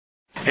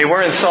Hey,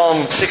 we're in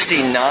Psalm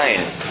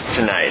 69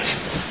 tonight.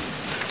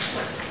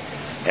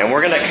 And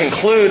we're going to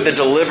conclude the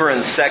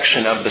deliverance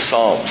section of the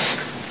Psalms,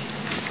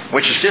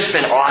 which has just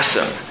been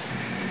awesome.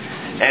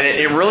 And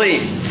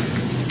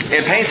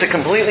it paints a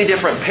completely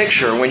different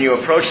picture when you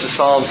approach the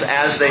Psalms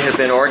as they have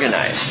been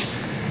organized.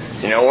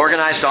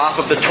 Organized off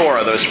of the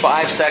Torah, those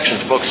 5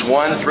 sections, books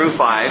 1 through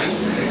 5.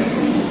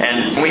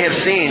 And we have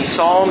seen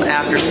Psalm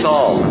after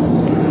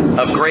Psalm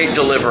of great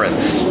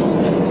deliverance.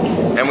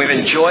 And we've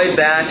enjoyed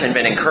that and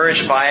been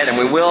encouraged by it, and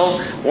we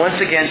will once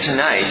again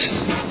tonight.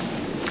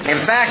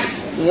 In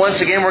fact,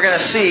 once again, we're going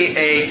to see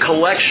a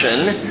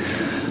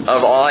collection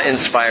of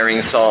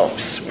awe-inspiring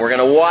psalms. We're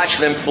going to watch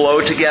them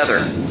flow together.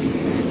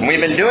 And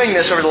we've been doing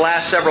this over the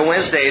last several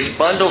Wednesdays,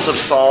 bundles of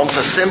psalms,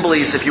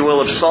 assemblies, if you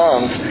will, of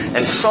psalms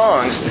and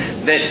songs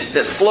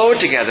that flow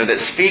together, that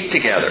speak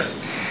together.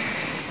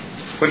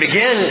 We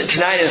begin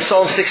tonight in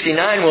Psalm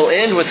 69. We'll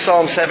end with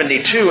Psalm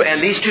 72.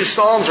 And these two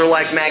psalms are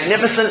like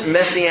magnificent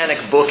messianic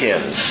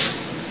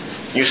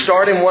bookends. You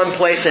start in one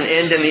place and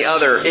end in the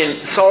other.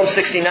 In Psalm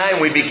 69,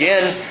 we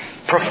begin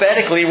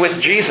prophetically with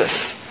Jesus.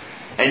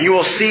 And you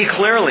will see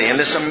clearly in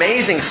this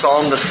amazing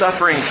psalm the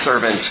suffering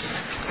servant,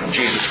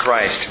 Jesus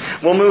Christ.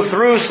 We'll move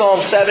through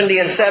Psalm 70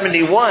 and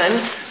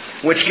 71,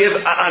 which give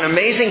an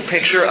amazing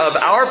picture of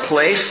our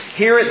place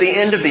here at the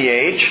end of the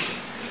age,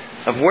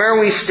 of where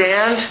we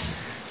stand,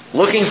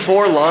 looking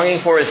for,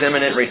 longing for His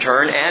imminent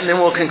return. And then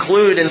we'll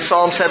conclude in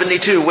Psalm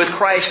 72 with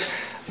Christ,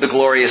 the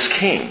glorious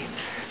King.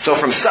 So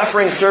from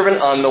suffering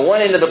servant on the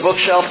one end of the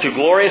bookshelf to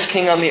glorious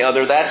King on the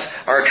other, that's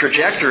our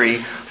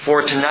trajectory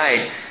for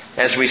tonight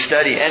as we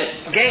study.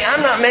 And gang,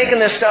 I'm not making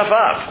this stuff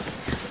up.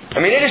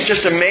 It is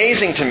just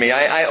amazing to me.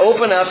 I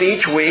open up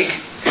each week.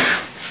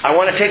 I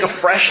want to take a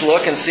fresh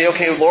look and see,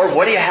 okay, Lord,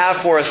 what do you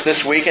have for us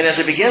this week? And as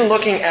I begin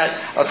looking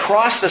at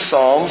across the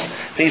Psalms,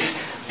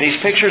 these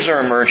pictures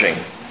are emerging.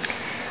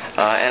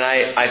 And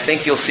I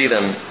think you'll see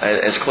them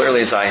as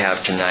clearly as I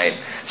have tonight.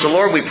 So,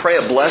 Lord, we pray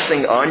a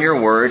blessing on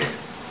your word.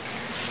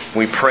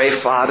 We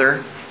pray,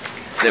 Father,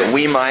 that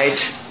we might,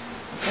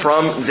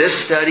 from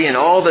this study and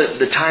all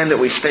the time that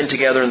we spend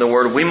together in the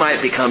Word, we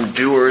might become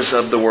doers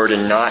of the Word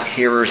and not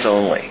hearers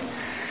only.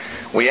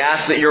 We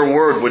ask that your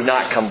Word would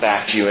not come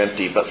back to you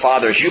empty. But,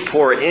 Father, as you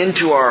pour it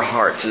into our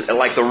hearts,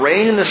 like the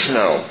rain and the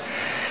snow,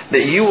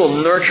 that you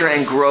will nurture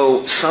and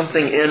grow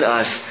something in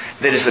us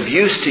that is of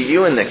use to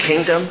you in the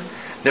kingdom,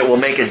 that will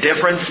make a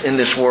difference in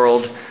this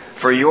world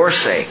for your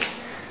sake.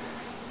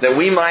 That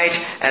we might,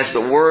 as the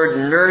Word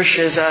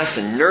nourishes us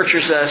and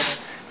nurtures us,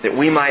 that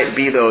we might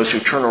be those who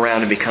turn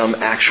around and become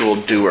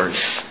actual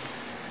doers.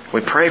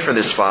 We pray for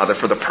this, Father,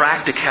 for the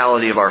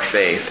practicality of our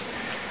faith.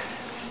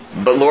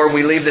 But Lord,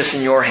 we leave this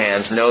in your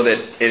hands. Know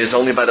that it is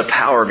only by the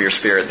power of your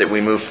Spirit that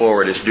we move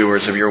forward as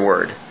doers of your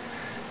Word.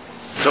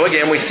 So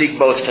again, we seek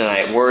both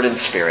tonight, Word and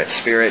Spirit,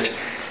 Spirit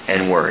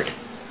and Word.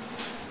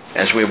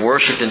 As we have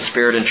worshipped in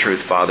spirit and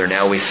truth, Father,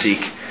 now we seek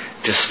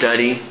to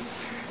study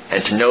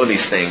and to know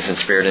these things in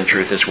spirit and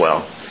truth as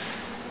well.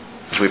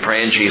 As we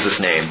pray in Jesus'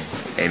 name,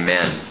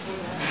 amen.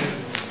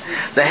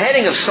 The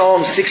heading of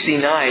Psalm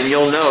 69,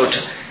 you'll note,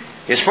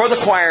 is for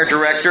the choir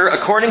director,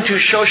 according to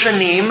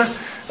Shoshanim,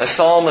 a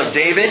psalm of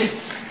David.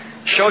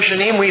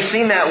 Shoshanim, we've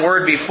seen that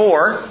word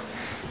before.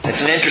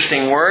 It's an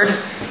interesting word.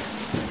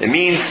 It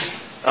means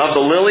of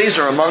the lilies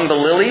or among the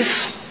lilies.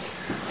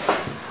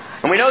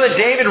 And we know that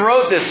David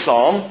wrote this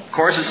psalm. Of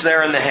course, it's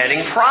there in the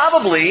heading.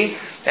 Probably,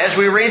 as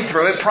we read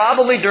through it,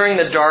 probably during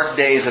the dark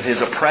days of his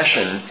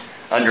oppression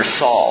under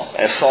Saul,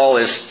 as Saul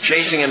is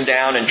chasing him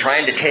down and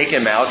trying to take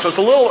him out. So it's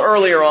a little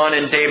earlier on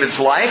in David's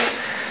life.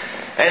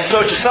 And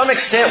so to some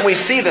extent we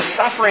see the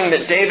suffering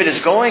that David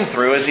is going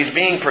through as he's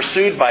being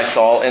pursued by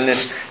Saul in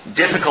this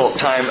difficult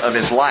time of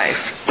his life.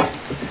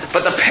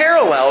 But the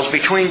parallels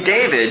between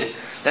David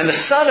and the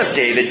Son of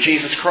David,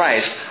 Jesus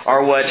Christ,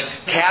 are what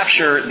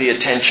capture the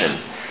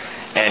attention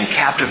and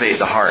captivate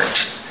the heart.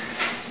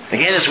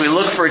 Again, as we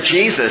look for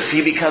Jesus,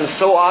 He becomes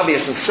so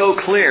obvious and so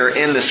clear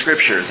in the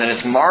Scriptures, and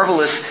it's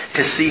marvelous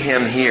to see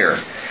Him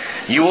here.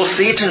 You will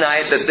see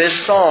tonight that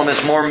this psalm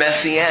is more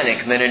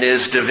messianic than it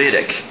is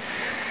Davidic.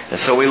 And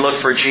so we look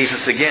for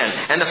Jesus again.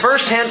 And the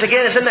first hint,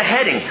 again, is in the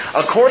heading,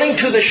 according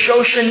to the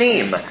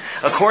Shoshanim,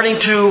 according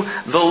to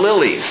the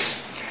lilies.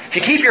 If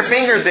you keep your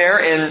finger there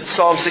in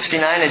Psalm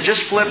 69 and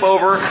just flip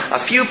over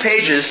a few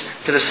pages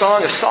to the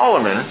Song of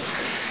Solomon,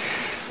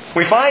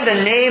 we find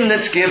a name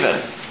that's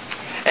given.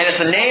 And it's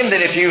a name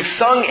that if you've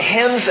sung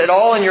hymns at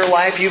all in your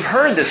life, you've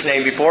heard this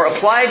name before,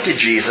 applied to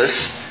Jesus.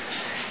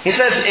 He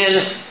says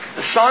in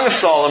the Song of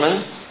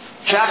Solomon,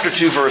 chapter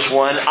 2, verse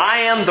 1,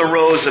 I am the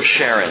rose of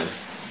Sharon,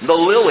 the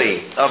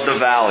lily of the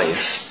valleys.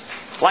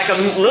 Like a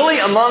lily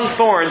among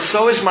thorns,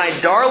 so is my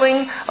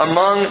darling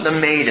among the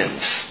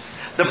maidens.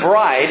 The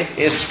bride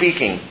is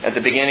speaking at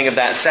the beginning of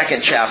that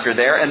second chapter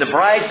there, and the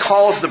bride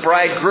calls the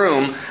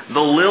bridegroom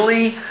the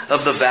lily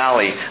of the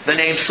valley, the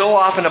name so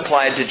often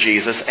applied to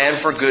Jesus, and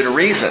for good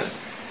reason.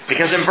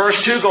 Because in verse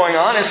 2 going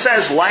on, it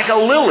says, like a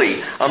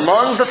lily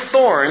among the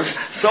thorns,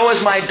 so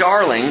is my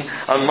darling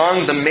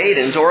among the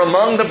maidens or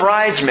among the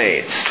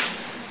bridesmaids.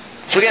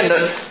 So again,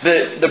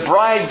 the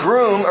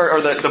bridegroom,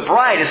 or the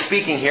bride is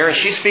speaking here, and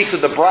she speaks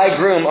of the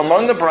bridegroom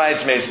among the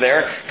bridesmaids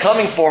there,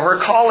 coming for her,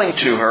 calling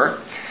to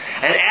her.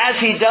 And as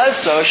he does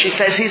so, she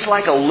says he's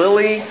like a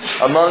lily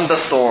among the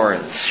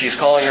thorns. She's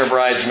calling her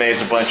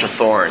bridesmaids a bunch of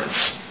thorns.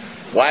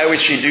 Why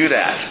would she do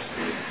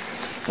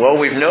that? Well,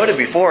 we've noted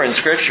before in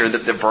Scripture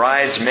that the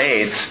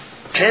bridesmaids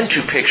tend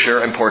to picture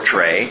and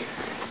portray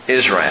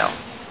Israel.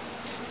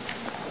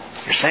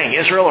 You're saying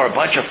Israel are a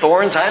bunch of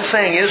thorns? I'm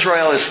saying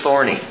Israel is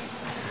thorny.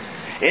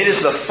 It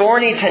is the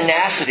thorny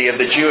tenacity of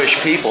the Jewish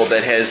people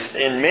that has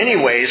in many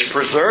ways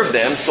preserved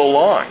them so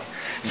long.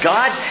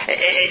 God,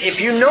 if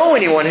you know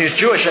anyone who's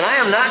Jewish, and I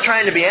am not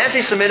trying to be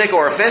anti-Semitic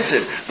or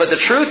offensive, but the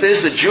truth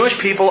is the Jewish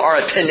people are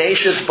a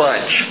tenacious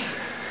bunch.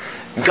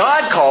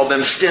 God called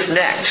them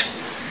stiff-necked.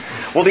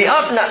 Well, the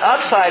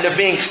upside of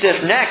being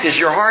stiff-necked is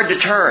you're hard to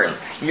turn.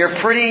 You're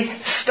pretty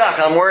stuck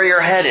on where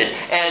you're headed.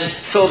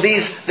 And so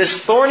this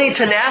thorny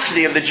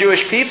tenacity of the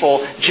Jewish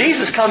people,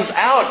 Jesus comes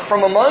out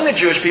from among the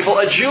Jewish people,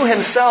 a Jew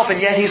himself,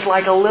 and yet he's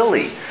like a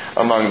lily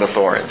among the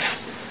thorns.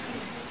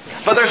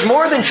 But there's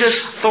more than just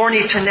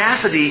thorny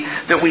tenacity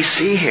that we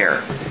see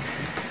here.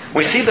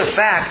 We see the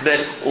fact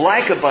that,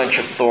 like a bunch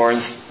of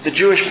thorns, the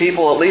Jewish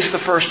people, at least the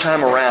first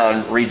time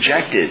around,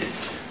 rejected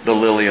the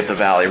lily of the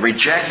valley,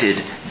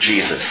 rejected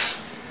Jesus.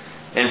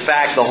 In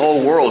fact, the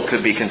whole world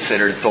could be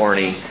considered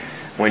thorny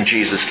when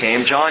Jesus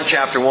came. John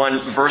chapter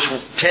 1 verse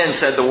 10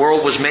 said the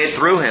world was made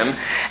through Him,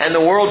 and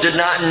the world did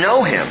not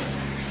know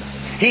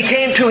Him. He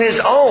came to His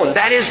own,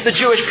 that is the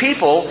Jewish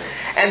people,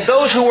 and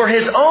those who were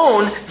His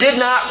own did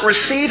not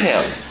receive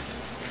Him.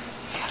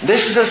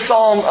 This is a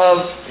psalm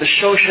of the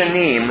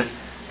Shoshanim,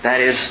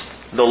 that is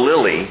the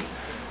lily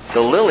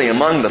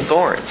among the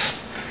thorns.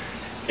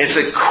 It's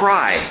a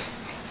cry,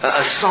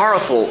 a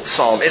sorrowful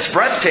psalm. It's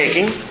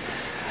breathtaking.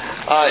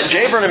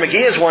 J. Vernon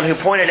McGee is one who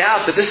pointed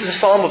out that this is a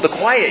psalm of the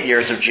quiet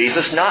years of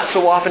Jesus, not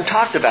so often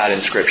talked about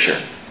in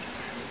Scripture.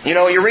 You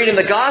know, you're reading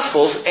the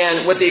Gospels,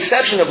 and with the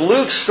exception of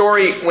Luke's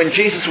story when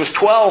Jesus was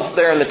 12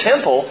 there in the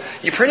temple,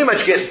 you pretty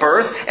much get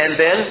birth and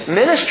then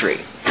ministry.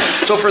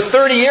 So for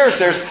 30 years,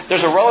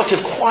 there's a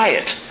relative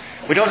quiet.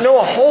 We don't know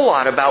a whole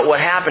lot about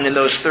what happened in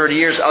those 30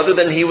 years other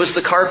than he was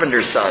the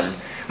carpenter's son.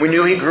 We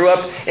knew he grew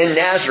up in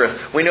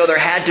Nazareth. We know there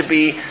had to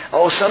be,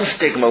 some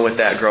stigma with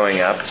that growing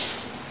up.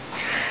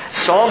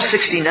 Psalm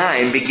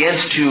 69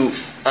 begins to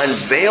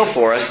unveil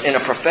for us in a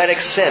prophetic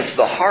sense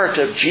the heart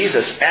of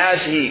Jesus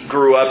as He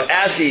grew up,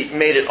 as He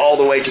made it all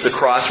the way to the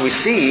cross. We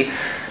see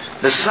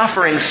the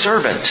suffering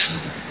servant.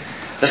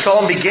 The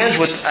psalm begins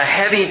with a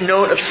heavy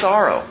note of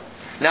sorrow.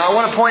 Now I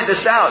want to point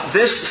this out.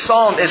 This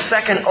psalm is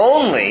second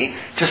only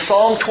to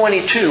Psalm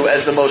 22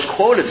 as the most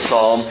quoted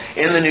psalm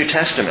in the New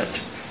Testament.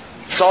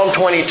 Psalm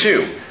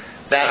 22.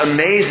 That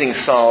amazing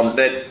psalm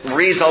that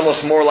reads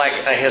almost more like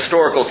a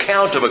historical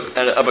account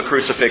of a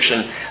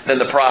crucifixion than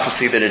the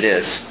prophecy that it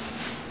is.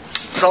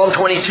 Psalm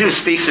 22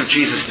 speaks of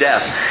Jesus'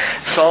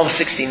 death. Psalm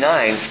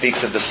 69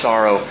 speaks of the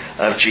sorrow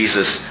of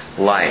Jesus'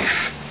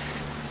 life.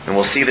 And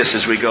we'll see this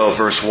as we go.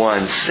 Verse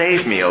 1,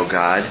 "Save me, O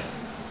God,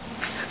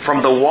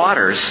 from the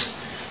waters,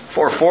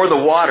 for the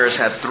waters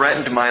have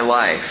threatened my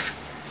life."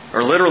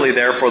 Or literally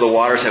there, for the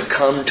waters have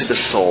come to the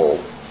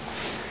soul.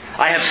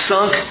 "I have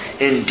sunk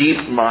in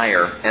deep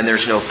mire, and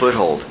there's no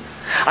foothold.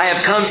 I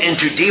have come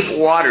into deep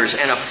waters,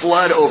 and a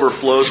flood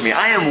overflows me.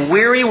 I am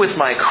weary with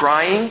my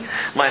crying.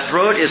 My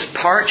throat is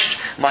parched.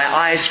 My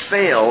eyes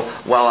fail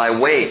while I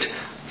wait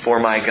for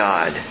my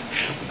God."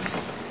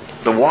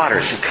 The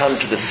waters have come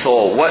to the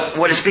soul.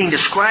 What is being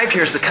described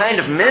here is the kind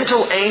of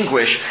mental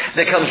anguish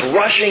that comes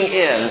rushing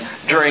in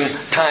during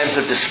times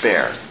of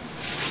despair.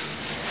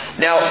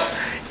 Now,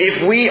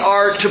 if we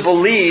are to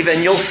believe,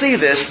 and you'll see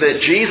this,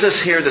 that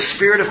Jesus here, the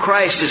Spirit of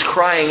Christ, is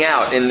crying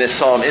out in this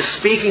psalm, is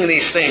speaking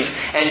these things,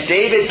 and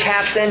David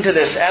taps into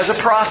this as a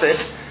prophet.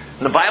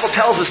 And the Bible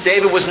tells us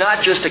David was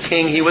not just a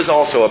king, he was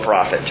also a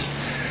prophet.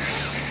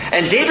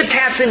 And David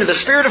taps into the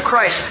Spirit of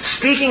Christ,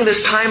 speaking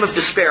this time of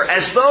despair,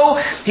 as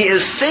though he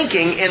is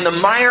sinking in the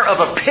mire of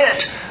a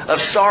pit of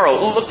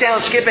sorrow. Look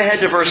down, skip ahead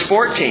to verse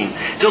 14.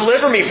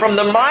 "Deliver me from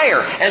the mire,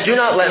 and do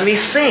not let me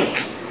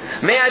sink.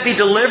 May I be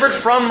delivered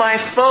from my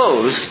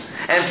foes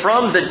and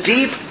from the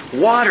deep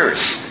waters.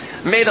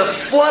 May the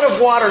flood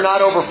of water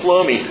not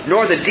overflow me,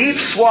 nor the deep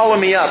swallow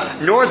me up,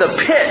 nor the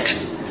pit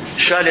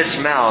shut its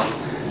mouth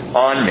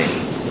on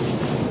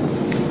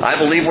me." I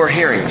believe we're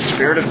hearing the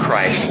Spirit of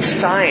Christ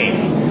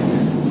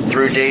sighing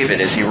through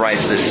David as he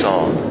writes this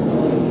psalm.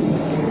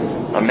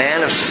 A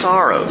man of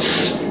sorrows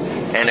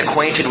and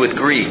acquainted with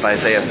grief,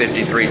 Isaiah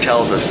 53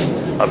 tells us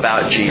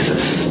about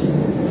Jesus.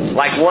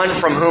 Like one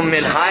from whom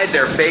men hide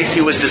their face, He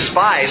was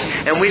despised,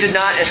 and we did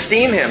not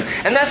esteem Him.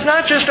 And that's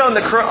not just on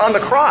the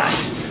cross.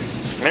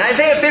 I mean,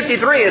 Isaiah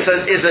 53 is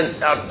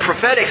a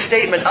prophetic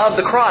statement of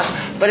the cross,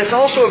 but it's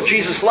also of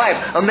Jesus' life.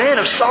 A man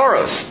of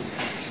sorrows.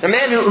 A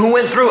man who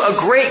went through a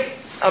great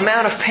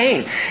amount of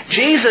pain.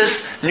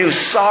 Jesus knew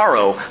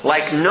sorrow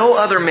like no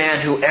other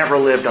man who ever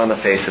lived on the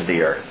face of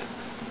the earth.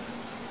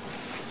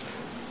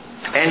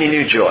 And He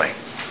knew joy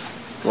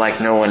like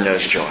no one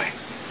knows joy.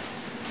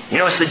 You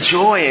know, it's the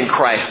joy in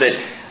Christ that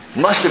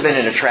Must have been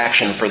an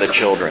attraction for the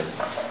children.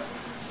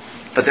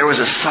 But there was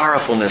a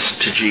sorrowfulness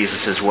to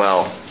Jesus as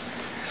well.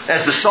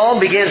 As the psalm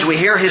begins, we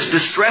hear his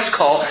distress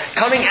call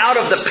coming out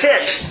of the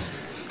pit,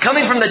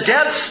 coming from the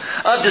depths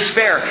of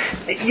despair.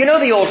 You know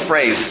the old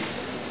phrase,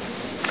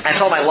 I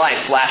saw my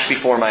life flash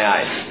before my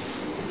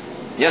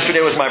eyes.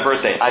 Yesterday was my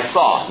birthday. I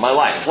saw my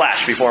life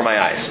flash before my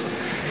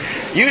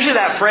eyes. Usually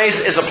that phrase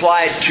is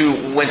applied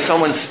to when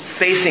someone's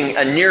facing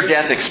a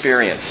near-death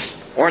experience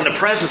or in the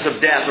presence of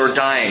death or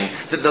dying.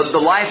 The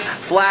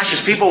life flashes.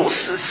 People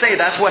say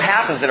that's what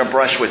happens in a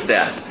brush with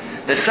death.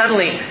 That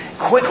suddenly,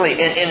 quickly, in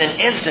an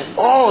instant,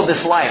 all of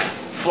this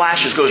life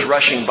flashes, goes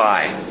rushing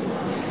by.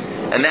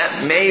 And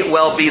that may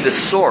well be the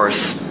source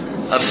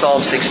of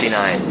Psalm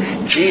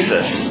 69.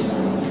 Jesus,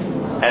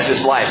 as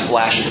his life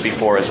flashes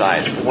before his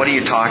eyes. What are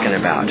you talking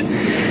about?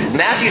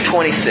 Matthew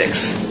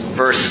 26,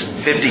 verse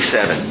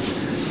 57.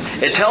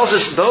 It tells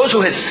us those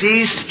who had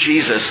seized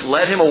Jesus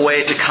led him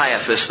away to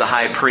Caiaphas, the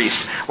high priest,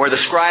 where the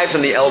scribes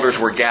and the elders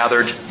were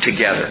gathered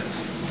together.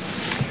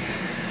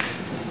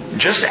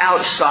 Just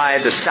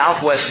outside the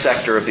southwest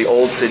sector of the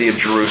old city of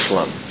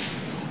Jerusalem,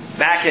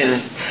 back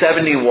in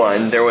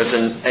 71, there was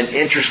an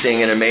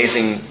interesting and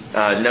amazing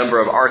number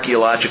of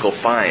archaeological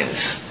finds.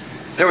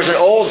 There was an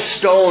old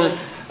stone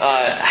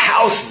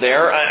house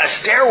there, a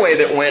stairway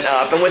that went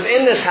up, and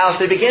within this house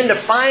they began to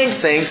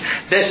find things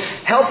that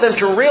helped them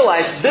to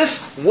realize this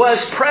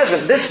was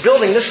present. This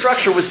building, this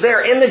structure was there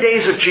in the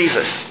days of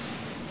Jesus,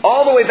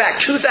 all the way back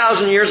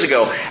 2,000 years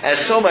ago,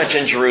 as so much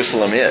in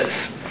Jerusalem is.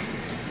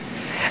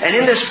 And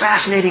in this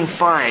fascinating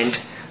find,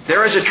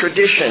 there is a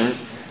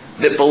tradition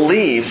that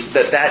believes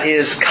that that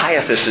is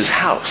Caiaphas'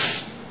 house.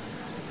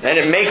 And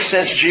it makes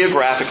sense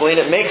geographically, and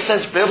it makes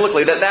sense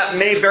biblically that that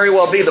may very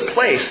well be the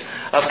place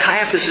of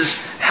Caiaphas'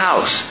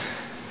 house.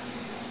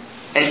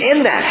 And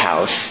in that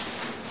house,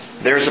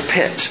 there's a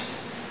pit.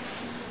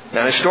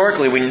 Now,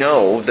 historically, we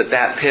know that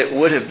that pit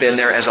would have been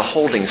there as a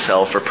holding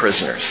cell for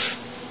prisoners.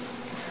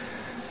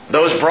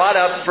 Those brought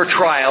up for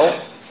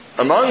trial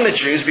among the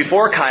Jews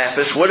before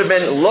Caiaphas would have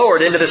been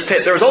lowered into this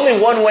pit. There was only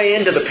one way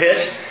into the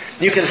pit.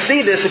 You can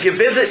see this if you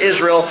visit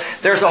Israel.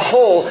 There's a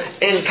hole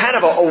in kind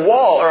of a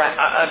wall, or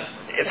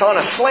it's on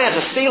a slant,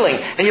 a ceiling,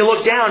 and you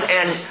look down,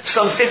 and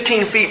some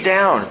 15 feet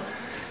down,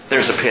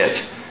 there's a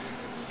pit.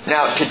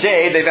 Now,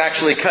 today, they've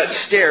actually cut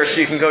stairs so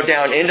you can go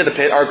down into the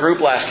pit. Our group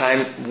last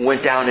time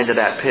went down into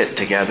that pit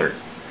together.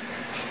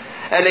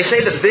 And they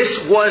say that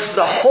this was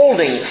the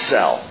holding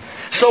cell.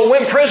 So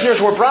when prisoners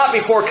were brought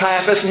before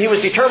Caiaphas and he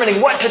was determining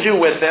what to do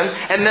with them,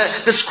 and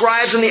the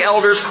scribes and the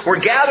elders were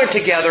gathered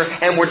together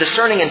and were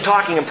discerning and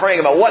talking and praying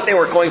about what they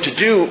were going to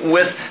do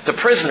with the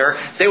prisoner,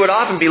 they would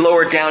often be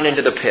lowered down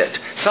into the pit,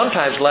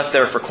 sometimes left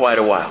there for quite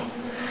a while.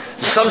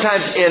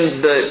 Sometimes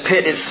in the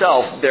pit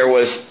itself there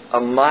was a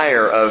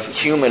mire of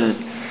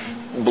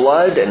human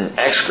blood and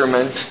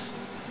excrement,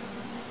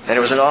 and it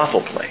was an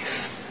awful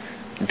place.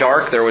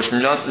 Dark, there was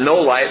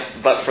no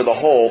light but for the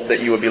hole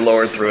that you would be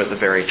lowered through at the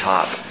very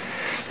top.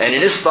 And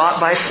it is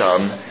thought by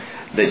some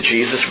that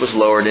Jesus was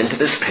lowered into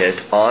this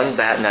pit on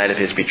that night of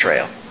his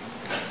betrayal.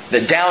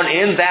 That down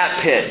in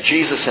that pit,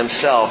 Jesus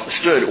himself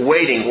stood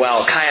waiting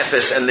while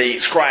Caiaphas and the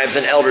scribes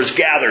and elders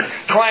gathered,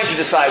 trying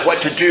to decide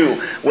what to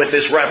do with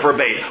this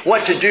reprobate,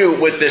 what to do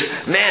with this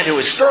man who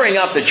was stirring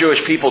up the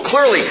Jewish people,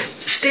 clearly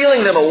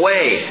stealing them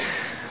away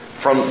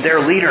from their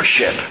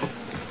leadership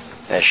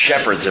as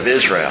shepherds of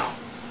Israel.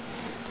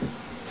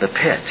 The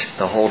pit,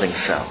 the holding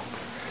cell.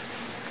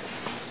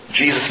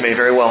 Jesus may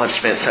very well have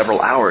spent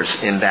several hours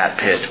in that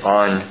pit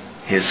on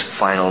his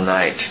final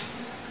night.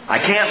 I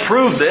can't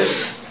prove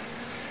this.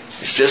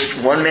 It's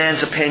just one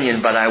man's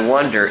opinion, but I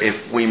wonder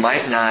if we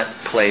might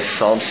not place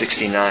Psalm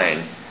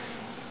 69,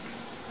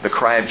 the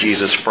cry of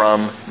Jesus,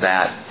 from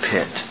that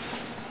pit.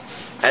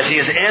 As he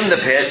is in the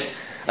pit,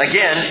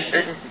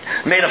 again,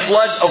 may the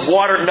flood of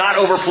water not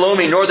overflow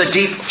me, nor the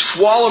deep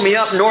swallow me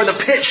up, nor the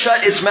pit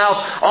shut its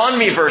mouth on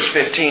me, verse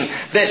 15.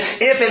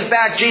 That if in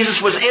fact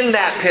Jesus was in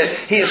that pit,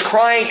 he is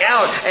crying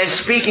out and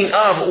speaking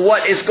of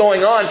what is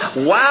going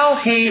on while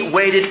he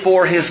waited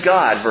for his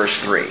God, verse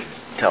 3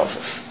 tells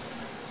us.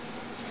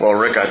 Well,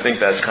 Rick, I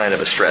think that's kind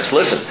of a stress.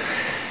 Listen,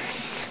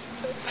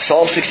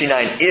 Psalm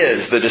 69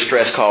 is the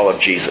distress call of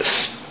Jesus.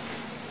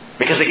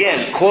 Because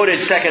again, quoted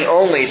second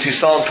only to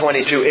Psalm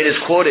 22, it is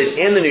quoted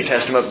in the New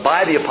Testament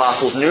by the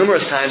apostles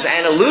numerous times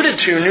and alluded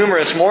to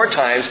numerous more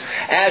times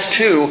as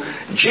to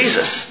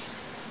Jesus.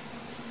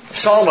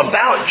 Psalm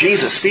about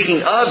Jesus,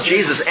 speaking of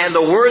Jesus, and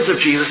the words of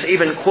Jesus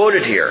even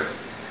quoted here.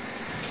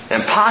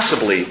 And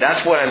possibly,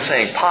 that's what I'm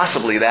saying,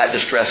 possibly that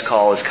distress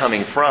call is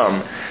coming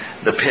from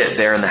the pit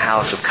there in the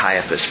house of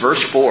Caiaphas.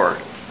 Verse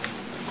 4.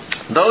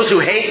 Those who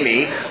hate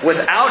me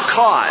without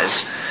cause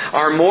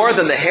are more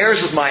than the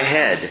hairs of my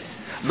head.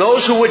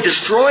 Those who would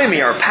destroy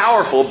me are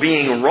powerful,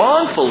 being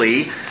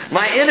wrongfully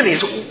my enemies.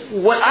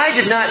 What I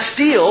did not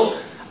steal,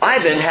 I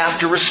then have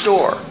to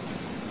restore.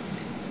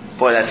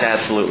 Boy, that's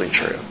absolutely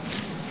true.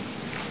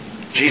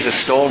 Jesus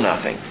stole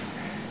nothing.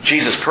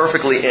 Jesus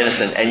perfectly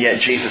innocent, and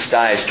yet Jesus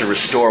dies to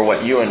restore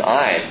what you and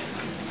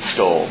I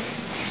stole.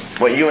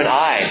 What you and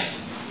I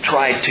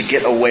tried to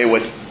get away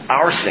with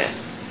our sin,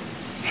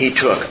 He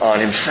took on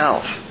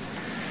Himself.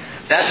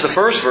 That's the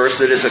first verse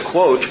that is a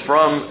quote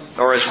from,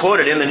 or is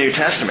quoted in the New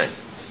Testament.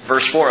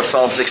 Verse 4 of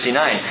Psalm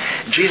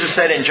 69. Jesus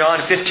said in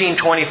John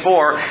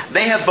 15:24,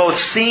 "They have both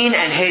seen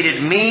and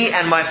hated me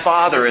and my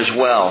Father as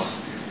well.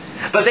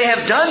 But they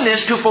have done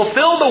this to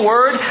fulfill the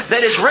word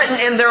that is written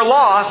in their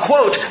law."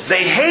 Quote,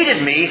 "They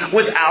hated me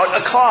without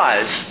a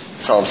cause."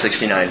 Psalm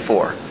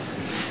 69:4.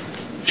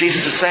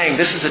 Jesus is saying,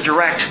 this is a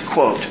direct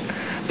quote.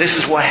 This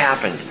is what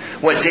happened.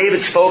 What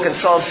David spoke in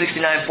Psalm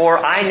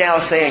 69:4, I now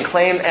say and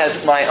claim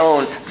as my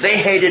own. They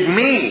hated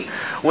me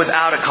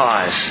without a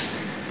cause.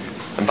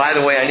 And by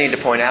the way, I need to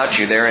point out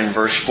to you there in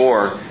verse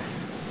 4,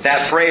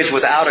 that phrase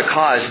 "without a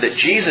cause" that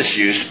Jesus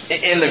used,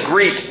 in the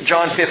Greek,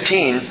 John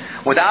 15,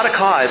 without a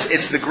cause,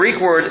 it's the Greek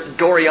word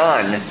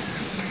dorion.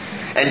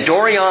 And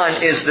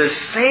dorion is the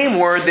same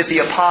word that the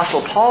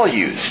Apostle Paul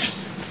used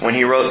when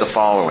he wrote the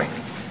following.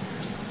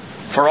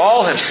 "For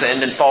all have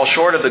sinned and fall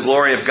short of the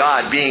glory of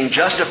God, being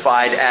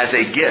justified as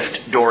a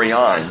gift,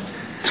 dorion,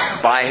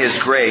 by His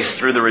grace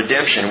through the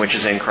redemption which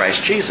is in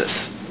Christ Jesus."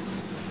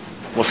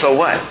 Well, so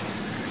what?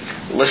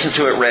 Listen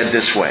to it read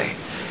this way.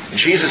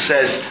 Jesus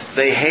says,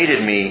 they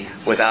hated me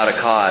without a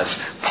cause.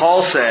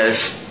 Paul says,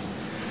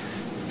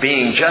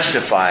 being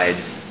justified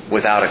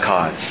without a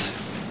cause.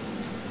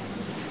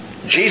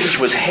 Jesus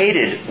was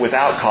hated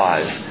without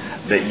cause,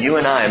 that you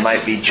and I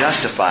might be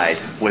justified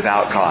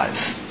without cause.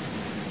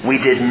 We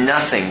did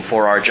nothing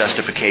for our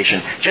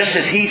justification, just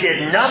as He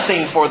did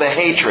nothing for the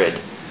hatred.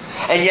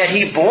 And yet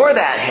He bore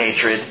that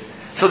hatred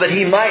so that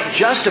He might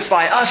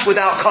justify us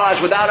without cause,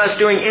 without us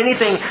doing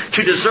anything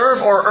to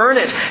deserve or earn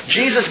it.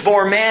 Jesus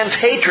bore man's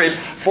hatred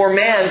for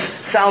man's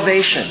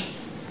salvation.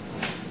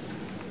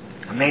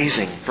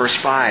 Amazing. Verse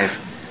 5.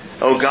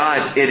 "O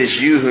God, it is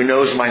You who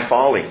knows my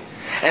folly,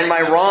 and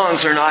my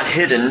wrongs are not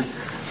hidden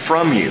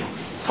from You."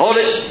 Hold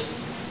it.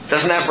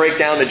 Doesn't that break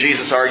down the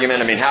Jesus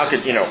argument? I mean, how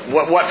could,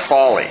 what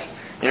folly?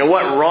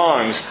 What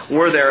wrongs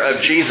were there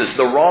of Jesus?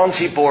 The wrongs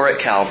He bore at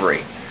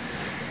Calvary.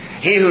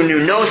 He who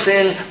knew no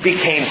sin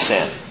became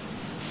sin,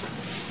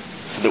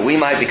 so that we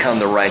might become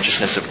the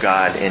righteousness of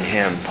God in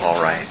Him,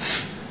 Paul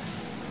writes.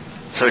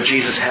 So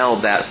Jesus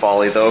held that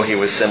folly, though He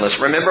was sinless.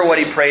 Remember what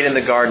He prayed in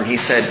the garden. He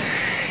said,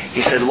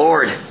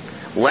 "Lord,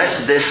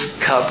 let this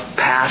cup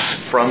pass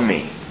from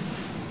me.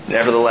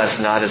 Nevertheless,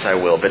 not as I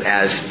will, but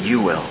as You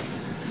will."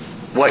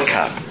 What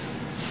cup?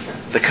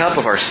 The cup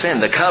of our sin,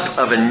 the cup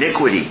of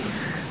iniquity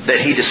that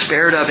He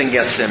despaired of in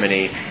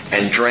Gethsemane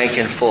and drank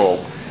in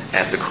full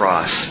at the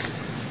cross.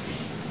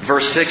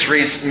 Verse 6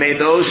 reads, "May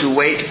those who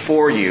wait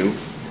for You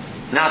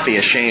not be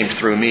ashamed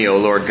through me, O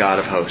Lord God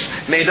of hosts.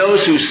 May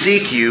those who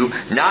seek You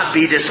not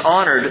be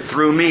dishonored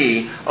through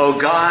me, O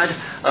God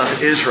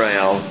of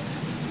Israel.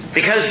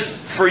 Because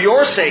for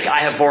Your sake I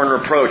have borne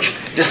reproach.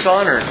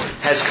 Dishonor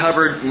has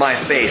covered my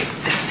face."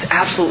 This is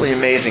absolutely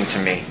amazing to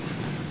me.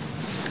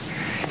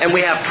 And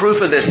we have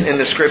proof of this in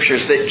the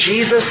Scriptures, that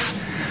Jesus,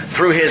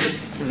 through His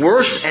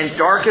worst and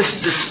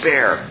darkest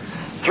despair,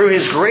 through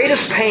His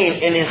greatest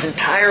pain in His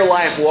entire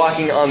life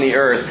walking on the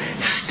earth,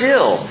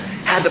 still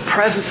had the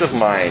presence of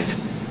mind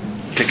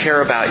to care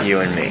about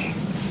you and me.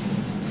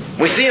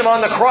 We see Him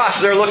on the cross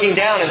there looking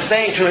down and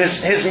saying to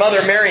his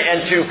mother Mary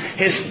and to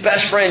His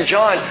best friend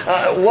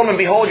John, "Woman,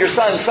 behold your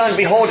son. Son,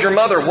 behold your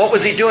mother." What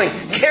was He doing?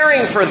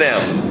 Caring for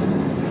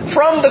them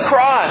from the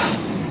cross.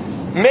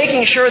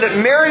 Making sure that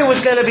Mary was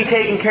going to be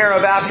taken care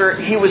of after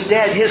He was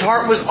dead. His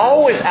heart was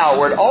always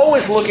outward,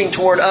 always looking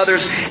toward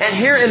others. And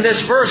here in this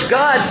verse,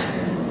 God,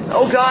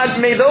 "Oh God,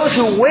 may those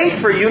who wait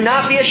for You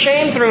not be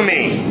ashamed through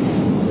me."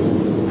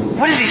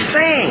 What is He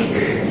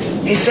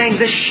saying? He's saying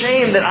this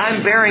shame that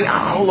I'm bearing,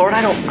 oh Lord,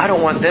 I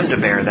don't want them to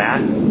bear that.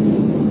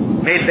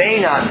 May they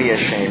not be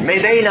ashamed. May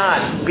they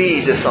not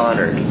be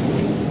dishonored.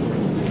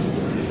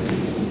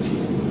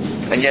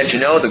 And yet,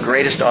 the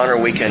greatest honor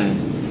we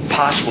can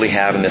possibly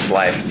have in this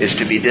life is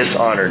to be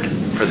dishonored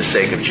for the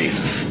sake of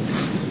Jesus.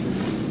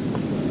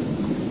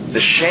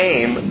 The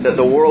shame that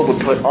the world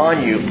would put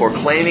on you for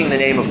claiming the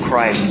name of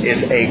Christ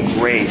is a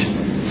great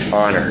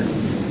honor.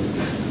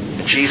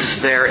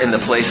 Jesus there in the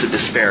place of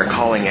despair,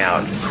 crying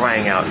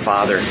out,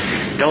 "Father,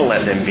 don't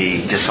let them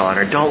be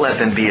dishonored. Don't let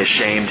them be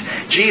ashamed."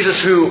 Jesus,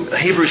 who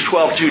Hebrews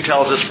 12:2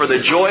 tells us, "For the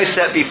joy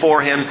set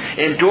before Him,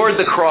 endured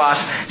the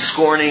cross,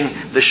 scorning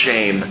the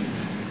shame."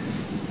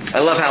 I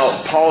love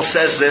how Paul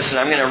says this, and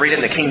I'm going to read it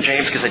in the King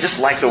James because I just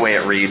like the way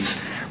it reads.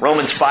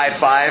 Romans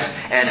 5:5,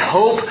 "And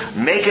hope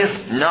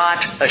maketh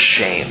not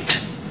ashamed."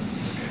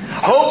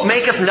 Hope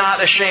maketh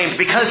not ashamed,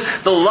 because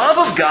the love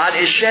of God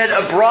is shed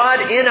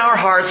abroad in our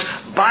hearts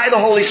by the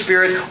Holy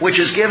Spirit, which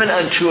is given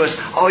unto us.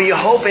 Oh, you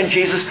hope in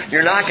Jesus,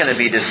 you're not going to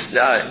be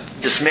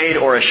dismayed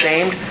or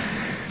ashamed.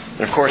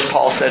 And of course,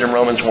 Paul said in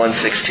Romans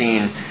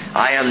 1:16,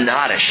 "I am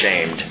not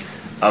ashamed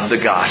of the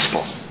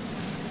gospel."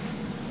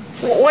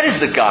 What is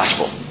the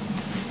gospel?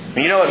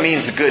 It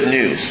means the good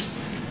news.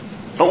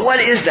 But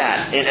what is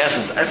that in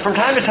essence? From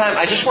time to time,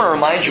 I just want to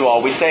remind you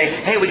all, we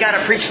say, hey, we got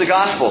to preach the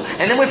gospel.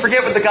 And then we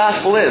forget what the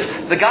gospel is.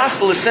 The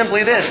gospel is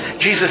simply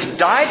this. Jesus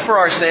died for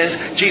our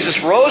sins, Jesus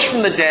rose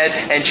from the dead,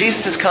 and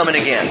Jesus is coming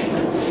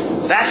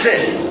again. That's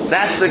it.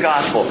 That's the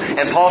gospel.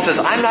 And Paul says,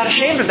 I'm not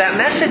ashamed of that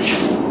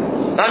message.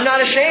 I'm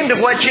not ashamed of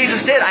what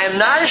Jesus did. I am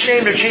not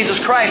ashamed of Jesus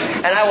Christ.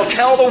 And I will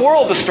tell the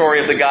world the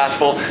story of the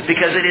gospel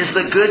because it is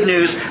the good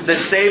news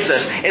that saves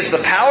us. It's the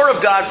power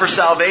of God for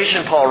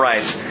salvation, Paul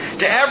writes,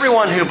 to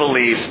everyone who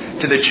believes,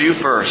 to the Jew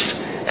first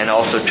and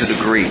also to the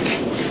Greek.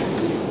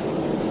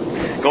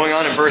 Going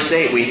on in verse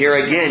 8, we hear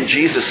again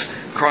Jesus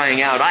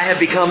crying out, I have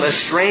become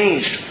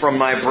estranged from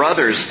my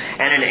brothers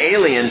and an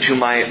alien to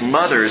my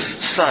mother's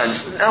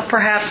sons. Now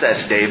perhaps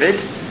that's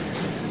David.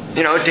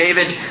 You know,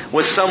 David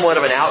was somewhat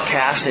of an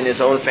outcast in his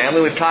own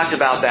family. We've talked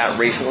about that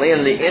recently.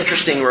 And the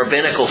interesting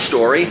rabbinical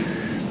story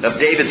of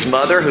David's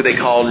mother, who they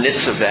call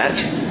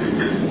Nitzavet,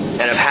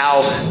 and of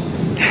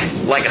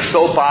how, like a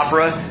soap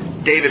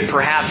opera, David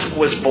perhaps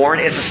was born.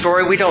 It's a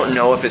story we don't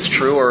know if it's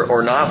true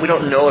or not. We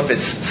don't know if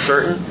it's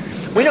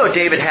certain. We know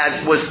David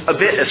was a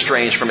bit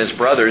estranged from his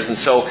brothers, and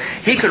so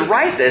he could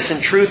write this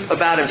in truth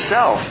about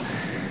himself.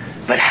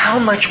 But how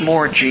much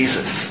more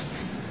Jesus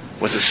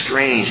was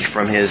estranged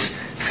from his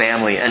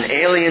family, an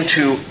alien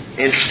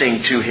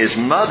to his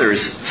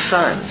mother's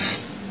sons.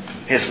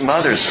 His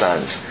mother's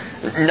sons.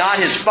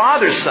 Not his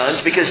father's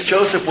sons, because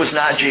Joseph was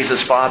not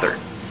Jesus' father.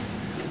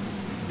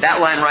 That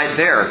line right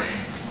there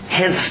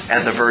hints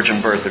at the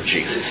virgin birth of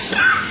Jesus.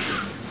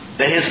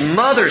 That his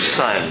mother's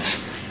sons,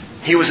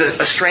 he was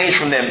estranged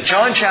from them.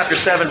 John chapter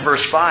 7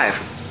 verse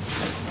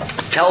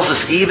 5 tells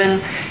us even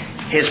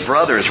his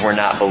brothers were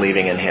not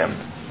believing in him.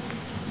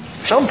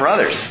 Some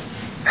brothers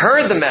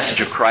heard the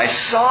message of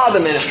Christ, saw the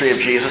ministry of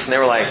Jesus, and they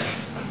were like,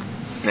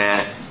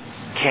 nah,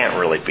 can't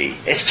really be.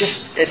 It's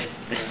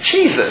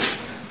Jesus.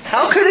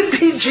 How could it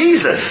be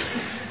Jesus?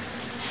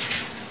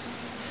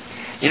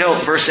 You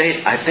know, verse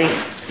 8, I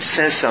think,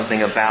 says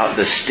something about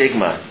the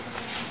stigma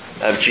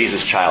of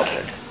Jesus'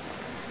 childhood.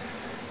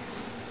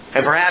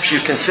 And perhaps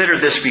you've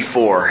considered this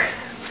before.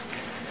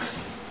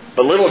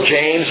 But little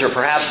James, or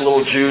perhaps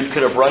little Jude,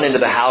 could have run into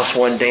the house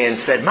one day and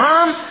said,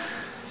 Mom,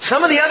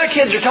 some of the other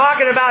kids are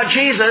talking about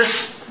Jesus,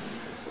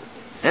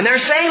 and they're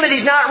saying that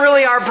he's not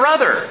really our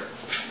brother.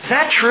 Is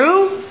that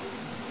true?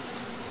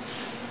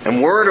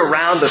 And word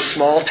around the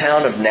small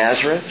town of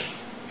Nazareth.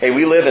 Hey,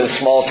 we live in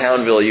small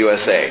townville,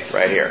 USA,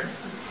 right here.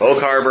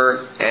 Oak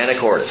Harbor,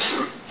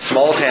 Anacortes.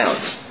 Small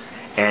towns.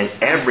 And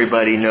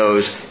everybody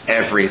knows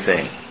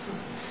everything.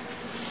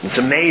 It's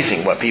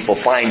amazing what people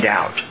find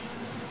out.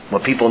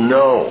 What people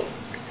know.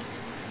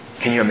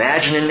 Can you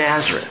imagine in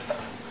Nazareth?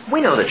 We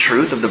know the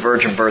truth of the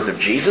virgin birth of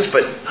Jesus,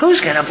 but who's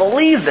going to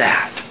believe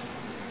that?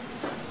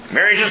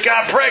 Mary just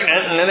got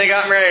pregnant and then they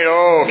got married.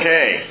 Oh,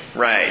 okay.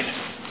 Right.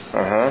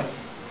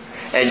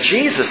 And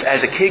Jesus,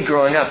 as a kid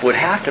growing up, would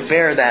have to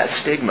bear that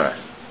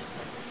stigma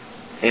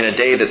in a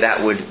day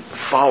that would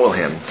follow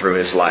him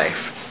through his life.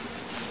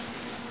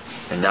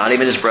 And not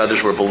even his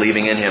brothers were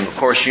believing in him. Of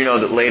course, you know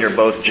that later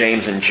both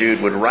James and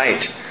Jude would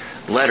write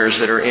letters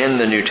that are in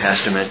the New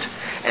Testament,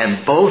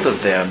 and both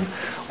of them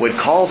would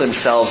call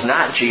themselves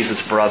not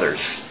Jesus' brothers,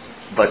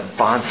 but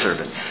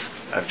bondservants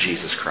of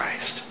Jesus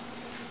Christ,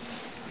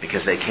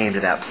 because they came to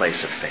that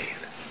place of faith.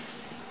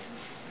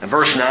 And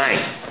verse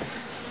 9,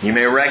 you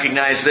may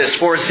recognize this.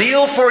 For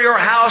zeal for your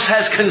house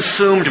has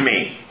consumed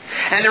me,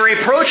 and the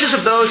reproaches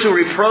of those who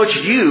reproach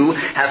you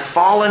have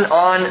fallen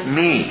on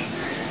me.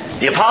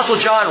 The Apostle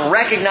John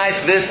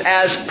recognized this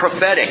as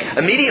prophetic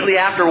immediately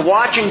after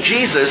watching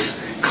Jesus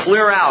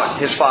clear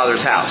out his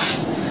Father's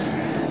house.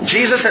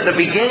 Jesus, at the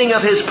beginning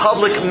of his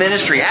public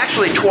ministry,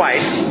 actually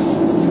twice,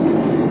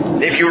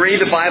 if you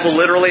read the Bible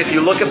literally, if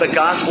you look at the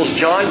Gospels,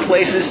 John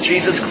places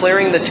Jesus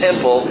clearing the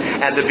temple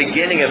at the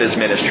beginning of his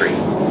ministry.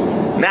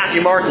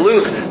 Matthew, Mark,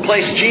 Luke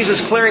place Jesus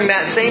clearing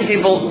that same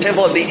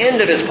temple at the end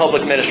of his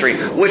public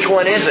ministry. Which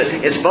one is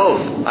it? It's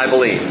both, I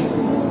believe.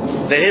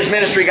 That his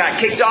ministry got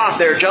kicked off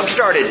there,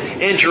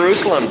 jump-started in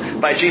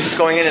Jerusalem by Jesus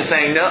going in and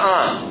saying,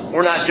 nuh-uh,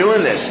 we're not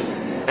doing this.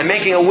 And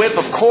making a whip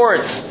of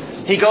cords.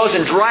 He goes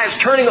and drives,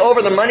 turning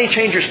over the money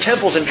changers'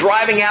 temples and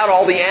driving out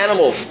all the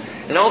animals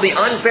and all the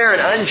unfair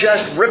and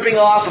unjust ripping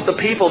off of the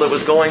people that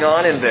was going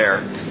on in there.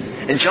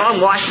 And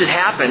John watched it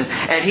happen,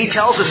 and he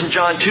tells us in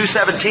John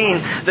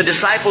 2:17, the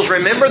disciples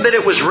remembered that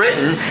it was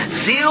written,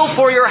 zeal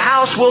for your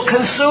house will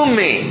consume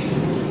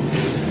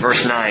me.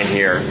 Verse 9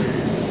 here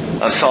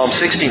of Psalm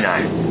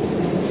 69.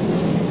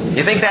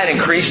 You think that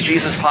increased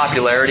Jesus'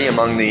 popularity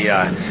among the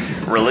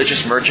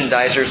religious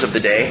merchandisers of the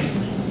day?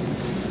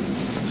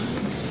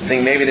 I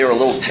think maybe they were a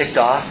little ticked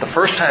off the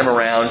first time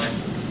around.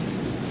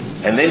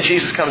 And then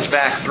Jesus comes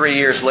back 3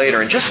 years later.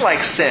 And just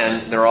like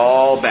sin, they're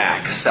all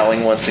back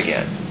selling once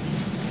again.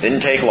 Didn't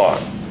take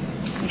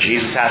long.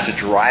 Jesus has to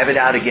drive it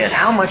out again.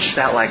 How much is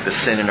that like the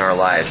sin in our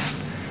lives?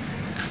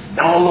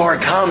 Oh, Lord,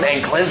 come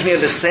and cleanse me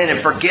of this sin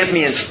and forgive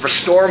me and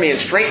restore me and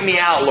straighten me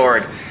out,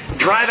 Lord.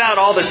 Drive out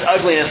all this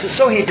ugliness. And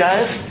so he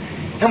does.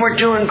 And we're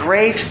doing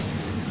great.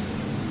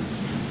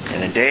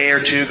 And a day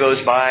or two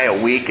goes by,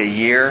 a week, a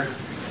year.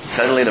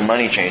 Suddenly the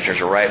money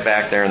changers are right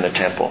back there in the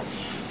temple.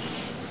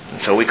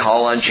 And so we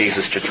call on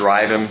Jesus to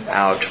drive him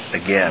out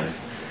again.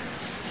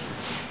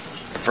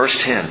 Verse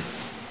 10.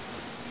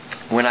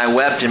 When I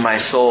wept in my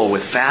soul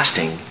with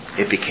fasting,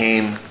 it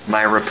became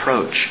my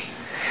reproach.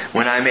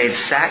 When I made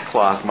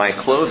sackcloth my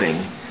clothing,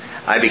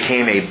 I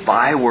became a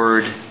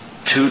byword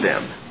to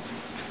them.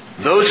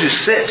 Those who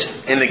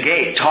sit in the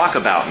gate talk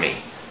about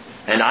me,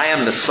 and I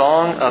am the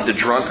song of the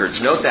drunkards.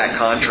 Note that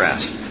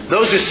contrast.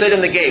 Those who sit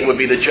in the gate would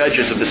be the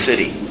judges of the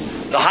city,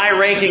 the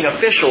high-ranking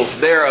officials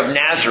there of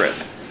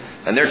Nazareth.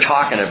 And they're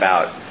talking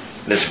about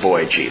this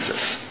boy, Jesus.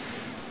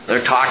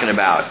 They're talking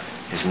about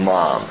his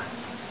mom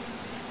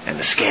and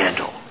the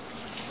scandal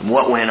and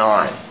what went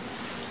on.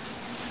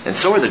 And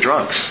so are the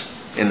drunks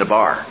in the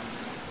bar.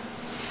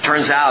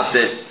 Turns out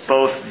that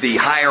both the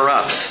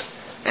higher-ups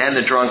and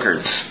the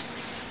drunkards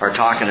are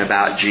talking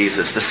about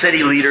Jesus. The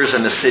city leaders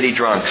and the city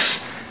drunks.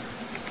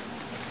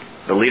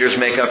 The leaders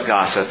make up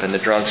gossip and the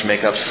drunks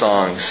make up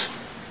songs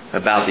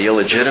about the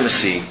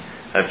illegitimacy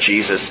of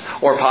Jesus,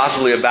 or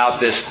possibly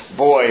about this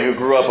boy who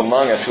grew up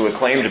among us who would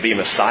claim to be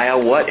Messiah.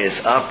 What is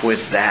up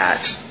with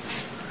that?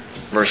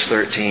 Verse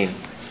 13.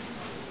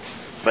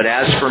 But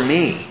as for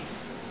me,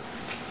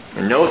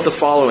 and note the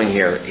following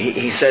here.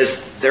 He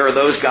says, there are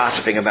those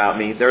gossiping about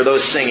me. There are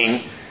those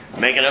singing,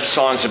 making up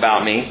songs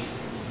about me.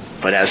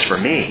 But as for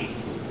me,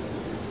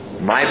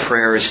 my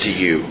prayer is to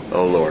you,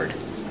 O Lord,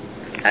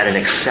 at an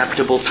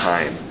acceptable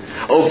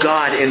time. O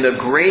God, in the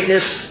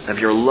greatness of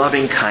your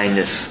loving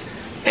kindness,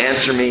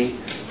 answer me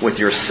with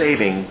your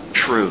saving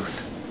truth.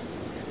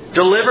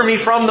 Deliver me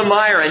from the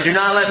mire and do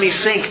not let me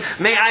sink.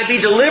 May I be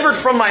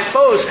delivered from my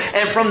foes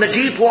and from the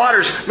deep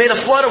waters. May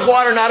the flood of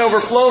water not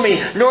overflow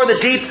me, nor the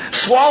deep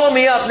swallow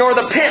me up, nor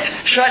the pit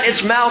shut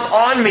its mouth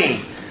on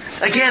me.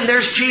 Again,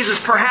 there's Jesus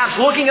perhaps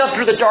looking up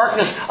through the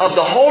darkness of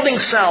the holding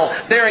cell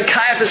there in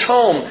Caiaphas'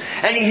 home.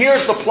 And he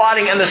hears the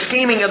plotting and the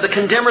scheming of the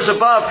condemners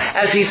above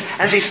as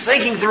he's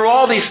thinking through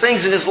all these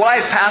things in his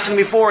life passing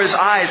before his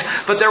eyes.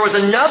 But there was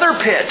another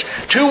pit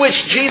to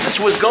which Jesus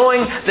was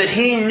going that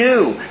he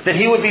knew, that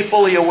he would be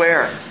fully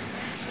aware.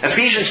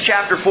 Ephesians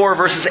chapter 4,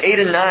 verses 8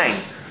 and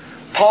 9.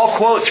 Paul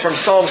quotes from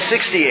Psalm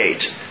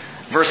 68,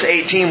 verse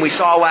 18 we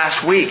saw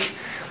last week,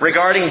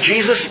 regarding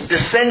Jesus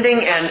descending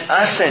and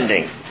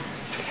ascending.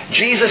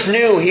 Jesus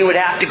knew he would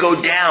have to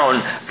go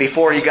down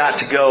before he got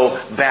to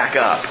go back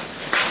up.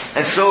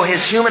 And so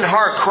his human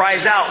heart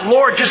cries out,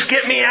 Lord, just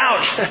get me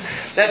out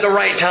at the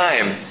right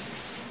time.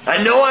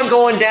 I know I'm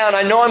going down.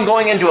 I know I'm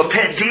going into a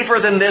pit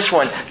deeper than this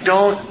one.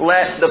 Don't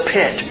let the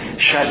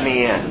pit shut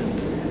me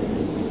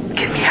in.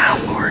 Get me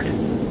out, Lord.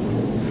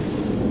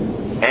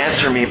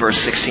 Answer me,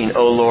 verse 16,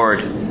 O Lord,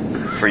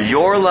 for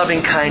your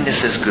loving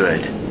kindness is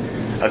good.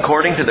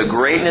 According to the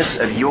greatness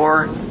of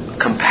your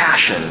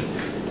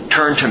compassion,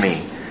 turn to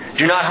me.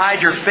 Do not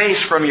hide your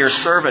face from your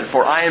servant,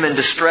 for I am in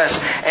distress.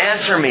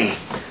 Answer me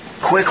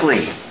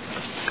quickly.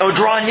 Oh,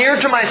 draw near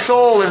to my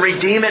soul and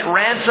redeem it.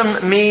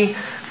 Ransom me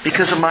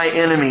because of my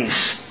enemies.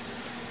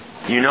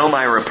 You know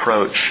my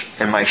reproach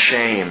and my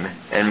shame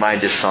and my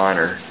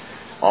dishonor.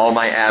 All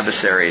my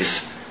adversaries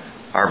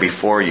are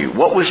before you.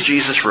 What was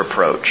Jesus'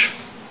 reproach?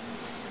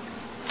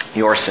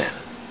 Your sin.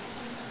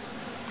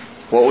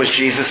 What was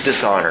Jesus'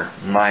 dishonor?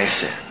 My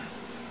sin.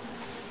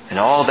 And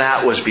all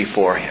that was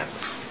before him.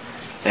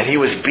 And he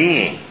was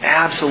being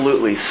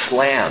absolutely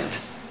slammed,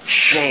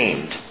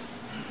 shamed.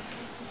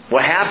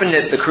 What happened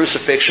at the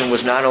crucifixion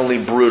was not only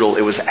brutal,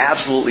 it was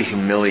absolutely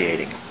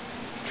humiliating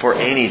for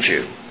any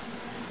Jew.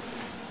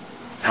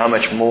 How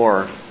much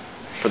more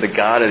for the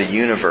God of the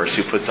universe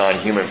who puts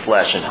on human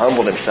flesh and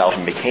humbled himself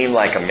and became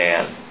like a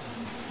man.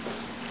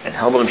 And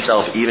humbled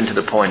himself even to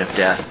the point of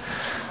death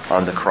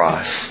on the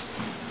cross.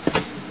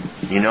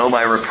 You know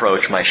my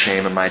reproach, my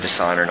shame, and my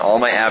dishonor, and all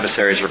my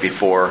adversaries are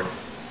before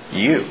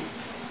you.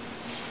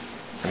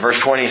 In verse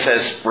 20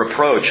 says,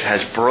 reproach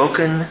has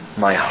broken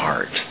my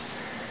heart,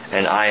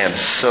 and I am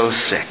so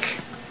sick.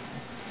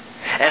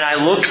 And I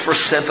looked for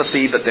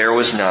sympathy, but there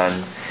was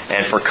none,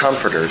 and for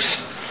comforters,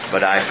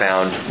 but I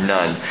found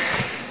none.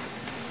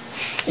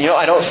 You know,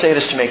 I don't say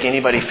this to make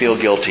anybody feel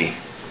guilty,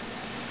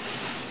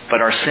 but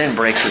our sin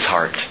breaks his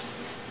heart.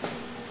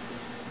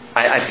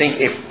 I think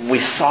if we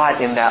saw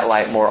it in that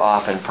light more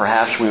often,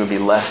 perhaps we would be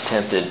less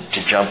tempted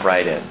to jump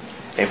right in.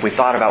 If we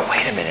thought about,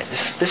 wait a minute,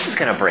 this is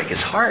going to break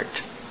his heart.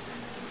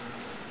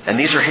 And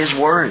these are his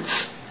words.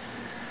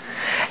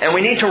 And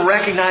we need to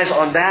recognize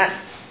on that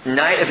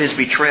night of his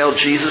betrayal,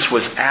 Jesus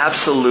was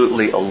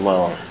absolutely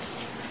alone.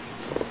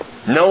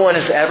 No one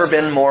has ever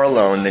been more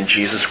alone than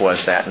Jesus was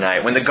that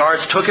night. When the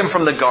guards took him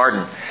from the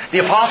garden,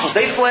 the apostles,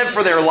 they fled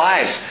for their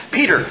lives.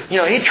 Peter,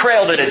 he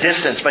trailed at a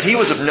distance, but he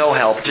was of no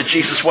help to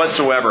Jesus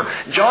whatsoever.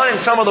 John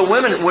and some of the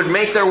women would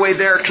make their way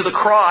there to the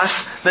cross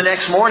the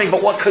next morning,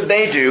 but what could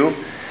they do?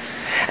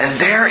 And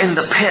there in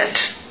the pit,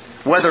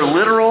 whether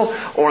literal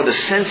or the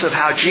sense of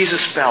how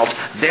Jesus felt,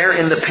 there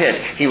in the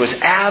pit, he was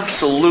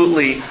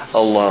absolutely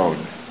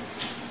alone.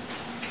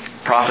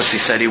 Prophecy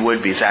said he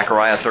would be.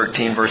 Zechariah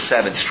 13 verse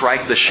 7.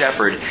 Strike the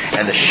shepherd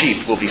and the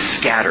sheep will be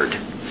scattered.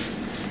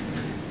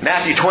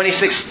 Matthew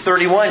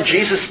 26:31,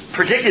 Jesus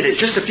predicted it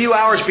just a few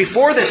hours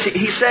before this.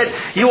 He said,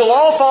 "You will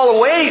all fall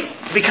away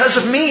because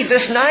of me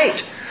this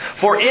night.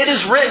 For it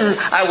is written,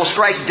 I will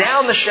strike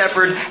down the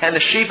shepherd, and the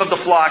sheep of the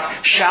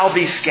flock shall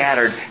be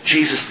scattered."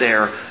 Jesus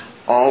there,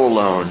 all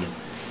alone.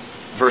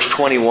 Verse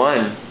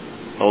 21,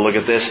 oh, look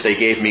at this. "They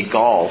gave me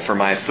gall for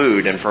my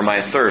food, and for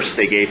my thirst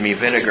they gave me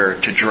vinegar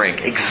to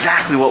drink."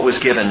 Exactly what was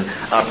given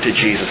up to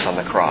Jesus on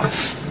the cross.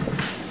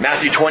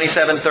 Matthew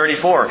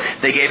 27:34,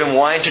 "They gave him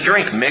wine to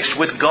drink mixed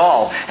with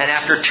gall, and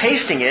after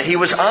tasting it, he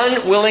was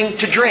unwilling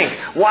to drink."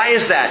 Why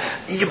is that?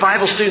 You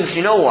Bible students,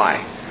 you know why.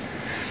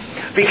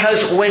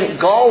 Because when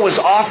gall was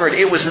offered,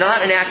 it was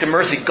not an act of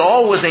mercy.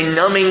 Gall was a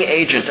numbing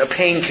agent, a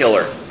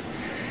painkiller.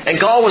 And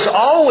gall was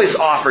always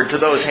offered to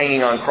those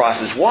hanging on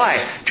crosses. Why?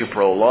 To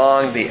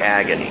prolong the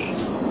agony.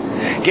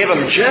 Give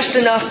them just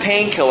enough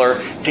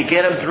painkiller to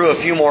get them through a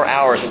few more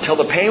hours until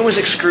the pain was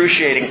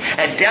excruciating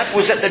and death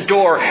was at the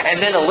door,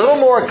 and then a little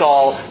more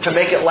gall to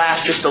make it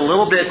last just a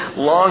little bit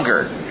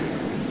longer,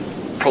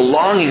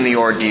 prolonging the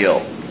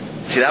ordeal.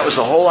 See, that was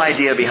the whole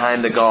idea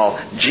behind the gall.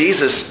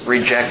 Jesus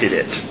rejected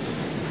it.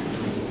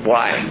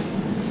 Why?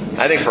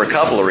 I think for a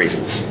couple of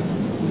reasons.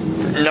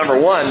 Number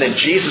one, that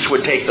Jesus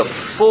would take the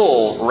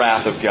full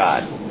wrath of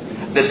God.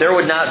 That there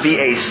would not be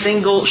a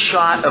single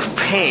shot of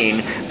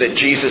pain that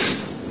Jesus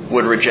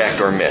would reject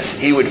or miss.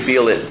 He would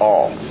feel it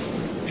all.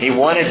 He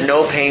wanted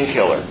no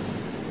painkiller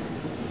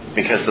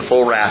because the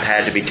full wrath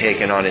had to be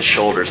taken on his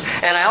shoulders.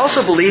 And I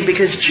also believe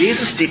because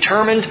Jesus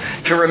determined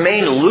to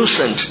remain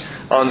lucent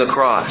on the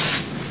cross.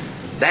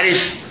 That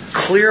is,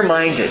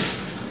 clear-minded.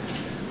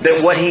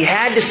 That what he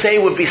had to say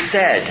would be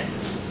said.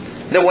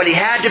 That what he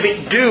had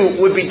to do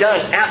would be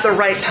done at the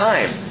right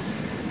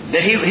time.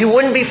 That he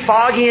wouldn't be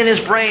foggy in his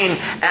brain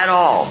at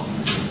all.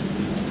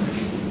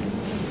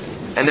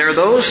 And there are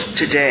those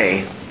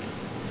today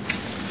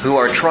who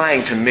are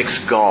trying to mix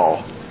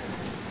gall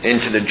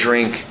into the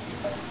drink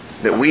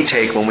that we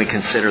take when we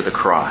consider the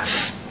cross.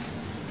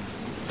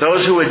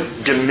 Those who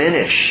would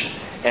diminish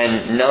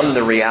and numb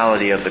the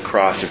reality of the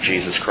cross of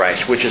Jesus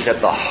Christ, which is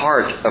at the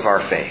heart of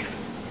our faith.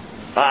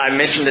 I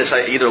mentioned this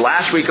either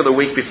last week or the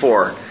week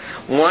before.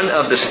 One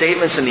of the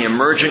statements in the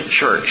emergent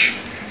church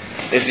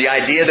is the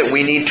idea that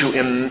we need to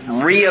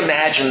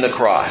reimagine the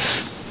cross.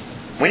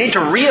 We need to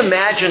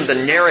reimagine the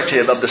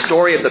narrative of the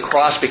story of the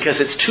cross because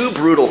it's too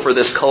brutal for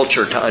this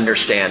culture to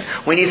understand.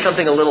 We need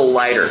something a little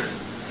lighter.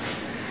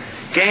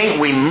 Gang,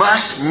 we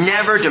must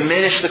never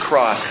diminish the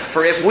cross.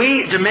 For if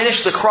we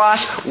diminish the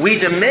cross, we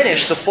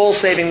diminish the full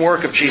saving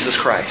work of Jesus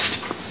Christ.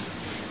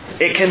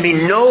 It can be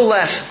no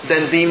less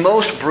than the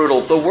most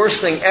brutal, the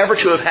worst thing ever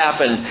to have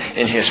happened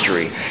in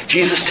history.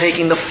 Jesus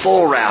taking the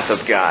full wrath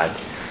of God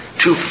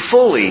to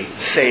fully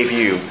save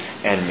you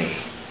and me.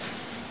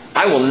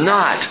 I will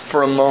not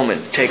for a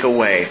moment take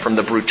away from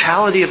the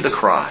brutality of the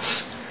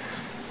cross.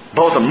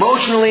 Both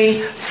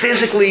emotionally,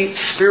 physically,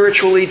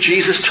 spiritually,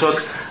 Jesus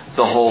took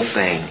the whole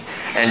thing.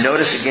 And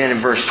notice again in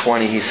verse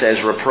 20, he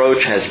says,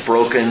 "Reproach has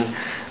broken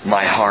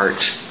my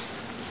heart."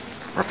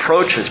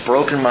 Reproach has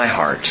broken my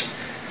heart.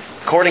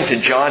 According to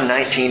John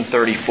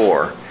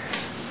 19:34,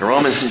 the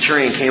Roman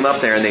centurion came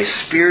up there and they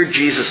speared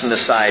Jesus in the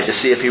side to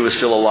see if he was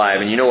still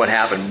alive. And you know what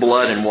happened?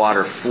 Blood and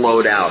water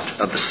flowed out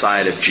of the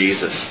side of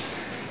Jesus,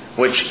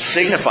 which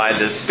signified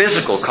the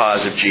physical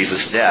cause of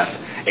Jesus' death,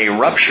 a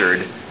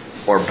ruptured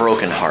or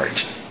broken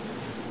heart.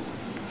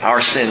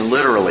 Our sin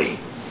literally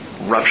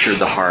ruptured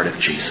the heart of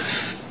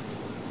Jesus.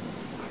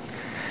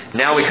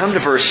 Now we come to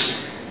verse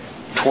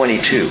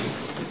 22.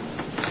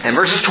 And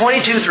verses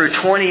 22 through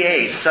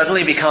 28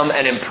 suddenly become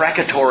an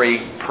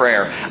imprecatory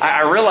prayer.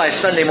 I realized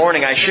Sunday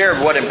morning I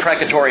shared what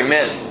imprecatory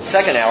meant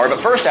second hour,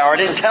 but first hour I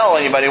didn't tell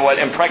anybody what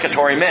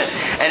imprecatory meant.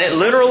 And it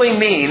literally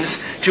means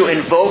to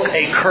invoke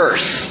a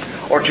curse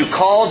or to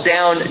call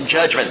down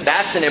judgment.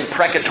 That's an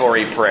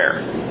imprecatory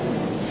prayer.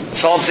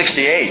 Psalm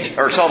 58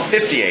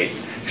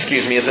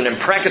 is an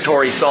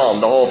imprecatory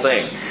psalm, the whole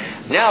thing.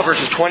 Now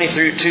verses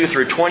 22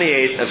 through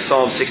 28 of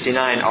Psalm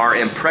 69 are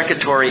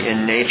imprecatory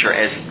in nature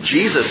as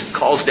Jesus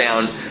calls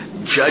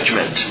down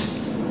judgment.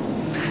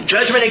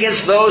 Judgment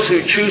against those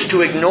who choose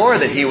to ignore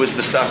that he was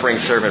the suffering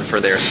servant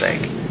for their sake.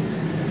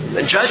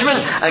 The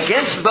judgment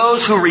against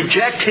those who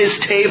reject his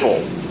table,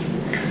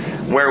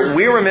 where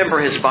we remember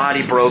his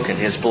body broken,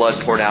 his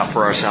blood poured out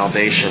for our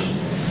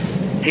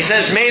salvation. He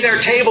says, "May their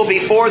table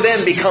before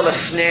them become a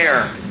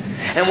snare,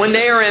 and when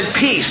they are in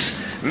peace,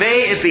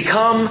 may it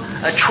become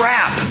a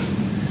trap."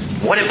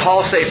 What did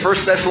Paul say?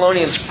 1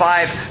 Thessalonians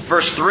 5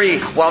 verse 3.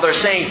 While they're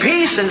saying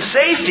peace and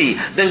safety,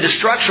 then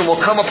destruction will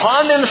come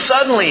upon them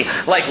suddenly,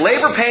 like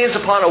labor pains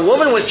upon a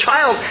woman with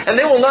child, and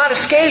they will not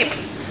escape.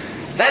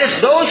 That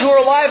is those who are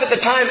alive at the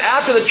time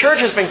after the church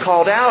has been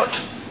called out.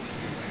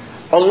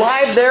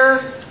 Alive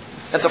there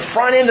at the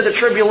front end of the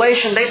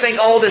tribulation, they think,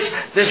 oh,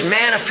 this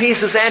man of peace,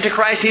 this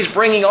Antichrist, he's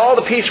bringing all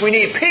the peace we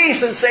need.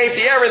 Peace and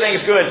safety,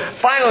 everything's good.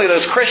 Finally,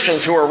 those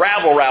Christians who are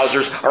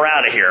rabble-rousers are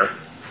out of here.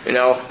 You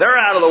know, they're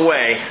out of the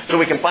way so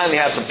we can finally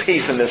have some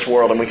peace in this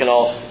world and we can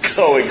all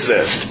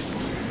coexist.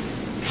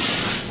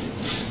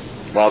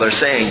 While they're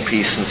saying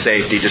peace and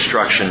safety,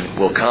 destruction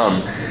will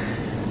come.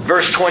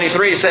 Verse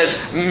 23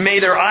 says, may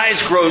their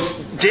eyes grow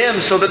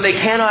dim so that they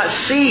cannot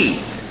see,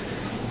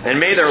 and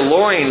may their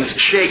loins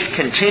shake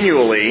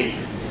continually,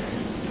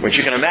 which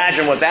you can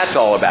imagine what that's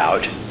all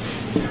about.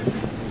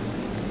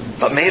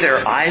 But may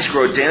their eyes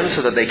grow dim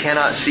so that they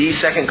cannot see.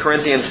 2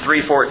 Corinthians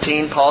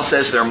 3:14, Paul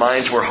says their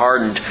minds were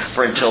hardened.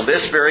 For until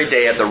this very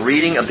day, at the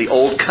reading of the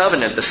Old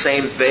Covenant, the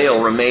same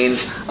veil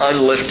remains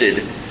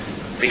unlifted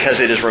because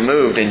it is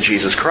removed in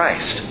Jesus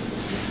Christ.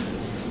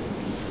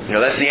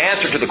 That's the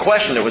answer to the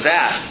question that was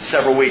asked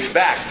several weeks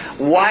back.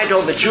 Why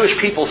don't the Jewish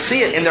people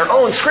see it in their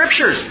own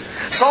Scriptures?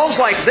 Psalms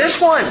like this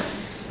one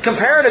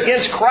compare it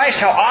against Christ,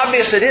 how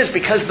obvious it is,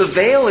 because the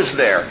veil is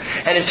there.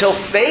 And until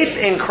faith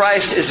in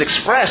Christ is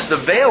expressed, the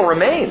veil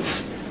remains.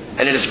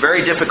 And it is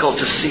very difficult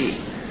to see.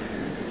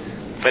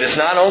 But it's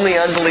not only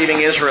unbelieving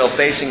Israel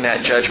facing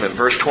that judgment.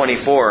 Verse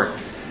 24,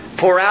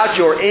 pour out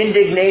your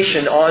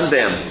indignation on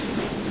them,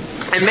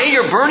 and may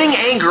your burning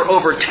anger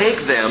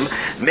overtake them.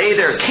 May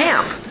their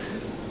camp,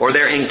 or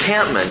their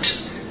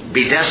encampment,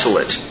 be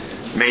desolate.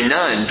 May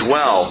none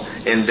dwell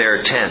in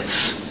their tents.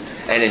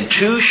 And in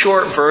 2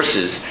 short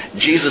verses,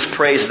 Jesus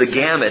prays the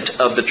gamut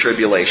of the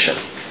tribulation.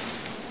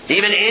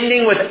 Even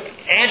ending with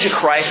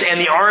Antichrist and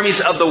the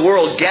armies of the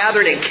world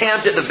gathered and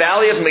camped at the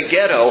valley of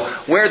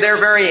Megiddo, where their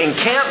very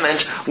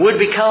encampment would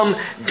become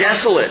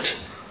desolate.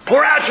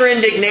 Pour out your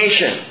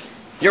indignation,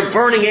 your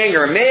burning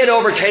anger. May it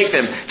overtake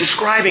them,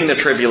 describing the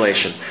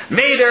tribulation.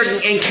 May their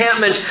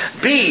encampment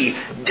be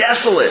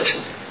desolate.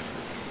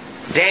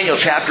 Daniel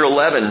chapter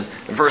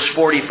 11, verse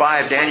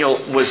 45,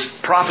 Daniel was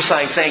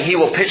prophesying, saying, he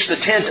will pitch the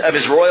tent of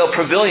his royal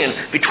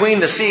pavilion between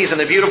the seas and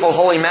the beautiful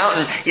holy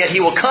mountain, yet he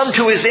will come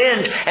to his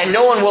end, and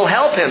no one will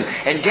help him.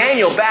 And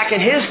Daniel, back in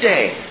his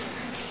day,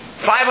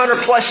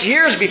 500 plus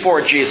years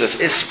before Jesus,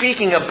 is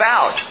speaking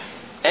about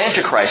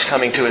Antichrist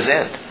coming to his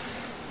end.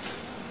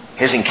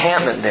 His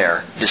encampment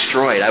there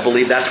destroyed. I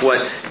believe that's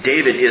what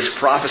David is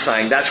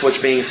prophesying. That's what's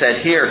being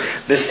said here.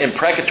 This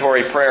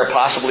imprecatory prayer,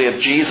 possibly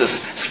of Jesus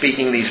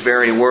speaking these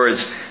very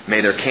words,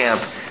 may their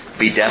camp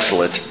be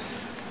desolate.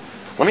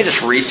 Let me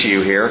just read to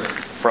you here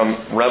from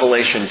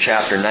Revelation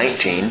chapter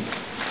 19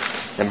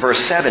 and verse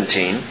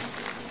 17,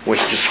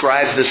 which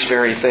describes this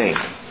very thing.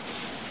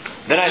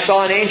 Then I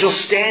saw an angel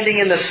standing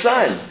in the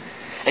sun,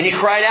 and he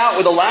cried out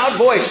with a loud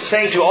voice,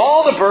 saying to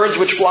all the birds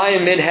which fly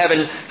in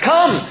mid-heaven,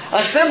 come,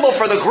 assemble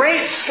for the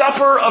great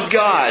supper of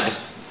God,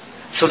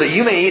 so that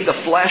you may eat the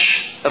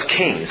flesh of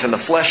kings, and the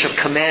flesh of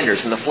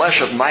commanders, and the flesh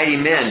of mighty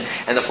men,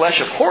 and the flesh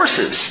of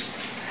horses,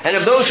 and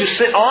of those who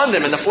sit on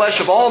them, and the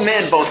flesh of all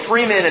men, both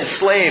free men and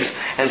slaves,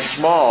 and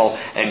small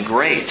and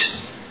great.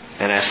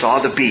 And I saw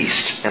the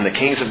beast, and the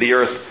kings of the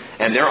earth,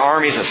 and their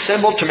armies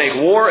assembled to make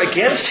war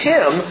against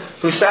him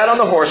who sat on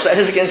the horse, that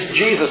is against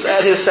Jesus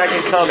at his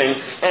second coming,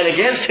 and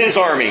against his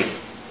army.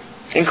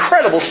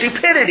 Incredible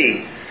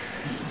stupidity.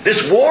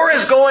 This war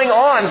is going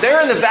on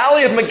there in the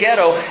valley of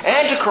Megiddo,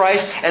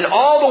 Antichrist and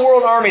all the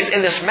world armies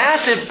in this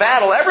massive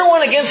battle,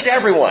 everyone against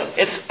everyone.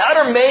 It's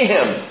utter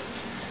mayhem.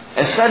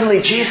 And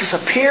suddenly Jesus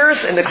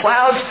appears in the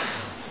clouds,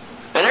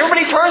 and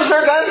everybody turns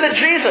their guns at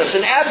Jesus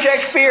in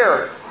abject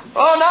fear.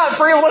 Oh, not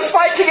for him. Let's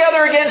fight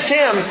together against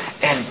him.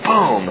 And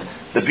boom,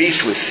 the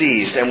beast was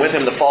seized, and with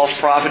him the false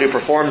prophet who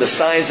performed the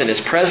signs in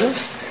his presence,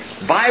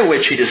 by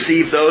which he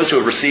deceived those who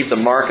have received the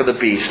mark of the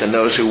beast and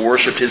those who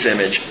worshipped his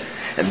image.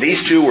 And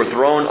these two were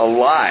thrown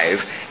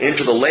alive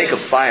into the lake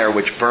of fire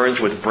which burns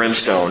with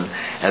brimstone,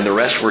 and the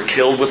rest were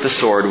killed with the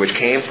sword which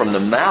came from the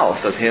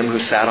mouth of him who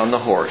sat on the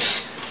horse.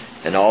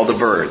 And all the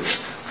birds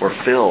were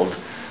filled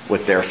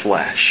with their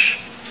flesh.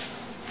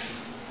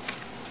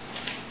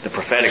 The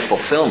prophetic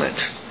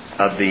fulfillment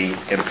of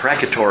the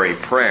imprecatory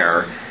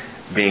prayer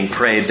being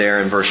prayed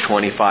there in verse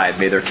 25.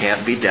 May their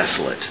camp be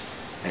desolate,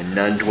 and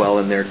none dwell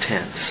in their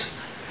tents.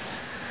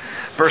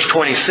 Verse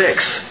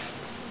 26.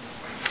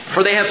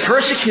 For they have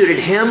persecuted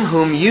him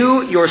whom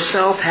you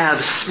yourself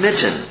have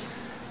smitten.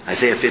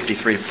 Isaiah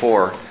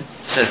 53:4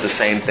 says the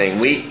same thing.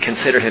 We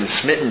consider him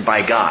smitten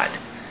by God.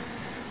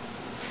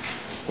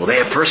 Well, they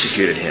have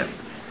persecuted him.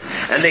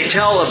 And they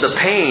tell of the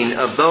pain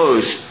of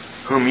those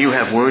whom you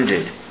have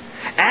wounded.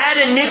 Add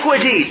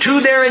iniquity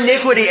to their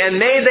iniquity, and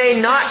may they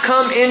not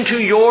come into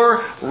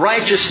your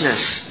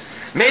righteousness.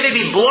 May they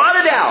be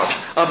blotted out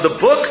of the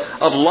book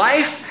of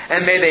life,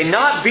 and may they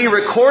not be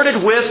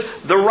recorded with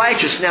the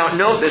righteous. Now,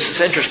 note this is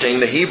interesting.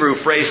 The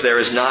Hebrew phrase there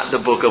is not the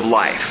book of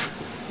life.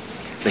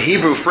 The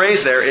Hebrew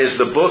phrase there is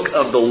the book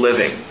of the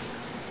living.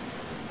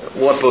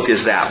 What book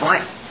is that?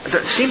 Well,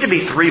 there seem to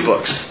be 3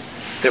 books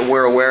that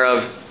we're aware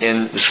of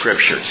in the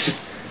Scriptures.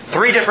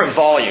 3 different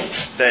volumes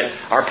that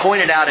are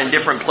pointed out in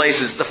different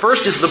places. The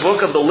first is the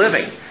book of the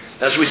living,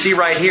 as we see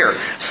right here.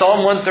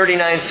 Psalm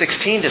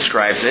 139:16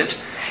 describes it.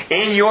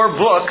 In your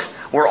book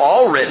were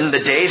all written the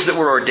days that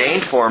were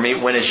ordained for me,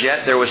 when as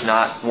yet there was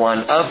not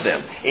one of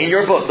them. In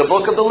your book, the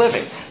book of the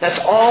living. That's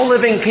all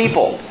living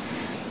people.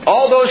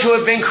 All those who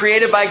have been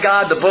created by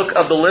God, the book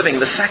of the living.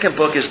 The second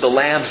book is the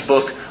Lamb's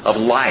book of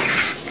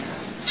life,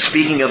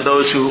 speaking of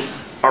those who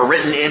are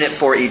written in it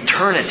for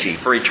eternity,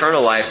 for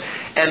eternal life.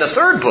 And the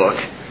third book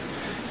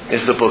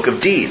is the book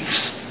of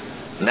deeds.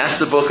 And that's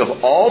the book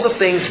of all the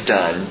things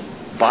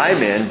done by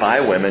men, by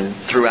women,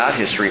 throughout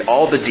history,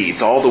 all the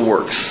deeds, all the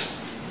works,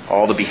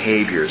 all the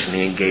behaviors and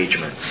the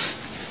engagements.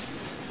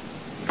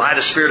 By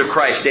the Spirit of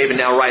Christ, David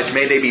now writes,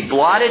 may they be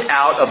blotted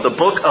out of the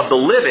book of the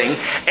living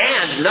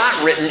and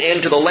not written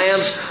into the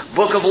Lamb's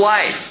book of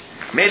life.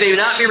 May they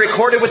not be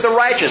recorded with the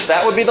righteous.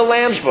 That would be the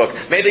Lamb's book.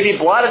 May they be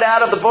blotted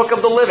out of the book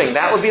of the living.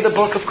 That would be the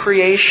book of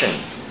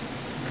creation.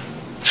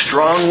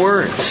 Strong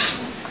words.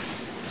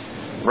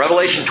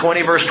 Revelation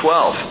 20 verse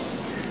 12.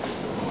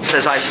 It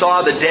says, I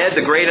saw the dead,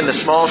 the great and the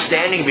small,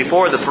 standing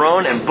before the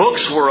throne, and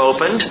books were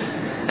opened.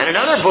 And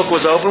another book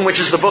was opened, which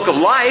is the book of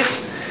life.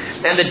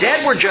 And the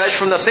dead were judged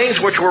from the things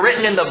which were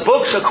written in the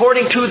books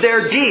according to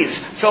their deeds.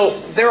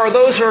 So there are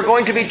those who are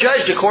going to be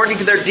judged according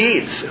to their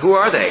deeds. Who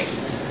are they?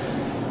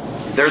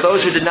 They're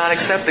those who did not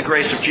accept the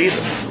grace of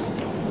Jesus.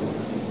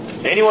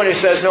 Anyone who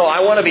says, no,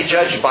 I want to be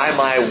judged by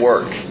my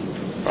work.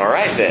 All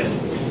right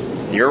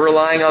then. You're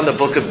relying on the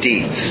book of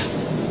deeds.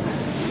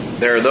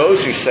 There are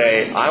those who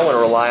say, I want to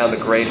rely on the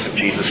grace of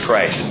Jesus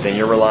Christ. Then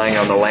you're relying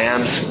on the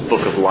Lamb's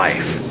book of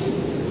life.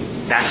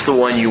 That's the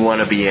one you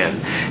want to be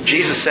in.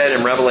 Jesus said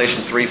in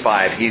Revelation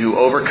 3:5, he who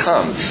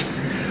overcomes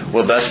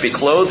will thus be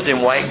clothed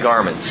in white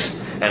garments,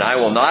 and I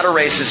will not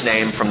erase his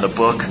name from the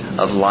book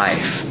of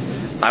life.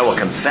 I will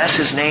confess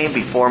his name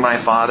before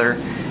my Father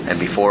and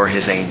before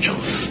his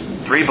angels.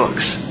 3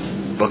 books.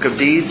 Book of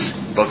deeds,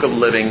 book of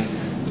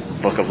living,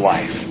 book of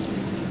life.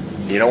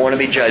 You don't want to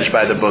be judged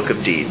by the book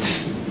of deeds.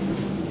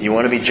 You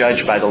want to be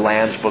judged by the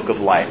Lamb's book of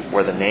life,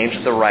 where the names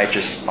of the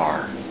righteous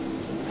are.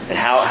 And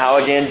how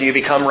again do you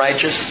become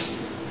righteous?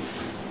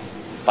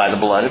 By the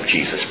blood of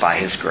Jesus, by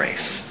His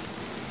grace.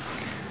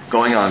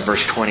 Going on,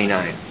 verse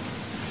 29.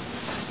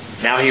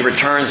 Now he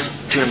returns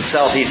to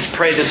himself. He's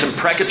prayed this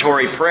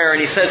imprecatory prayer,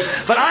 and he says,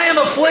 but I am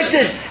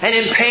afflicted and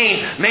in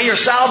pain. May your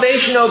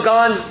salvation, O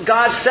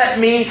God, set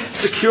me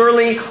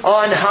securely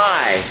on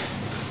high.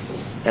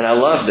 And I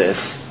love this.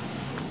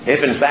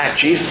 If in fact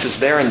Jesus is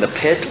there in the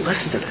pit,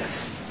 listen to this.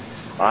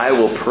 I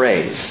will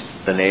praise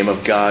the name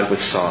of God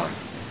with song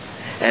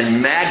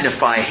and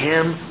magnify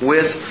Him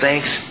with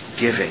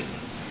thanksgiving.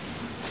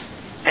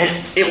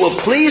 And it will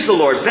please the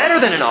Lord better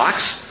than an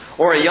ox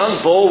or a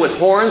young bull with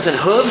horns and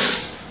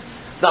hooves.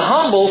 The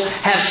humble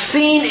have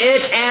seen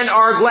it and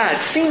are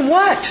glad. Seen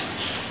what?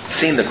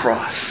 Seen the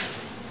cross.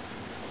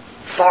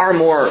 Far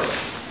more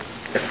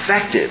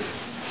effective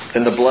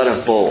than the blood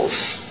of bulls.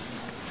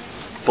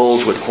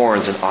 Bulls with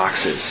horns and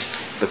oxes.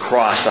 The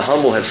cross. The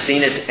humble have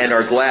seen it and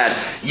are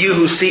glad. You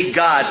who seek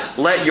God,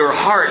 let your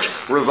heart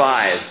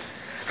revive.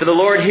 For the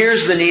Lord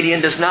hears the needy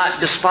and does not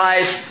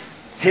despise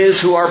his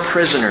who are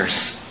prisoners.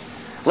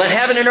 Let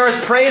heaven and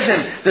earth praise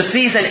Him, the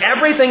seas and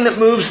everything that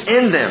moves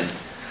in them.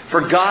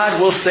 For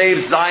God will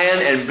save Zion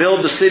and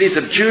build the cities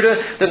of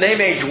Judah, that they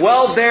may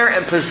dwell there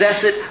and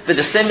possess it, the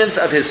descendants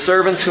of His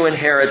servants who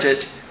inherit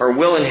it, or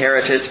will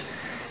inherit it,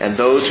 and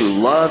those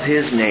who love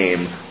His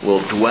name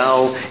will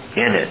dwell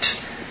in it.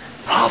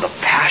 Oh, the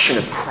passion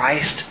of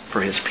Christ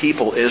for His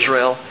people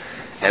Israel,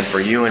 and for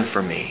you and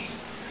for me.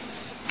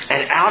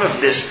 And out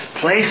of this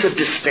place of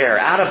despair,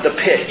 out of the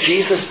pit,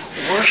 Jesus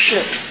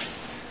worships.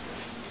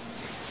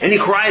 And He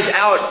cries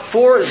out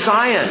for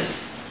Zion.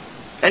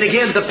 And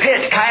again, the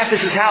pit,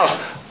 Caiaphas' house,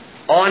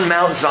 on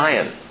Mount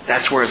Zion.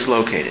 That's where it's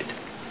located.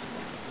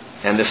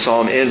 And the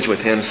psalm ends with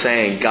him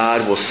saying,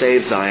 God will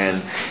save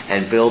Zion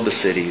and build the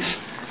cities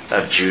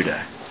of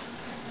Judah.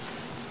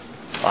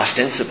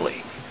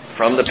 Ostensibly,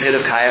 from the pit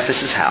of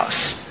Caiaphas'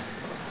 house,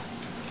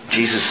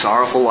 Jesus'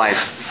 sorrowful life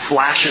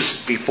flashes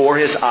before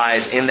his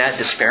eyes in that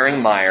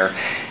despairing mire,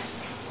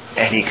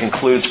 and he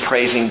concludes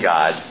praising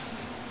God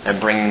and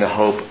bringing the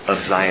hope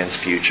of Zion's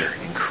future.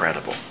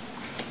 Incredible.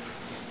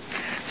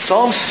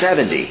 Psalm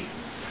 70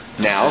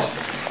 now.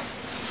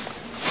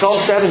 Psalm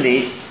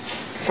 70,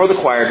 for the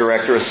choir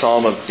director, a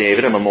psalm of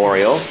David, a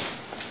memorial.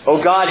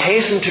 O God,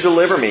 hasten to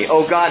deliver me.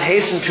 O God,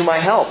 hasten to my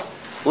help.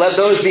 Let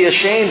those be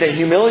ashamed and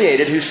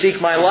humiliated who seek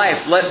my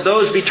life. Let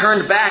those be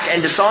turned back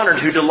and dishonored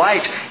who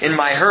delight in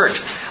my hurt.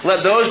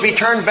 Let those be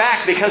turned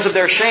back because of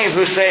their shame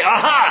who say,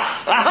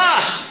 aha,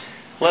 aha.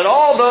 Let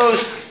all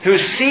those who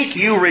seek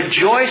you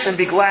rejoice and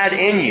be glad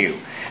in you.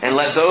 And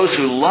let those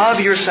who love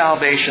your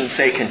salvation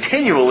say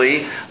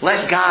continually,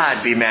 let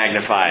God be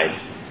magnified.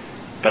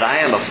 But I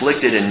am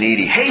afflicted and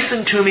needy.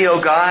 Hasten to me, O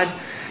God.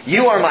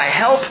 You are my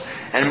help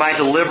and my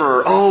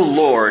deliverer. O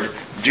Lord,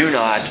 do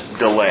not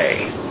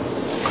delay.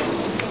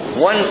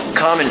 One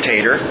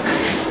commentator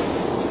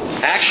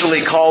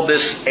actually called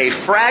this a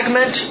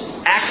fragment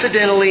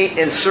accidentally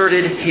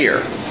inserted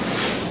here.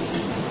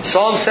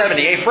 Psalm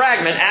 70, a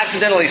fragment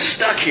accidentally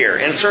stuck here,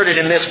 inserted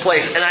in this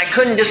place, and I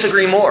couldn't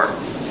disagree more.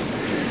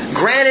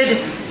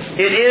 Granted,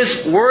 it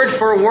is word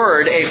for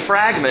word a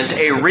fragment,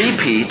 a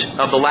repeat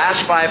of the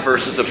last 5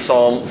 verses of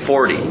Psalm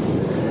 40.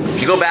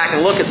 If you go back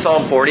and look at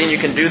Psalm 40, and you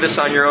can do this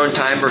on your own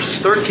time, verses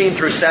 13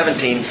 through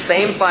 17,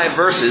 same 5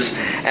 verses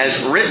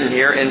as written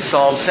here in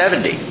Psalm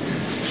 70.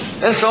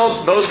 And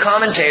so those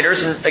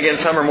commentators, and again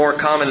some are more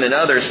common than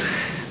others,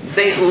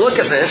 they look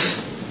at this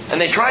and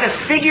they try to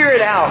figure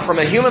it out from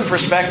a human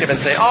perspective and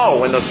say, oh,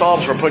 when the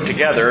Psalms were put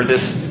together,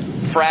 this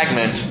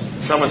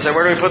fragment, someone said,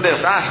 where do we put this?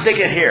 Stick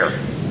it here.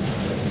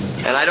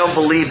 And I don't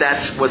believe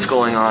that's what's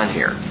going on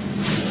here.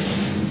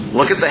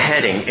 Look at the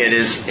heading. It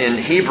is in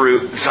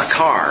Hebrew,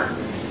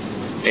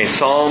 Zakar. A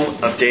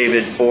Psalm of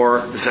David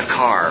for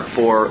Zakar,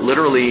 for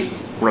literally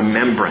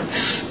remembrance.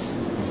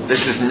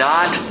 This is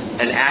not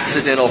an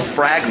accidental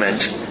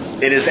fragment.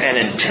 It is an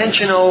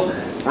intentional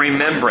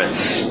remembrance.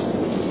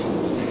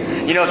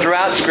 You know,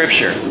 throughout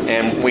Scripture,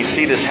 and we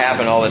see this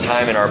happen all the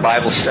time in our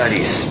Bible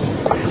studies,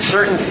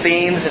 certain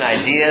themes and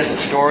ideas and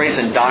stories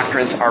and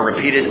doctrines are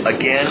repeated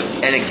again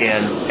and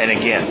again and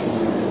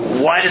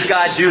again. Why does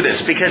God do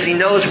this? Because He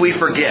knows we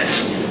forget.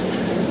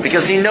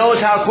 Because He knows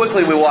how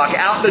quickly we walk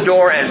out the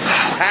door and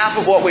half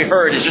of what we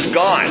heard is just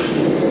gone.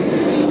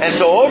 And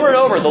so over and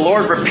over, the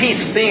Lord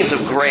repeats themes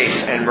of grace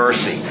and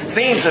mercy,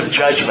 themes of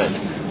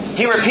judgment.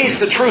 He repeats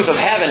the truth of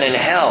heaven and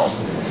hell.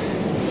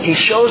 He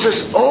shows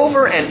us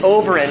over and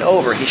over and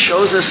over. He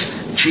shows us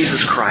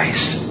Jesus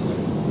Christ.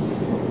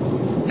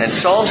 And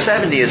Psalm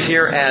 70 is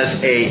here as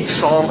a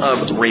psalm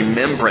of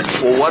remembrance.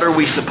 Well, what are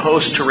we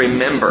supposed to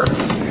remember?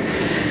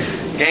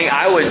 Gang,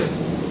 I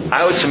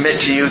would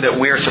submit to you that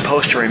we are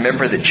supposed to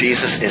remember that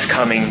Jesus is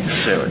coming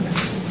soon.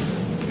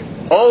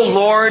 Oh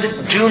Lord,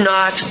 do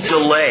not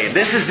delay.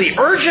 This is the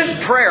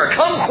urgent prayer.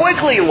 Come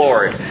quickly,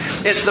 Lord.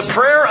 It's the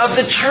prayer of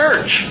the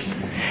church.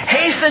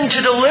 Hasten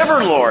to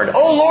deliver, Lord.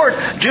 Oh Lord,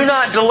 do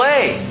not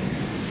delay.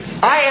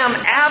 I am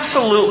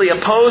absolutely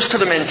opposed to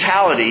the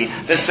mentality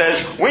that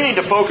says we need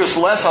to focus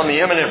less on the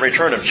imminent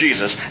return of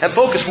Jesus and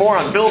focus more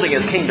on building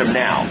His kingdom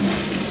now.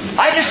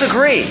 I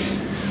disagree.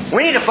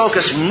 We need to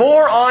focus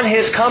more on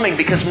His coming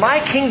because my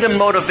kingdom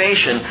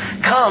motivation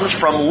comes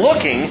from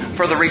looking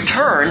for the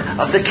return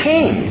of the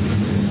King.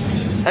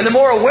 And the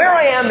more aware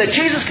I am that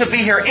Jesus could be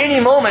here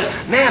any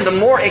moment, man, the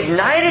more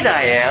ignited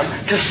I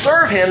am to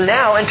serve Him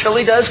now until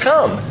He does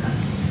come.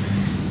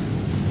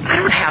 I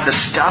don't have the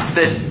stuff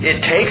that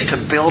it takes to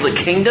build a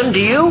kingdom, do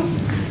you?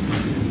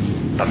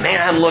 But man,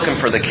 I'm looking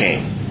for the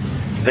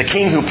King. The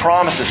King who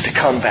promises to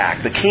come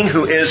back. The King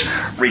who is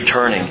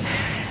returning.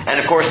 And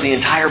of course, the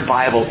entire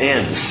Bible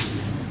ends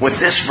with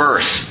this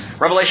verse.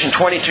 Revelation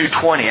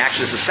 22:20,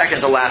 actually it's the second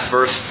to last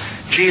verse.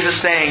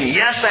 Jesus saying,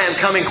 yes, I am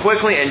coming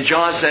quickly. And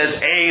John says,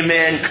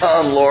 amen,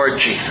 come Lord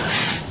Jesus.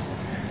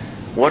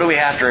 What do we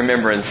have to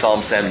remember in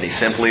Psalm 70?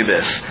 Simply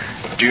this,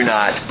 do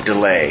not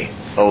delay,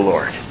 O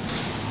Lord.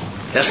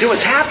 Now see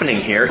what's happening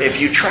here, if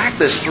you track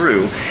this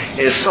through,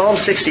 is Psalm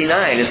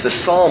 69 is the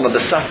psalm of the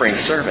suffering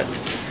servant.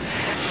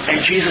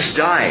 And Jesus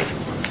died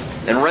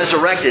and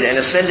resurrected and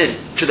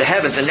ascended to the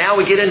heavens. And now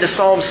we get into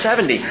Psalm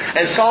 70.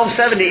 And Psalm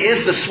 70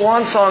 is the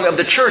swan song of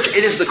the church.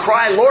 It is the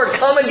cry, Lord,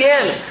 come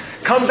again.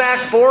 Come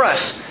back for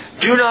us.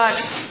 Do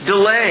not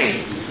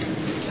delay.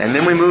 And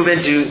then we move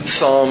into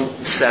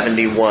Psalm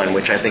 71,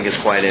 which I think is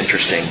quite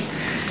interesting.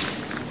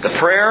 The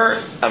prayer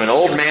of an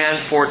old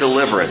man for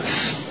deliverance.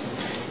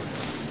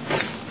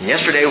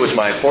 Yesterday was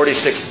my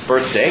 46th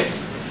birthday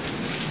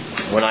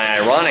when I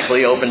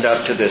ironically opened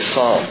up to this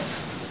psalm.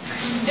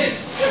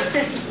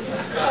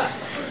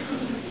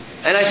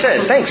 And I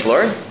said, thanks,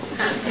 Lord.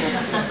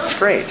 That's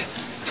great.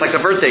 It's like the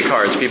birthday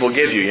cards people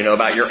give you,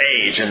 about your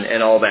age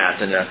and all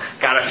that. And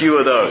got a few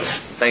of those.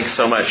 Thanks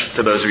so much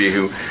to those of you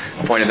who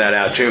pointed that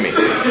out to me.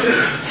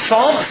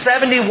 Psalm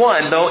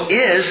 71, though,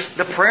 is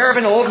the prayer of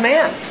an old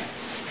man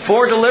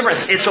for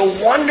deliverance. It's a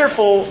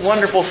wonderful,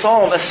 wonderful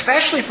psalm,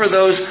 especially for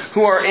those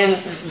who are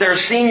in their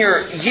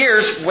senior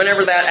years,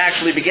 whenever that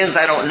actually begins,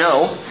 I don't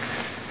know.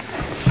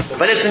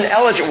 But it's an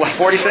elegy. What,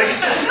 46?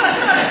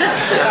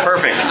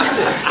 Perfect.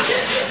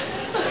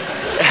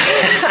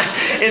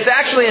 It's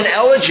actually an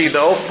elegy,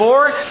 though,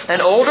 for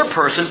an older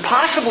person,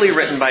 possibly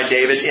written by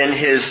David in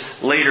his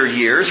later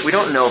years. We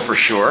don't know for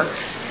sure.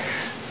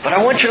 But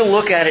I want you to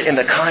look at it in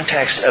the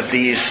context of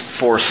these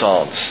four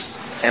psalms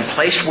and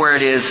placed where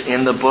it is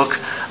in the book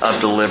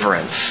of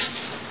deliverance.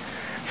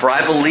 For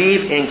I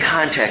believe in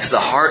context, the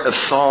heart of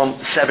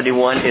Psalm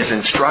 71 is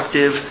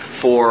instructive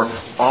for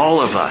all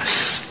of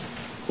us.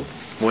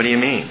 What do you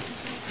mean?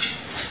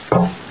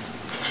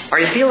 Are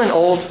you feeling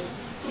old?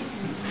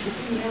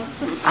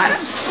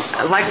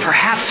 Like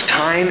perhaps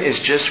time is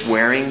just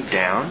wearing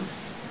down?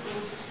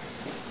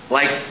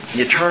 Like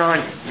you turn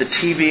on the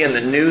TV and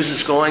the news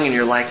is going and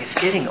you're like, it's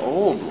getting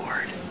old,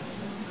 Lord.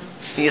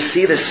 And you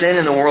see the sin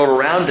in the world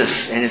around us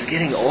and it's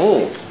getting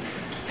old.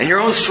 And your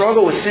own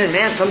struggle with sin,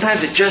 man,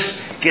 sometimes it just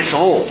gets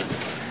old.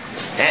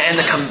 And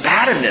the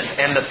combativeness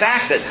and the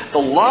fact that the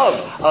love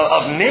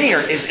of many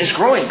is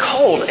growing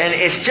cold and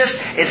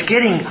it's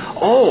getting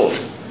old.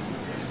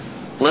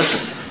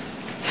 Listen,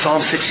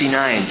 Psalm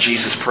 69,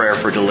 Jesus' prayer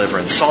for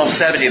deliverance. Psalm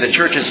 70, the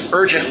church's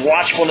urgent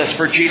watchfulness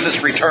for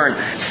Jesus'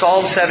 return.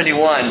 Psalm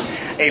 71,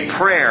 a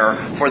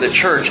prayer for the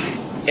church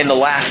in the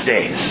last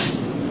days.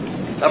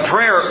 A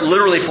prayer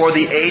literally for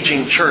the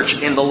aging church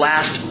in the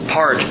last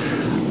part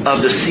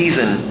of the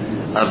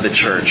season of the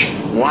church.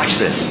 Watch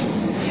this.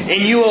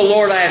 In you, O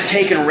Lord, I have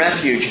taken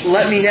refuge.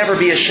 Let me never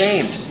be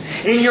ashamed.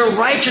 In your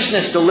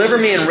righteousness, deliver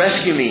me and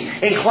rescue me.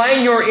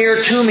 Incline your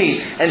ear to me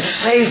and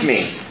save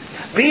me.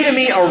 Be to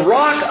me a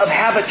rock of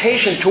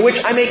habitation to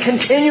which I may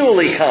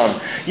continually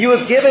come. You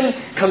have given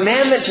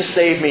commandment to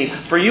save me,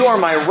 for you are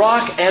my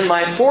rock and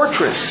my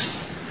fortress.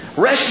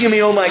 Rescue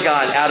me, O my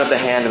God, out of the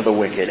hand of the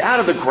wicked,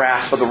 out of the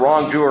grasp of the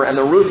wrongdoer and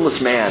the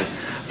ruthless man.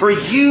 For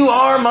you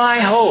are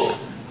my hope,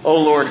 O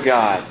Lord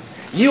God.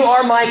 You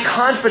are my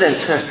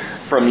confidence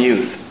from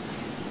youth.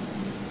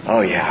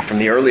 Oh yeah, from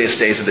the earliest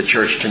days of the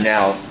church to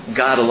now,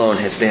 God alone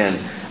has been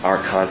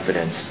our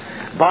confidence.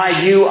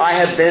 By you I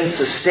have been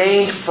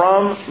sustained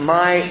from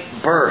my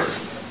birth.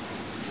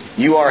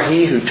 You are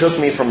He who took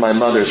me from my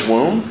mother's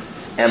womb,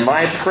 and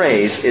my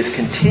praise is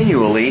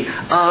continually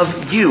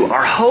of you.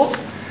 Our hope,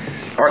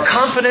 our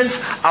confidence,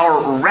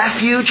 our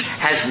refuge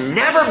has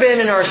never been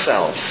in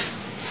ourselves.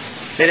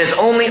 It has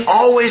only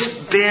always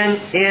been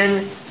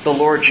in the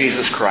Lord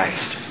Jesus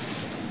Christ.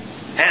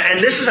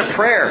 And this is a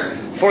prayer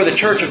for the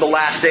church of the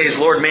last days.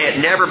 Lord, may it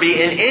never be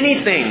in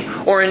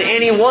anything or in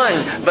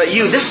anyone but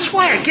you. This is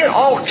why I get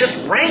all just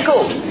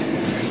rankled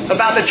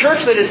about the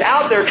church that is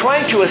out there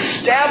trying to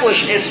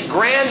establish its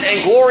grand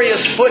and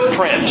glorious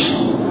footprint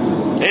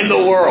in the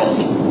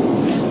world.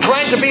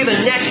 Trying to be the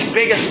next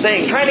biggest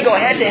thing. Trying to go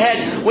head to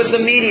head with the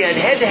media and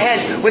head to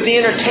head with the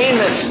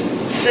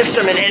entertainment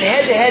system and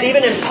head to head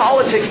even in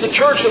politics. The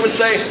church that would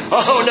say,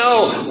 oh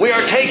no, we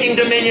are taking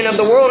dominion of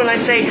the world. And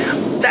I say,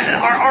 that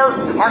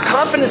our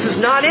confidence is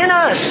not in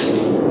us.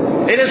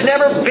 It has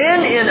never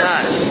been in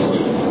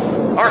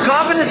us. Our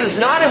confidence is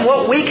not in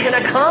what we can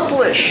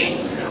accomplish.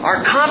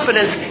 Our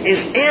confidence is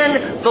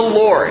in the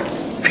Lord.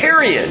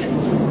 Period.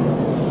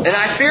 And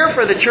I fear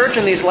for the church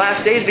in these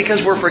last days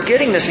because we're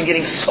forgetting this and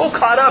getting so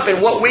caught up in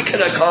what we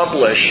can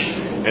accomplish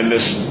in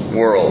this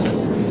world.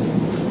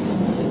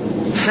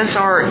 Since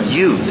our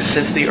youth,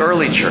 since the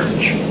early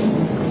church,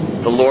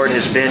 the Lord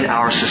has been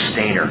our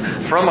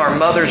sustainer. From our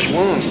mother's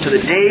wombs to the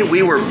day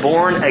we were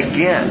born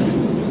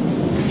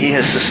again, He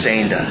has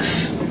sustained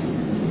us.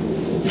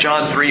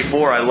 John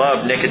 3:4, I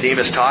love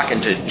Nicodemus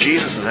talking to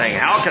Jesus and saying,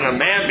 how can a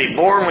man be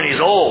born when he's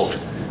old?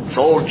 It's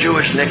old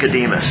Jewish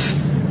Nicodemus.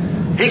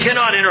 He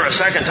cannot enter a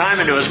second time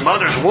into his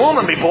mother's womb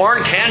and be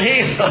born, can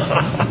he?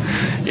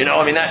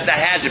 that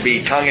had to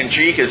be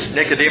tongue-in-cheek as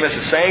Nicodemus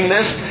is saying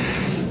this.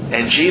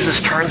 And Jesus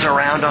turns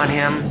around on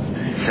him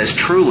and says,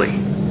 truly,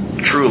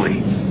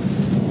 truly,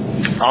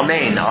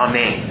 amen,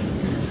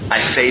 amen, I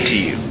say to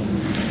you,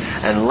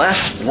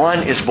 unless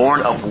one is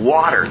born of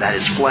water, that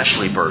is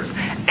fleshly birth,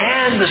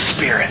 and the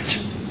Spirit,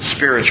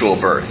 spiritual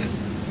birth,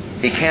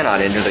 he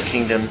cannot enter the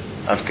kingdom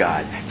of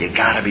God. You've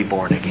got to be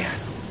born again.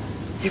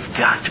 You've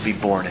got to be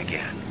born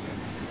again.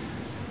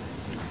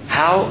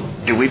 How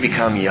do we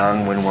become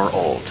young when we're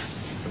old?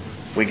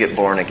 We get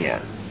born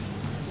again.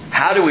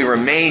 How do we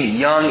remain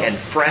young and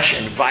fresh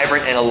and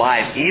vibrant and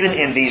alive even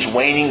in these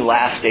waning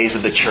last days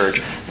of the church?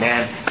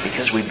 Man,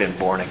 because we've been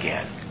born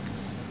again.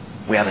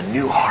 We have a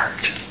new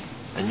heart,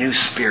 a new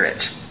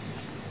spirit.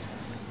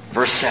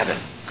 Verse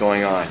 7,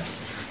 going on.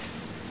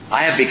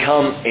 I have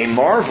become a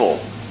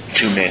marvel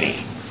to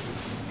many,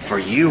 for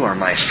you are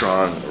my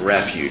strong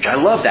refuge. I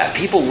love that.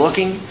 People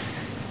looking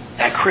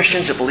at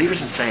Christians, at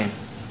believers, and saying,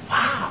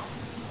 wow,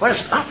 what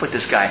is up with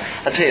this guy?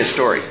 I'll tell you a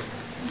story.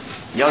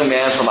 Young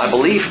man from, I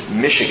believe,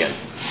 Michigan,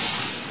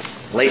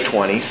 late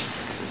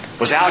 20s,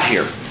 was out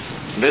here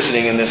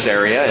visiting in this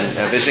area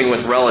and visiting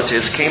with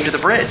relatives, came to the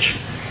bridge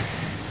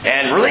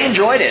and really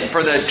enjoyed it.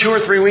 For the 2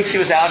 or 3 weeks he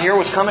was out here,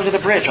 was coming to the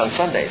bridge on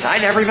Sundays. I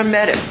never even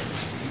met him.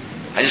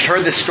 I just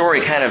heard this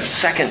story kind of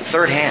second,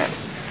 third hand.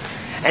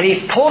 And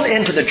he pulled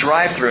into the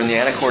drive-thru in the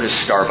Anacortes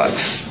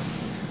Starbucks.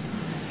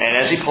 And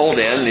as he pulled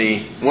in,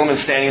 the woman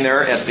standing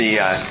there at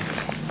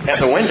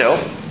the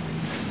window,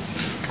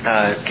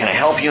 can I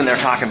help you? And they're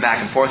talking back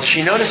and forth.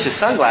 She noticed his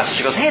sunglasses.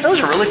 She goes, hey, those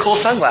are really cool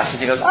sunglasses.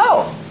 He goes,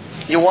 oh,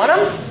 you want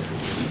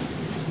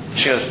them?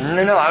 She goes,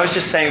 no, I was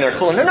just saying they're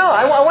cool. No,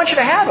 I want you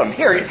to have them.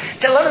 Here,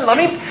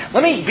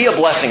 let me be a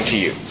blessing to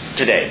you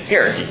today.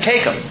 Here,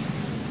 take them.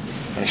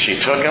 And she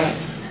took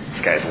them.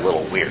 This guy's a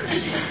little weird.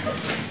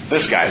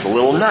 This guy's a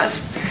little nuts.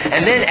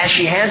 And then as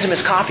she hands him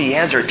his coffee, he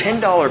hands her a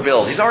 $10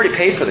 bill. He's already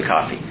paid for the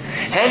coffee.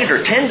 Handed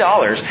her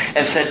 $10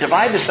 and said,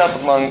 divide this up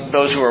among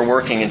those who are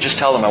working and just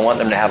tell them I want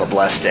them to have a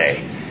blessed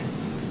day.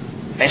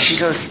 And she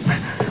goes,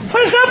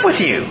 what is up with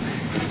you?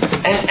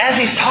 And as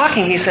he's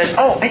talking, he says,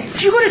 oh, hey,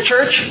 do you go to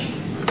church?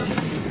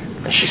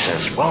 And she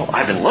says, well,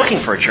 I've been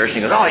looking for a church. And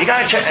he goes, oh, you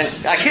got to check.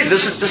 And I kid,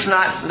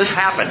 this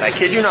happened. I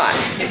kid you not.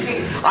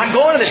 I'm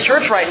going to this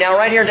church right now,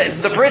 right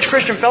here, the Bridge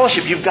Christian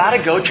Fellowship. You've got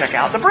to go check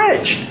out the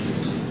Bridge.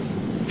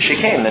 She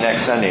came the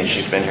next Sunday and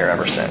she's been here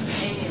ever since.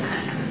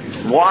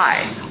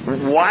 Why?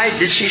 Why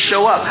did she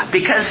show up?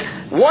 Because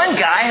one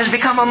guy has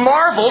become a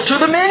marvel to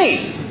the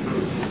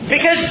many.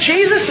 Because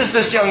Jesus is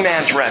this young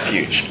man's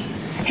refuge.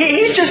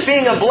 He's just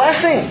being a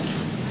blessing.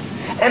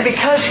 And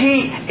because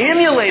he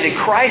emulated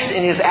Christ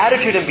in his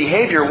attitude and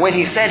behavior, when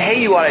he said,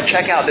 hey, you ought to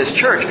check out this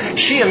church,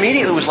 she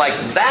immediately was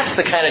like, that's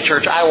the kind of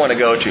church I want to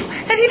go to.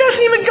 And he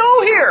doesn't even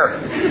go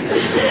here.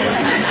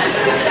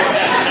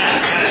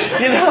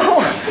 You know?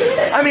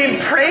 I mean,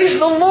 praise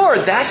the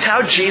Lord. That's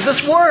how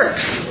Jesus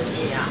works.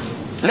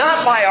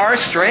 Not by our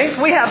strength.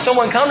 We have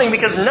someone coming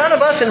because none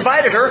of us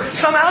invited her.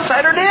 Some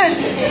outsider did.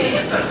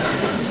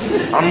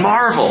 A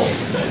marvel.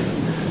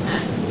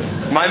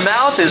 My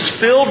mouth is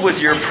filled with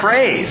your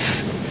praise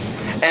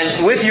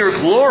and with your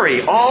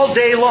glory all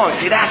day long.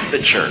 See, that's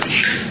the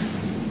church.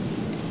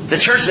 The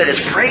church that is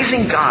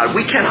praising God.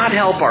 We cannot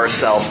help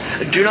ourselves.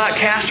 Do not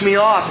cast me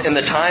off in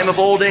the time of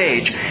old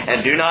age,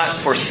 and do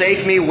not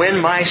forsake me when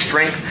my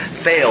strength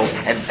fails.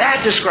 And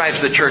that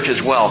describes the church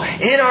as well.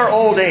 In our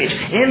old age,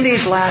 in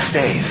these last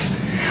days,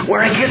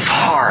 where it gets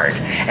hard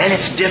and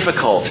it's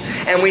difficult,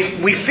 and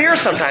we fear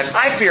sometimes,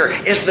 I fear,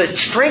 is the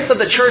strength of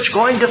the church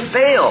going to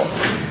fail?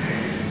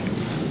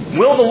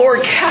 Will the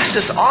Lord cast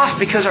us off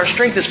because our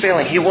strength is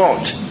failing? He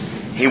won't.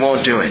 He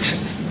won't do it.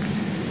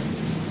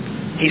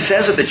 He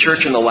says of the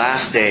church in the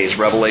last days,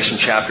 Revelation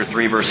chapter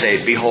 3, verse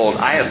 8, behold,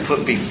 I have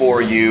put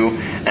before you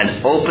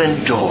an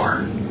open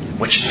door,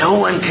 which no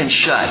one can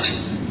shut,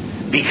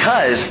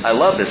 because, I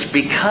love this,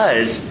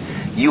 because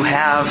you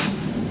have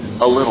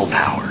a little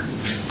power.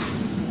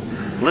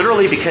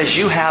 Literally, because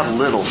you have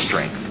little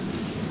strength.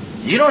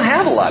 You don't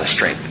have a lot of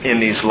strength in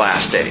these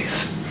last days.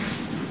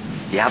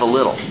 You have a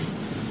little.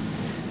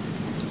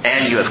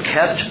 And you have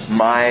kept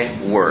my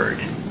word.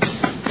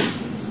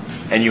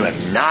 And you have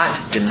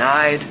not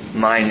denied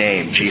my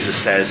name. Jesus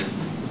says,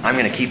 I'm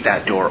going to keep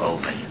that door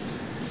open.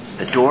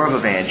 The door of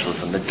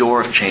evangelism, the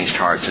door of changed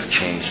hearts, of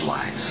changed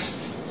lives.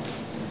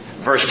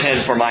 Verse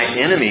 10, for my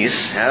enemies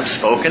have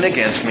spoken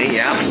against me.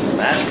 Yeah,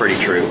 that's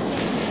pretty true.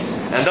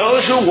 And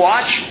those who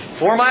watch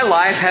for my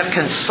life have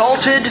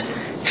consulted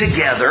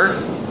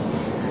together,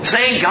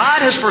 saying,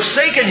 God has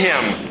forsaken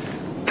him.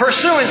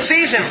 Pursue and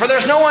seize him, for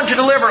there's no one to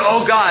deliver.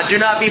 Oh God, do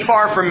not be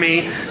far from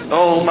me.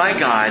 Oh my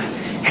God,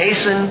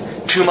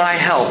 hasten to my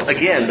help.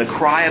 Again, the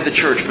cry of the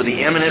church for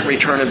the imminent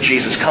return of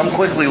Jesus. Come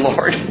quickly,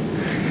 Lord.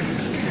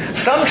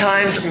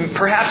 Sometimes,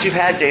 perhaps you've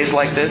had days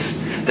like this.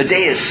 The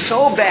day is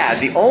so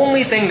bad, the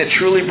only thing that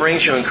truly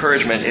brings you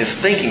encouragement is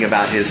thinking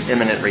about his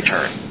imminent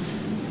return.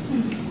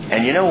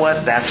 And you know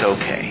what? That's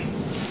okay.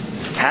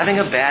 Having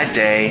a bad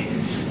day,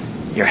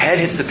 your head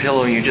hits the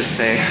pillow and you just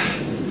say,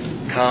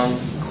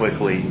 come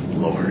quickly,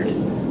 Lord.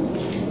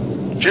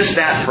 Just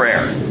that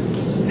prayer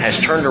has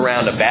turned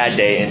around a bad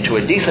day into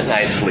a decent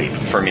night's sleep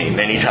for me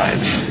many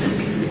times.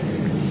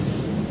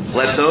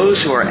 Let those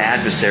who are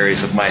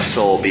adversaries of my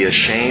soul be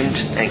ashamed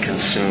and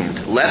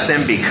consumed. Let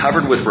them be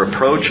covered with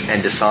reproach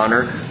and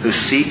dishonor who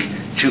seek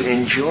to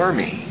injure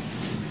me.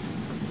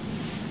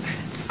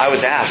 I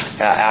was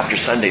asked after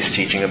Sunday's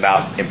teaching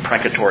about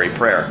imprecatory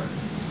prayer.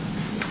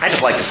 I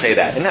just like to say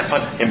that. Isn't that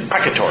fun?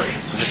 Imprecatory.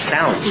 It just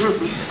sounds.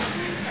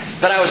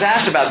 But I was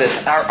asked about this.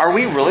 Are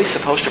we really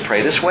supposed to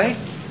pray this way?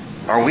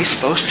 Are we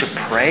supposed to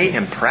pray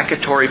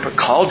imprecatory,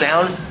 call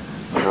down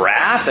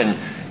wrath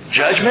and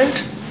judgment?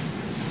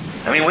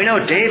 I mean, we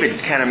know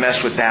David kind of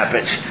messed with that,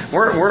 but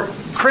we're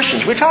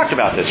Christians. We talked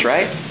about this,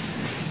 right?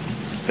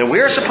 That we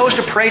are supposed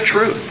to pray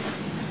truth.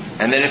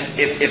 And then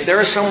if there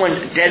is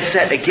someone dead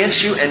set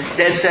against you and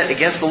dead set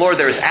against the Lord,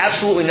 there is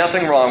absolutely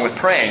nothing wrong with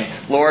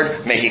praying,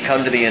 Lord, may he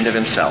come to the end of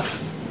himself.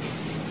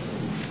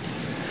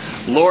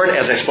 Lord,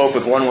 as I spoke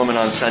with one woman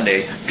on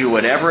Sunday, do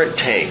whatever it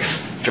takes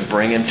to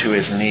bring him to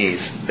his knees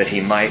that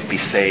he might be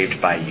saved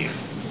by you.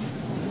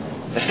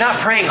 It's not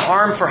praying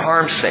harm for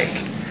harm's sake.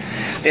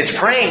 It's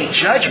praying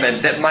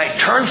judgment that might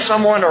turn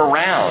someone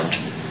around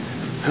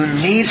who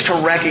needs to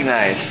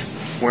recognize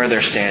where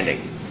they're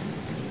standing.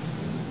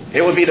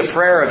 It would be the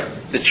prayer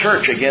of the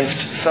church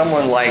against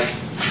someone like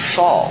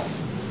Saul,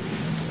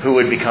 who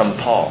would become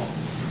Paul.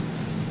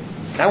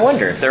 I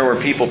wonder if there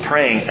were people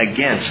praying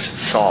against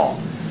Saul.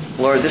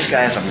 Lord, this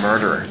guy is a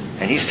murderer,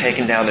 and he's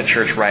taken down the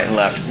church right and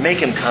left. Make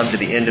him come to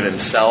the end of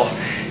himself.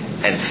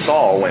 And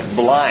Saul went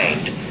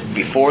blind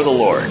before the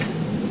Lord,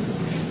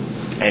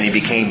 and he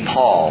became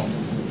Paul,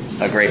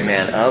 a great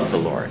man of the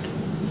Lord.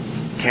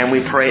 Can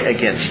we pray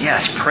against?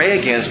 Yes, pray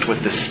against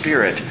with the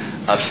spirit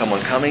of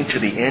someone coming to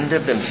the end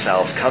of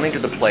themselves, coming to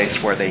the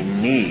place where they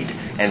need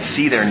and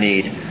see their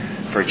need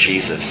for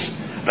Jesus.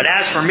 But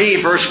as for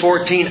me, verse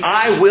 14,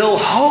 I will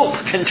hope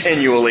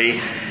continually,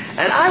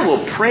 and I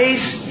will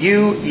praise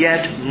you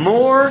yet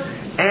more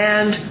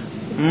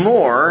and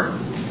more.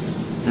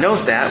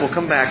 Note that. We'll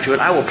come back to it.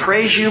 I will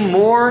praise you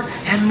more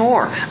and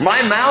more.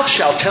 My mouth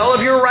shall tell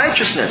of your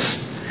righteousness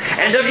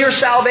and of your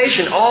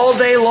salvation all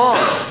day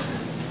long.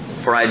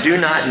 For I do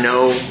not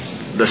know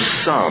the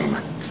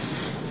sum.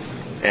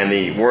 And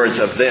the words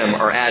of them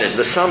are added.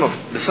 The sum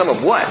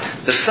of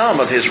what? The sum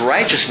of his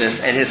righteousness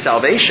and his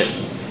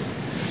salvation.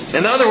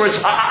 In other words,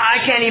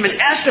 I can't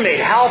even estimate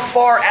how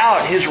far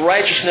out his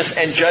righteousness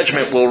and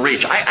judgment will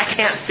reach. I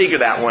can't figure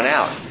that one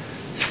out.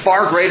 It's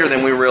far greater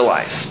than we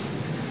realize.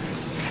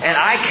 And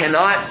I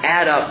cannot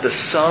add up the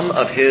sum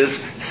of his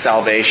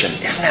salvation.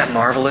 Isn't that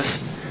marvelous?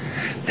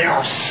 There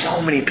are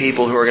so many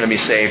people who are going to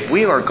be saved.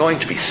 We are going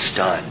to be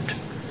stunned.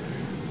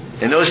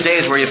 In those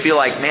days where you feel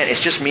like, man,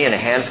 it's just me and a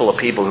handful of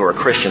people who are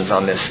Christians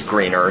on this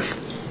green earth.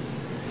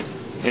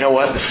 You know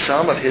what? The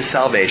sum of His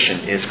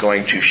salvation is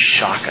going to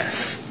shock us.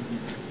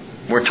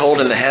 We're told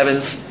in the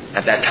heavens,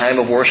 at that time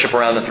of worship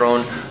around the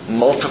throne,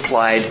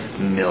 multiplied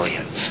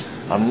millions.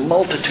 A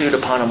multitude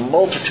upon a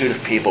multitude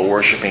of people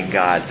worshiping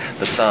God,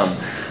 the sum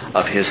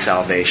of His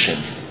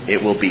salvation.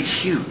 It will be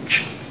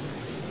huge.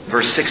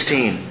 Verse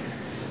 16,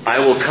 I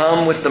will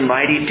come with the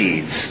mighty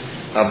deeds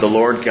of the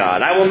Lord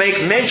God. I will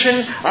make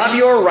mention of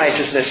your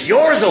righteousness,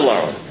 yours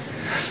alone.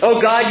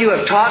 O God, you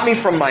have taught me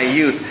from my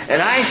youth,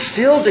 and I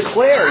still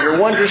declare your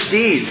wondrous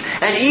deeds.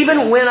 And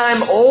even when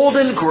I'm old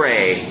and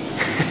gray,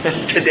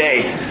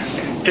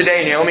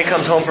 today Naomi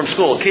comes home from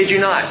school. Kid you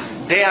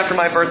not. Day after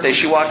my birthday,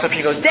 she walks up,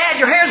 she goes, Dad,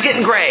 your hair's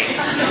getting gray.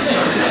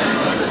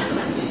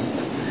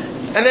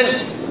 And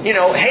then,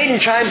 Hayden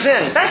chimes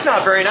in. That's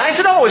not very nice.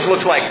 It always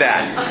looks like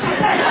that.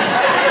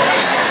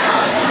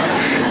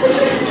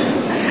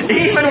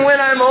 Even when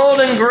I'm old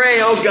and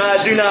gray, oh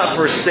God, do not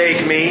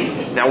forsake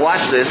me. Now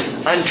watch this.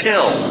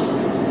 Until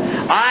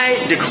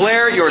I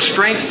declare your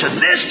strength to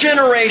this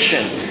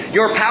generation,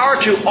 your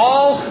power to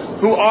all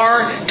who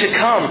are to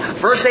come.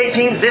 Verse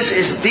 18, this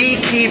is the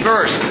key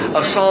verse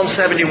of Psalm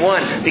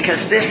 71 because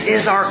this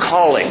is our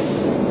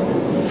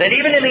calling. That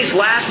even in these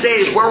last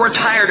days where we're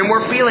tired and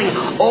we're feeling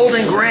old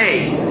and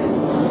gray,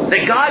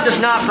 that God does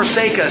not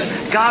forsake us.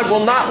 God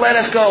will not let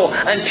us go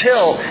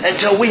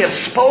until we have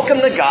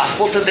spoken the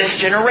gospel to this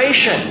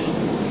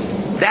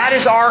generation. That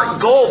is our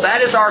goal.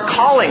 That is our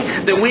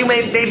calling. That we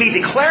may be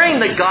declaring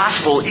the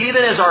gospel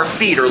even as our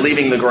feet are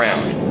leaving the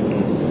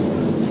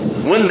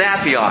ground. Wouldn't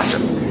that be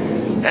awesome?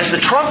 As the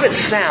trumpet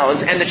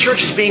sounds and the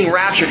church is being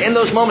raptured, in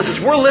those moments as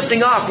we're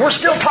lifting off, we're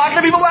still talking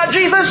to people about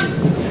Jesus.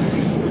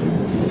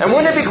 And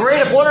wouldn't it be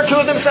great if one or two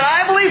of them said,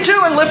 I believe too,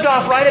 and lift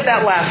off right at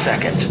that last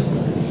second?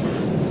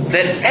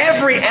 That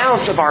every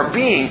ounce of our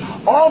being,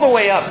 all the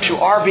way up to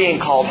our being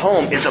called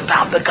home, is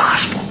about the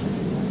gospel.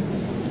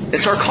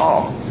 It's our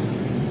call.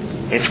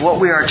 It's what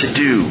we are to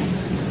do.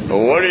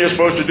 Well, what are you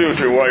supposed to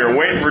do while you're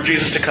waiting for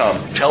Jesus to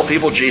come? Tell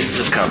people Jesus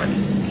is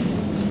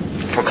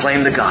coming.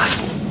 Proclaim the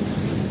gospel.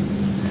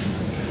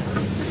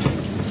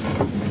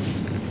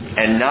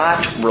 And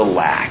not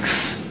relax,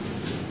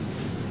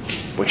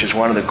 which is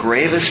one of the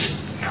gravest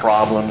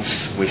problems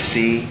we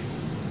see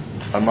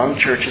among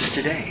churches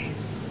today.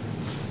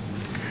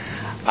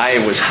 I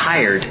was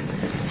hired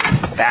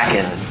back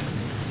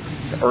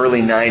in the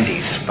early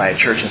 90s by a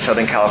church in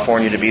Southern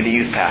California to be the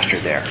youth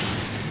pastor there.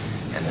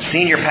 And the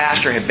senior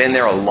pastor had been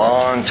there a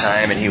long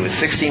time, and he was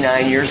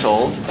 69 years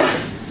old,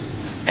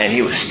 and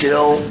he was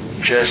still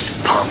just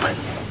pumping.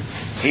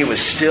 He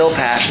was still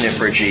passionate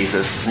for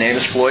Jesus. His name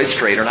is Floyd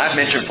Strader, and I've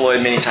mentioned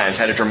Floyd many times,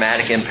 had a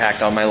dramatic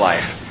impact on my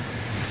life.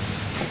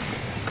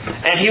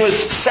 And he was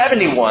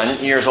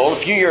 71 years old,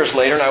 a few years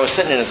later, and I was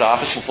sitting in his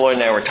office, and Floyd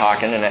and I were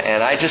talking, and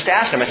I just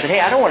asked him, I said, hey,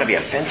 I don't want to be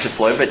offensive,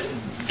 Floyd, but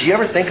do you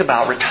ever think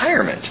about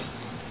retirement?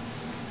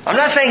 I'm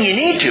not saying you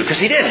need to, because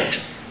he didn't.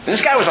 And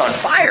this guy was on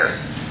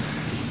fire.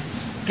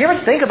 Do you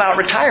ever think about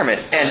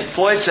retirement? And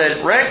Floyd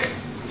said, Rick,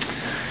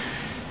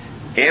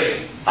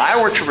 if I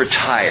were to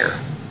retire,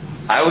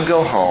 I would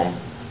go home,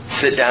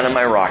 sit down in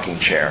my rocking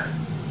chair,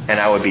 and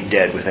I would be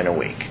dead within a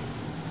week.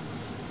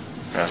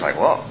 And I was like,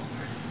 well,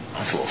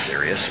 that's a little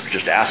serious. We're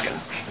just asking.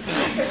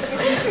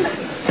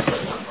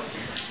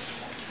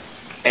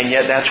 And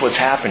yet that's what's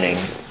happening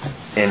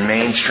in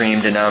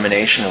mainstream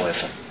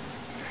denominationalism.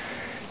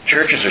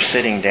 Churches are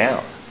sitting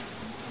down.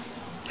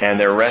 And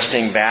they're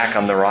resting back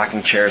on the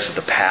rocking chairs of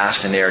the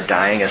past, and they are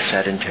dying a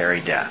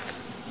sedentary death.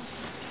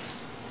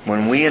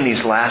 When we in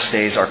these last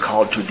days are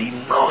called to the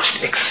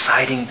most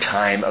exciting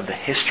time of the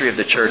history of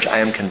the church, I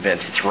am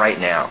convinced it's right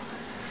now.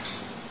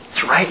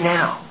 It's right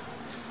now.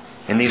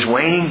 In these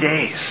waning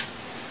days.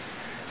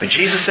 But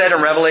Jesus said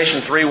in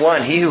Revelation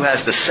 3:1, he who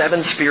has the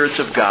seven spirits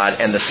of God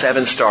and the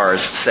seven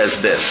stars says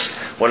this.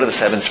 What are the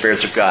seven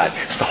spirits of God?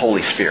 It's the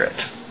Holy Spirit.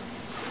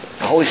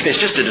 The Holy Spirit. It's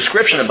just a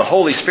description of the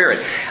Holy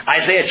Spirit.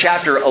 Isaiah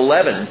chapter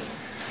 11,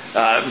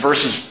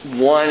 verses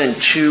 1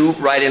 and 2,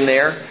 right in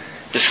there,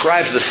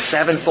 describes the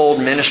sevenfold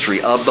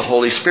ministry of the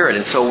Holy Spirit.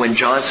 And so when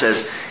John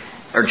says,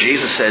 or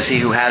Jesus says, he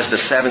who has the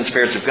seven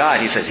spirits of God,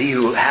 he says, he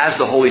who has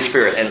the Holy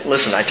Spirit. And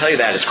listen, I tell you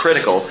that is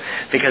critical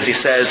because he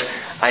says,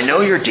 I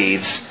know your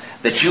deeds,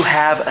 that you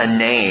have a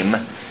name,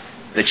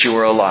 that you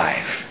are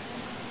alive.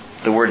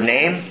 The word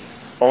name,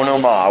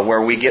 onoma,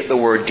 where we get the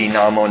word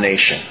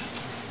denomination.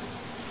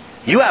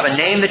 You have a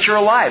name that you're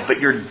alive, but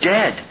you're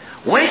dead.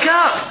 Wake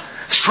up!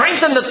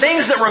 Strengthen the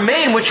things that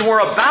remain which were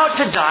about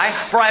to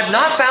die, for I have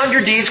not found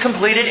your deeds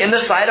completed in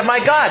the sight of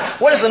my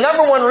God. What is the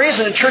number one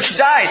reason a church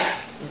dies?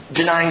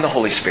 Denying the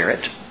Holy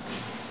Spirit.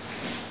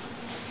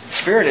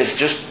 Spirit is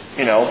just,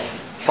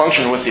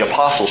 functioned with the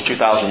apostles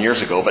 2,000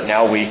 years ago, but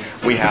now we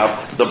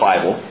have the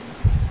Bible.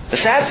 The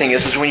sad thing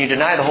is when you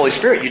deny the Holy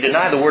Spirit, you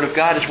deny the Word of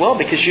God as well,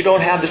 because you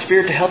don't have the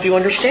Spirit to help you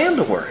understand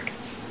the Word.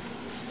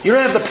 You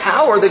don't have the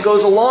power that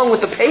goes along with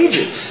the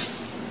pages.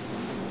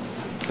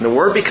 And the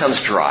Word becomes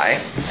dry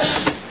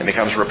and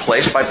becomes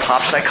replaced by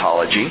pop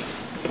psychology.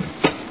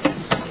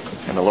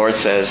 And the Lord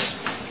says,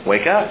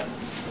 wake up.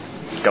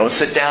 Don't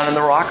sit down in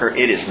the rocker.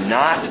 It is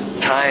not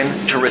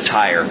time to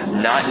retire.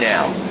 Not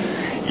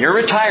now. Your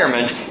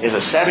retirement is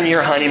a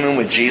 7-year honeymoon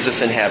with Jesus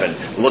in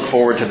heaven. Look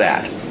forward to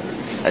that.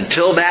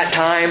 Until that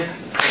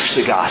time, preach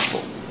the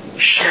gospel.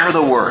 Share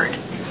the Word.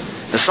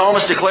 The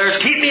psalmist declares,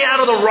 keep me out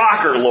of the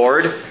rocker,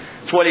 Lord.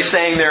 That's what he's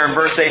saying there in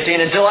verse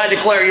 18. Until I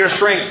declare your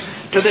strength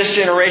to this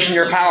generation,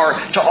 your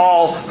power to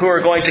all who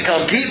are going to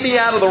come. Keep me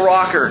out of the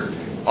rocker.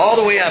 All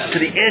the way up to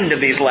the end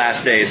of these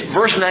last days.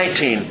 Verse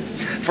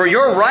 19. For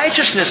your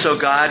righteousness, O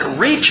God,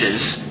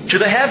 reaches to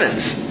the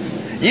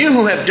heavens. You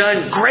who have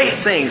done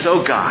great things,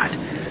 O God,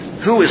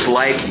 who is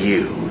like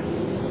you?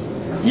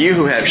 You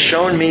who have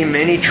shown me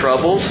many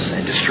troubles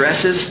and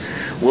distresses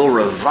will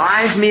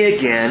revive me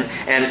again,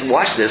 and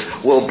watch this,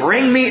 will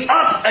bring me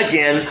up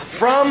again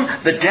from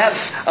the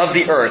depths of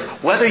the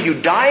earth. Whether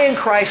you die in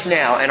Christ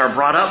now and are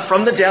brought up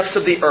from the depths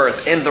of the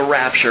earth in the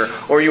rapture,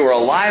 or you are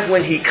alive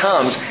when He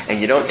comes and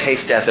you don't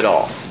taste death at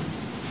all,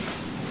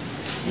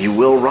 you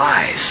will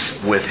rise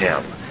with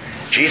Him.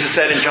 Jesus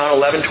said in John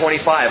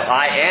 11:25,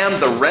 I am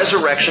the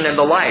resurrection and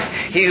the life.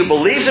 He who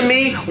believes in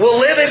me will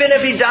live even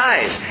if he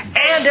dies.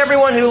 And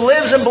everyone who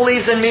lives and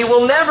believes in me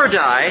will never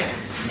die.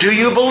 Do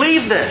you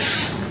believe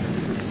this?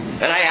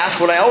 And I ask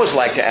what I always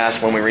like to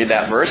ask when we read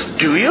that verse.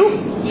 Do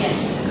you?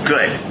 Yes.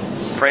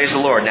 Good. Praise the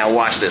Lord. Now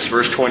watch this.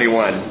 Verse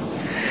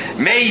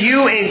 21. May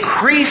you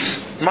increase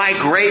my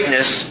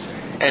greatness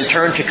and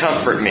turn to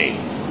comfort me.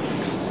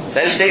 Is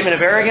that a statement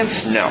of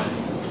arrogance? No.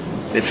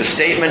 It's a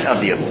statement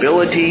of the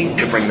ability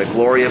to bring the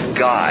glory of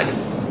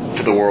God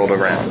to the world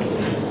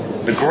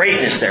around. The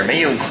greatness there. May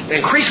you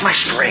increase my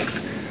strength,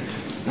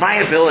 my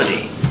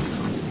ability.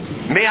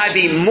 May I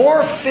be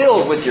more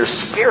filled with your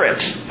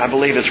Spirit, I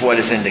believe is what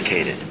is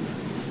indicated.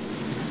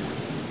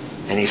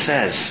 And he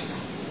says,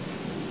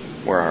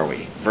 where are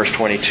we? Verse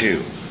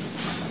 22.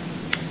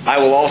 I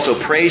will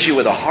also praise you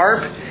with a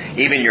harp,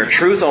 even your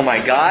truth, O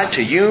my God.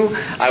 To you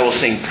I will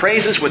sing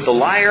praises with the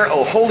lyre,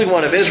 O Holy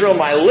One of Israel.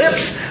 My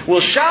lips will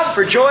shout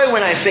for joy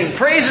when I sing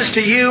praises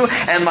to you,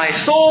 and my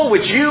soul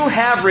which you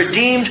have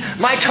redeemed.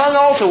 My tongue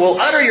also will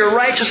utter your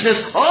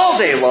righteousness all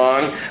day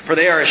long, for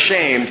they are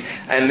ashamed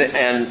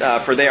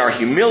and for they are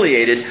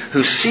humiliated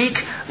who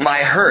seek my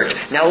hurt.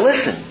 Now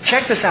listen,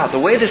 check this out. The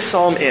way this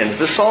psalm ends,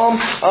 the psalm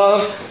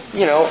of,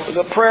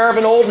 the prayer of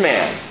an old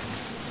man.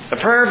 The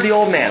prayer of the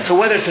old man. So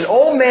whether it's an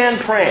old man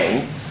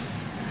praying,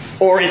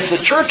 or it's the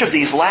church of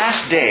these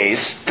last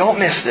days, don't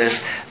miss this,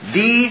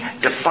 the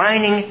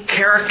defining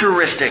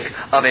characteristic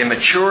of a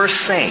mature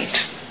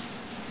saint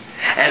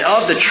and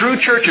of the true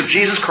church of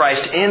Jesus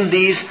Christ in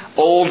these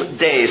old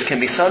days can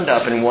be summed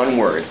up in one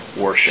word: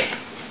 worship.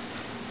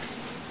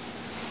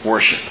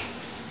 Worship.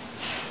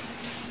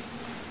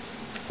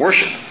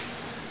 Worship.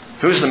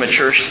 Who's the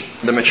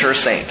mature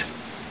saint?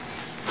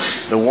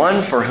 The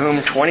one for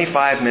whom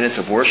 25 minutes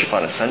of worship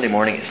on a Sunday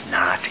morning is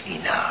not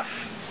enough.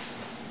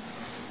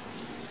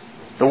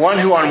 The one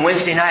who on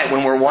Wednesday night,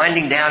 when we're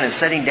winding down and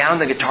setting down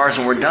the guitars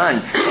and we're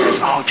done,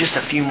 says, just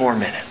a few more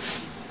minutes.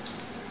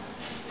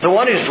 The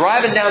one who's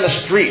driving down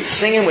the street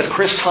singing with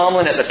Chris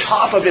Tomlin at the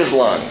top of his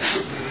lungs.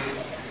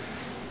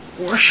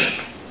 Worship.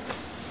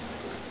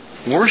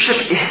 Worship,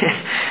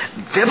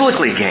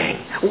 biblically, gang.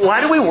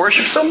 Why do we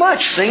worship so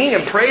much? Singing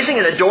and praising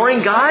and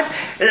adoring God?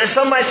 And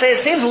some might say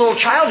it seems a little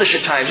childish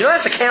at times.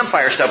 That's the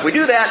campfire stuff. We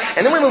do that,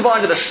 and then we move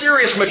on to the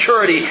serious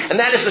maturity, and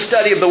that is the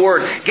study of the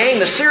Word. Gang,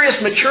 the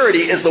serious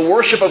maturity is the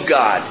worship of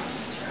God.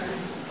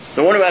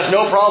 The one who has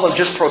no problem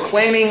just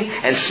proclaiming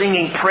and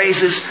singing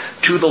praises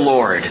to the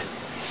Lord.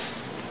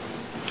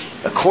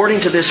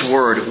 According to this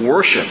word,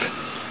 worship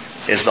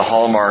is the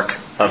hallmark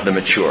of the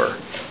mature.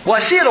 Well, I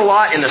see it a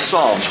lot in the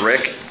Psalms,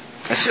 Rick.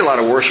 I see a lot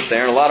of worship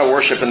there and a lot of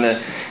worship in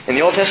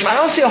the Old Testament. I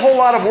don't see a whole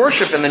lot of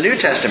worship in the New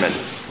Testament.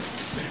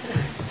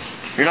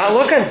 You're not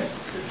looking.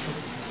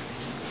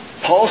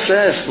 Paul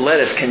says,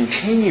 let us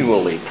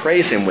continually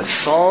praise Him with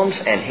psalms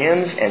and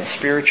hymns and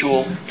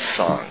spiritual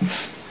songs.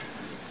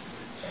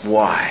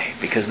 Why?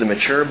 Because the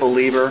mature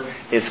believer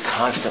is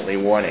constantly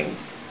wanting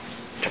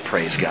to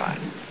praise God.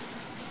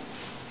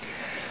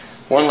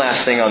 One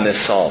last thing on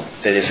this psalm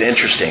that is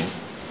interesting.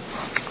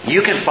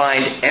 You can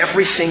find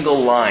every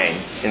single line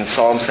in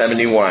Psalm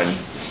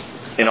 71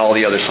 in all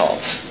the other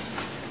Psalms.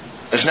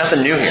 There's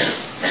nothing new here.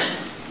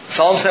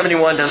 Psalm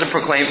 71 doesn't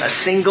proclaim a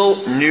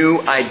single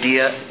new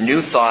idea,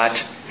 new thought,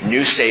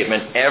 new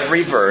statement.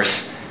 Every verse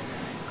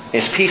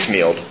is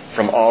piecemealed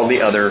from all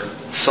the other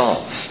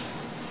Psalms.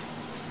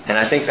 And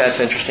I think that's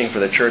interesting for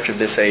the church of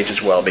this age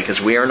as well, because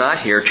we are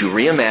not here to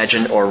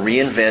reimagine or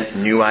reinvent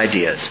new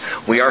ideas.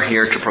 We are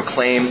here to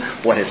proclaim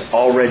what has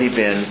already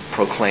been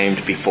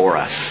proclaimed before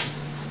us.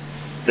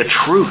 The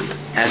truth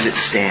as it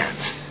stands.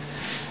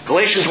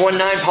 Galatians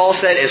 1:9, Paul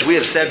said, as we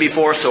have said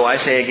before, so I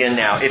say again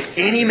now, if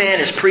any man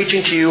is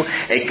preaching to you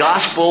a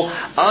gospel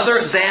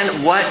other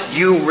than what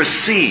you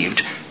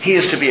received, he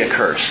is to be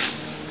accursed.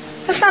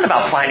 It's not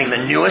about finding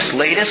the newest,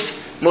 latest,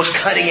 most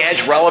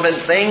cutting-edge,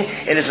 relevant thing.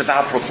 It is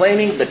about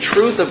proclaiming the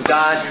truth of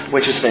God,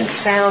 which has been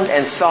sound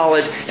and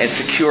solid and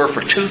secure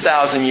for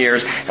 2,000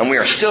 years, and we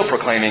are still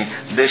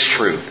proclaiming this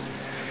truth.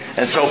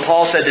 And so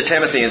Paul said to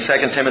Timothy in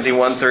 2 Timothy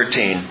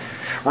 1:13,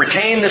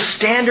 retain the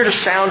standard of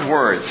sound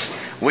words,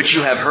 which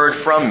you have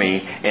heard from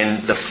me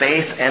in the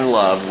faith and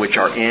love which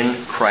are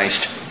in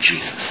Christ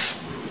Jesus.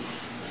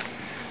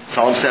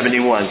 Psalm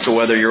 71. So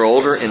whether you're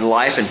older in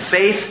life and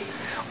faith,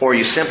 or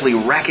you simply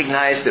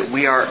recognize that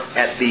we are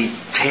at the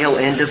tail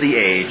end of the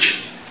age,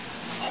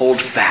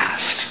 hold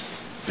fast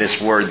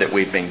this word that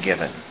we've been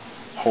given.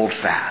 Hold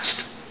fast.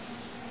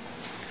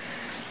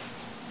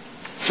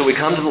 So we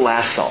come to the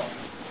last psalm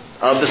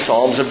of the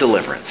Psalms of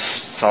deliverance.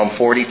 Psalm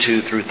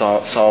 42 through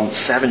Psalm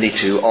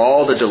 72,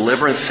 all the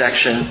deliverance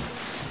section.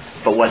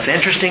 But what's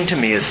interesting to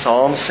me is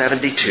Psalm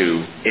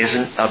 72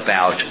 isn't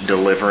about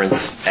deliverance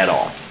at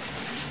all.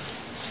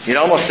 You'd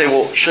almost say,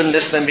 well, shouldn't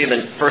this then be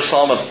the first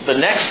psalm of the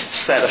next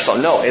set of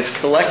psalms? No, it's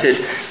collected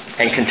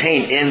and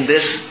contained in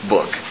this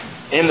book,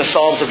 in the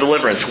Psalms of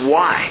deliverance.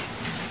 Why?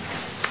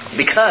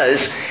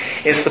 Because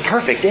it's the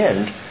perfect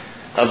end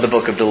of the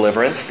book of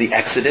deliverance, the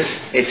Exodus.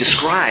 It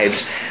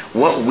describes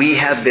what we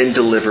have been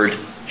delivered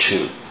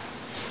to.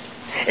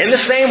 In the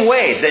same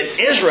way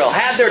that Israel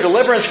had their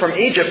deliverance from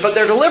Egypt, but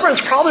their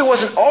deliverance probably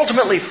wasn't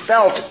ultimately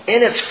felt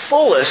in its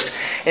fullest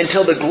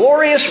until the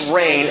glorious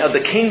reign of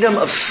the kingdom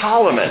of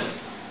Solomon.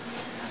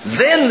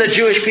 Then the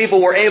Jewish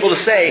people were able to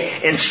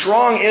say, in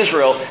strong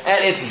Israel,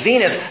 at its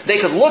zenith, they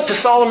could look to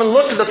Solomon,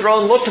 look to the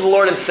throne, look to the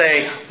Lord and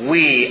say,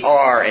 we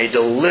are a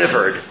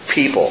delivered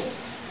people.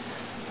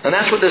 And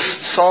that's what this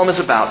psalm is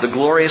about, the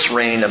glorious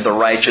reign of the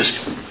righteous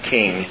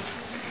king.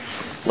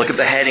 Look at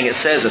the heading. It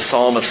says, a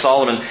psalm of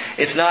Solomon.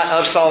 It's not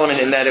of Solomon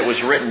in that it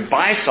was written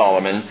by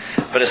Solomon,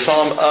 but a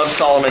psalm of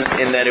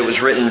Solomon in that it was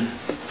written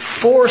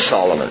for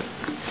Solomon,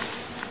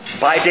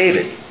 by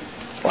David.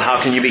 Well,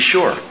 how can you be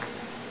sure?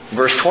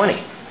 Verse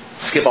 20.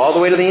 Skip all the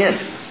way to the end.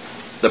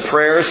 The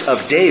prayers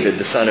of David,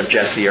 the son of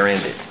Jesse, are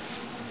ended.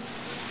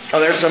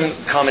 Oh, there's some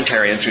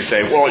commentarians who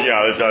say, well,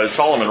 yeah,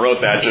 Solomon wrote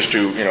that just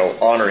to,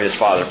 honor his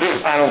father.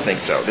 I don't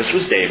think so. This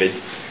was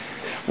David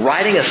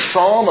writing a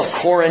psalm of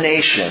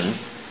coronation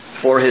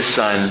for his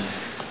son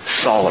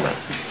Solomon.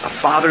 A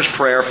father's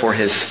prayer for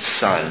his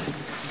son.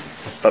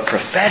 But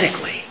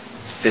prophetically,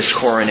 this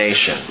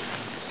coronation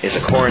is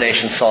a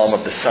coronation psalm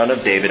of the Son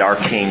of David, our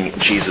King,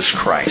 Jesus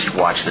Christ.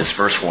 Watch this,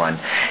 verse 1.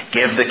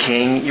 Give the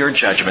King your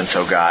judgments,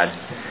 O God,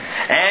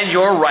 and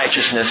your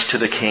righteousness to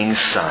the King's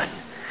Son.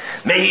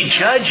 May he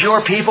judge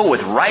your people with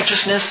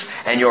righteousness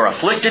and your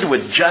afflicted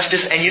with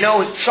justice.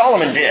 And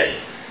Solomon did.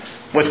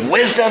 With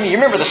wisdom. You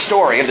remember the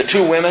story of the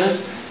two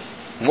women?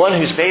 One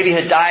whose baby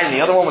had died and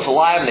the other one was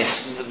alive.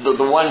 And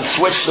the one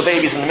switched the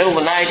babies in the middle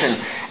of the night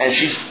and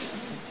she's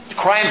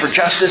crying for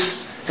justice.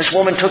 This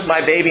woman took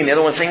my baby, and the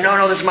other one saying,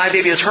 no, this is my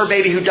baby. It's her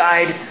baby who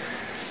died.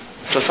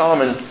 So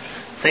Solomon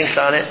thinks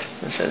on it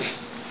and says,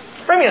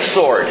 bring me a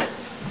sword.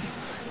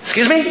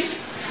 Excuse me?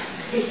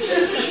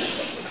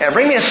 Yeah,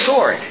 bring me a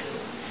sword.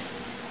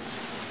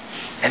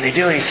 And they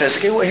do, and he says,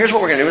 okay, well, here's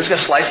what we're going to do. We're just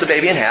going to slice the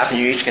baby in half, and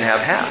you each can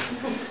have half.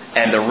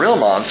 And the real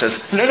mom says,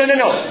 no.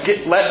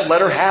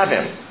 Let her have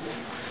him.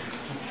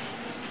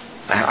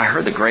 I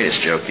heard the greatest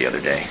joke the other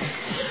day.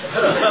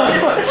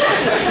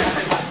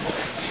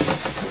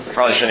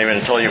 Probably shouldn't even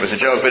have told you it was a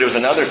joke, but it was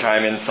another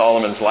time in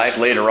Solomon's life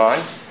later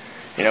on,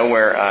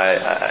 where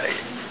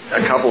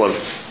a couple of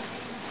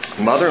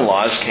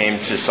mother-in-laws came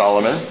to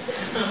Solomon,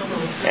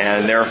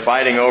 and they're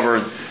fighting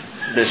over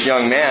this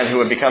young man who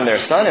had become their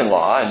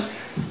son-in-law,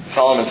 and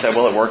Solomon said,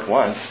 well, it worked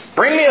once.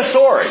 Bring me a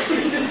sword.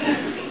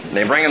 And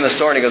they bring him the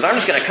sword, and he goes, I'm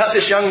just going to cut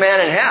this young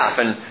man in half.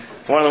 And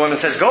one of the women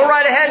says, go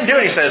right ahead and do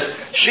it. He says,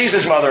 she's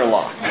his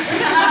mother-in-law.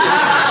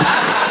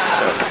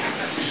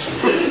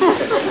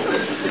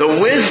 The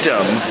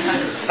wisdom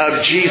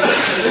of Jesus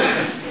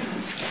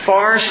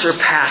far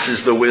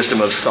surpasses the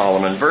wisdom of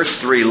Solomon. Verse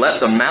 3,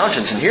 let the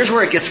mountains, and here's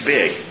where it gets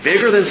big,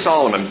 bigger than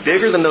Solomon,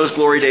 bigger than those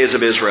glory days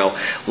of Israel.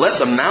 Let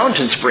the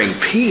mountains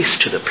bring peace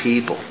to the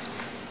people.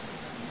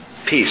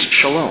 Peace,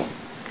 shalom.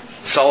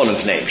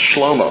 Solomon's name,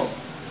 Shlomo,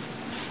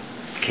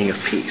 King of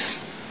Peace.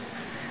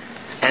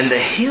 And the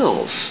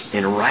hills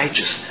in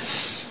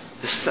righteousness.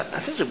 This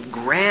is a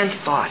grand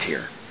thought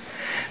here.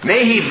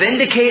 May he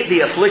vindicate the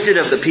afflicted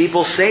of the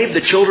people, save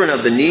the children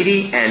of the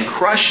needy, and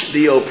crush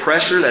the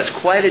oppressor. That's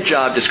quite a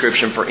job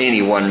description for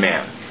any one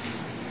man.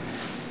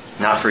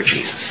 Not for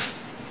Jesus.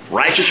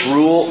 Righteous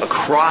rule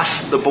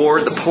across the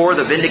board, the poor,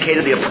 the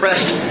vindicated, the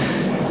oppressed,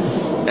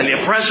 and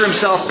the oppressor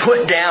himself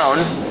put down.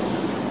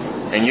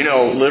 And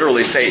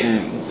literally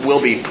Satan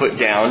will be put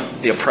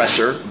down, the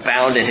oppressor,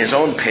 bound in his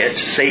own pit,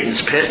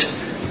 Satan's pit,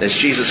 as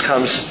Jesus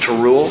comes to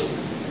rule.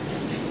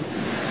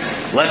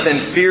 Let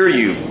them fear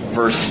you.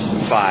 Verse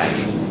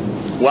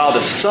 5. While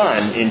the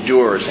sun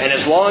endures, and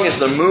as long as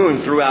the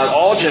moon throughout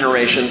all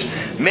generations,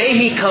 may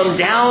he come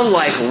down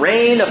like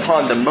rain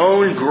upon the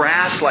mown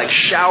grass, like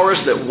showers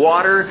that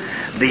water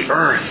the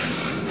earth.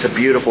 It's a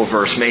beautiful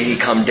verse. May he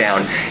come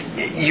down.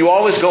 You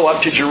always go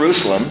up to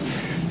Jerusalem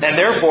And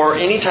therefore,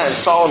 anytime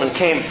Solomon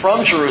came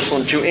from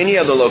Jerusalem to any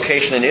other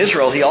location in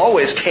Israel, he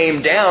always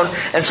came down.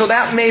 And so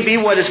that may be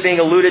what is being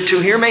alluded to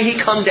here. May he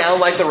come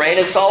down like the rain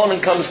as Solomon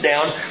comes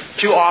down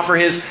to offer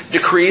his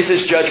decrees,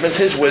 his judgments,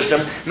 his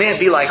wisdom. May it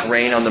be like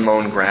rain on the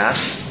mown grass.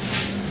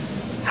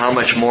 How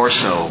much more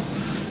so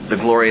the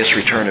glorious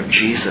return of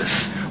Jesus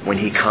when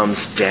he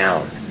comes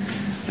down.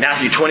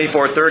 Matthew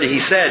 24:30, he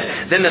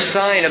said, "Then the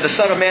sign of the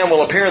Son of Man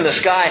will appear in the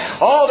sky.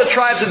 All the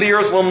tribes of the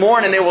earth will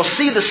mourn, and they will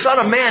see the Son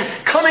of Man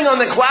coming on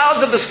the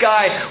clouds of the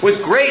sky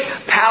with great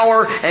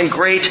power and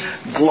great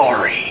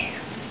glory."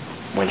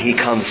 When he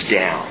comes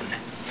down.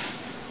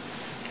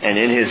 And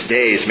in his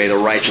days may the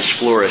righteous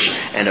flourish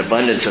and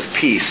abundance of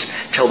peace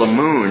till the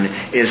moon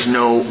is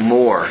no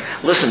more.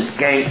 Listen,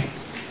 gang,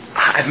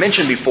 I've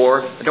mentioned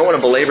before, I don't want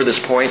to belabor this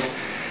point,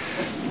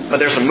 but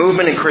there's a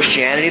movement in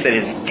Christianity that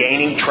is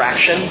gaining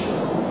traction.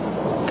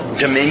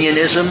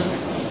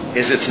 Dominionism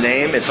is its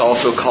name. It's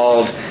also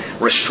called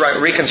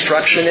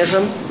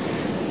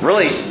Reconstructionism.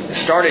 Really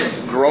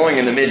started growing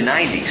in the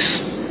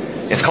mid-90s.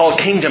 It's called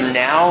Kingdom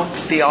Now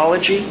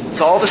theology.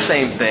 It's all the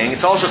same thing.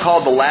 It's also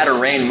called the Latter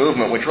Rain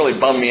movement, which really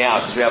bummed me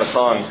out because we have a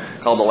song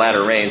called The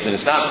Latter Rains, and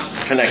it's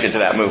not connected to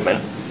that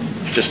movement.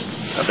 It's just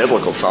a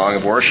biblical song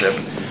of worship.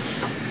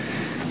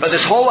 But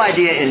this whole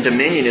idea in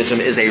dominionism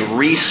is a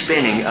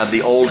respinning of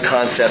the old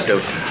concept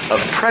of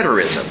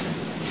preterism.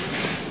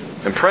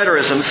 And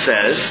preterism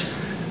says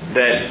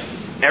that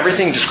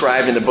everything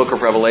described in the book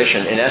of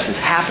Revelation, in essence,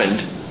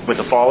 happened with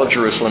the fall of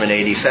Jerusalem in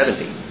AD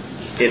 70.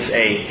 It's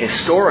a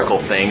historical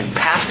thing,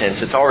 past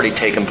tense, it's already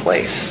taken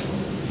place.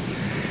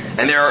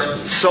 And there are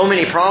so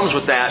many problems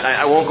with that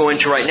I won't go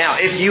into right now.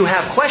 If you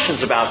have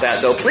questions about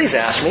that, though, please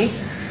ask me.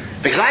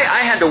 Because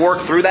I had to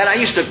work through that. I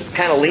used to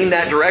kind of lean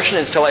that direction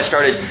until I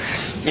started,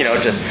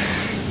 to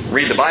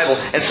read the Bible.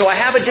 And so I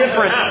have a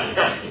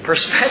different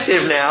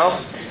perspective now.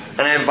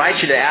 And I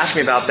invite you to ask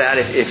me about that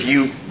if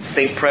you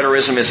think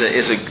preterism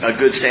is a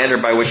good standard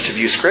by which to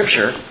view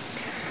Scripture.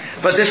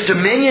 But this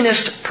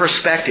dominionist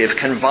perspective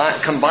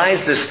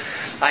combines this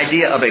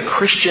idea of a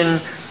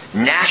Christian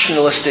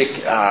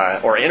nationalistic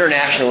or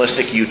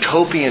internationalistic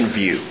utopian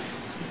view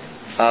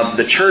of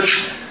the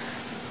church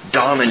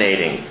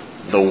dominating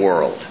the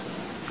world,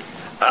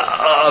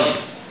 of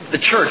the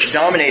church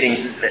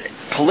dominating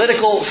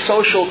political,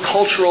 social,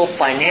 cultural,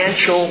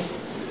 financial,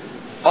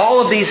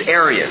 all of these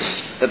areas,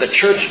 that the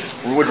church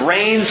would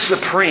reign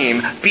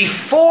supreme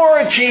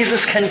before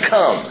Jesus can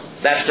come.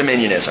 That's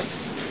dominionism.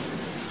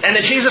 And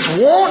that Jesus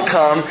won't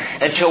come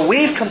until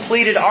we've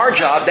completed our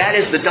job. That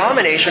is the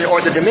domination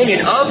or the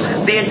dominion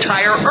of the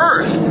entire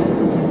earth.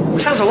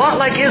 It sounds a lot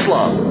like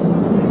Islam.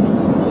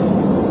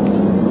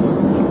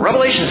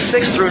 Revelation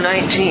 6 through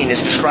 19 is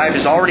described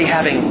as already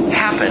having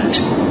happened.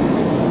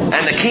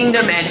 And the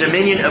kingdom and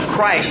dominion of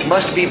Christ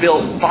must be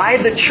built by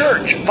the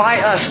church, by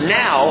us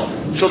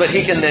now, so that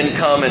He can then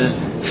come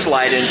and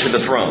slide into the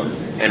throne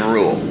and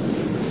rule.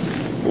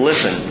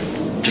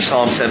 Listen to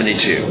Psalm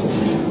 72.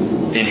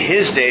 In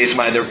His days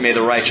may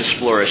the righteous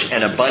flourish,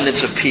 and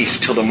abundance of peace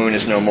till the moon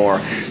is no more.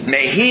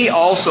 May He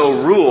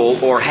also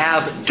rule or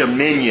have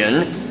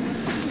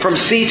dominion from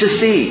sea to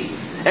sea,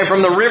 and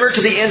from the river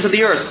to the ends of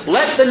the earth.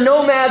 Let the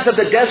nomads of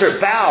the desert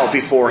bow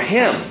before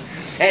Him,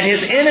 and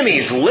His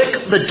enemies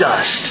lick the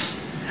dust.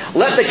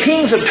 Let the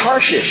kings of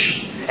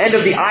Tarshish and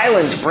of the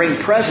islands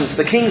bring presents.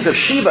 The kings of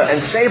Sheba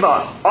and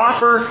Seba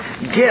offer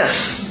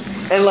gifts.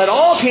 And let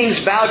all kings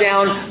bow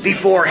down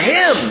before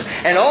Him,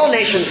 and all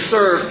nations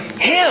serve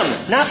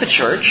Him, not the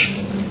church.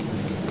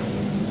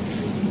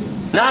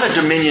 Not a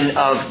dominion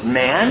of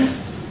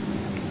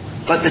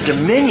man, but the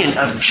dominion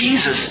of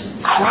Jesus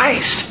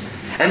Christ.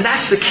 And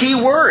that's the key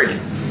word.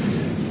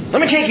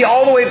 Let me take you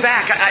all the way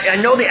back. I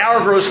know the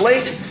hour grows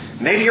late.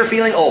 Maybe you're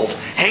feeling old.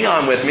 Hang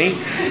on with me.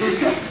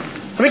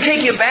 Let me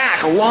take you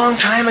back a long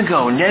time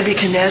ago.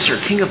 Nebuchadnezzar,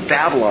 king of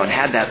Babylon,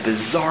 had that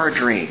bizarre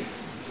dream.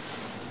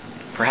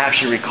 Perhaps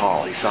you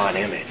recall, he saw an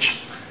image.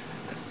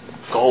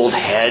 Gold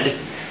head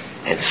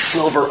and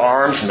silver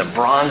arms and the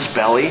bronze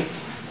belly.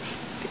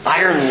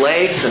 Iron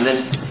legs and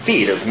then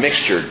feet of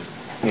mixtured,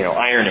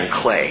 iron and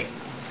clay.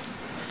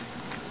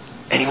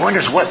 And he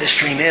wonders what this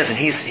dream is, and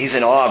he's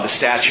in awe of the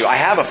statue. I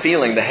have a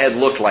feeling the head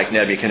looked like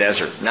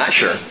Nebuchadnezzar. Not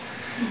sure.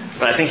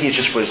 But I think he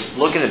just was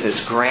looking at this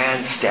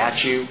grand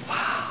statue.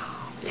 Wow.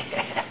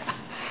 Yeah.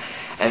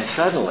 And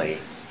suddenly,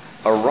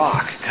 a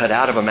rock cut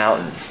out of a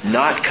mountain,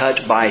 not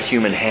cut by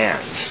human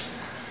hands,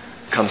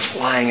 comes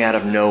flying out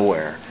of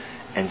nowhere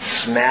and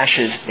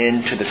smashes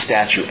into the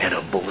statue and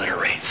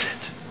obliterates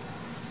it.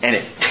 And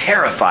it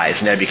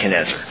terrifies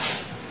Nebuchadnezzar.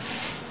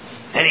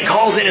 And he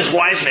calls in his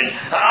wise men.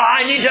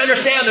 I need to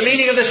understand the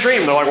meaning of this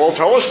dream. They're like, well,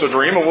 tell us the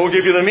dream and we'll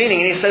give you the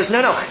meaning. And he says,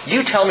 no,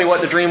 you tell me what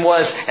the dream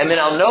was and then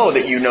I'll know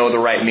that you know the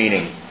right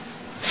meaning.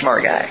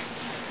 Smart guy.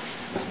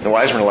 The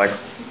wise men are like,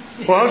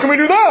 well, how can we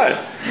do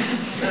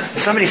that?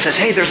 Somebody says,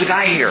 hey, there's a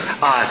guy here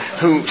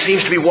who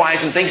seems to be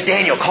wise and thinks,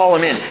 Daniel, call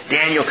him in.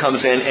 Daniel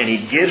comes in and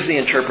he gives the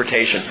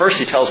interpretation. First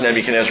he tells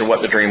Nebuchadnezzar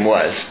what the dream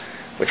was,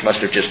 which must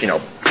have just,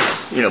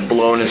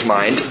 blown his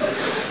mind.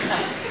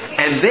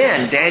 And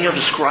then Daniel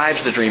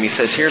describes the dream. He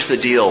says, here's the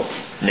deal,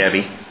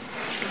 Nebi.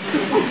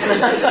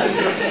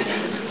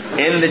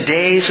 In the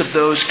days of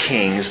those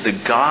kings, the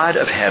God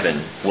of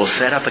heaven will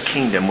set up a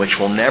kingdom which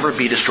will never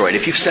be destroyed.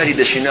 If you've studied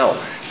this, you know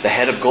the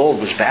head of gold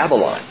was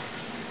Babylon,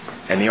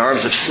 and the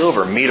arms of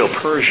silver,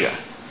 Medo-Persia,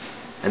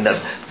 and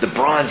the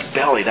bronze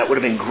belly, that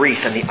would have been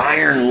Greece, and the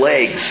iron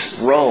legs,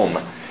 Rome,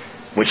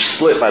 which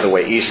split, by the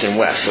way, east and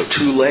west, so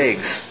 2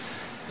 legs,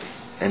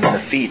 and then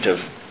the feet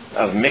of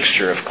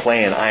mixture of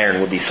clay and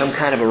iron would be some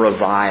kind of a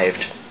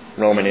revived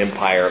Roman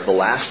Empire of the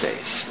last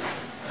days.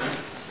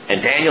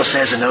 And Daniel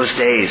says in those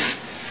days,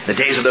 the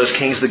days of those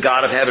kings, the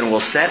God of heaven will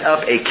set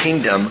up a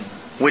kingdom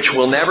which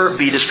will never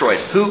be destroyed.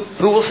 Who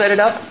will set it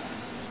up?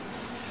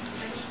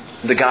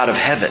 The God of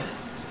heaven.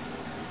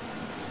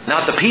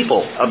 Not the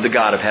people of the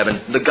God of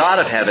heaven. The God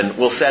of heaven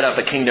will set up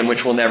a kingdom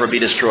which will never be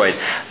destroyed.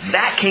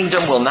 That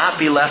kingdom will not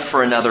be left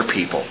for another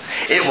people.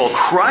 It will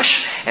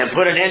crush and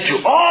put an end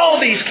to all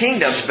these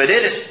kingdoms, but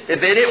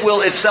it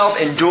will itself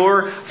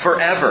endure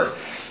forever.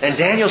 And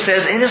Daniel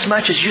says,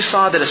 inasmuch as you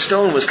saw that a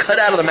stone was cut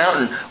out of the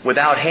mountain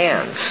without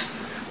hands.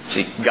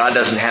 See, God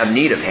doesn't have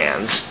need of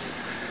hands.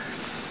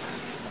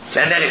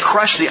 And that it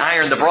crushed the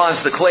iron, the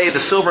bronze, the clay, the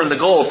silver, and the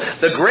gold.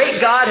 The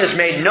great God has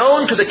made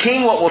known to the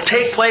king what will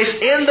take place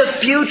in the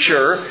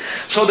future.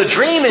 So the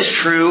dream is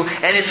true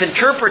and its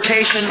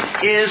interpretation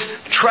is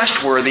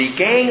trustworthy.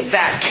 Gang,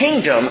 that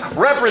kingdom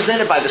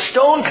represented by the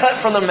stone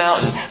cut from the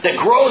mountain that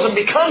grows and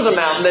becomes a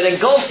mountain that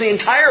engulfs the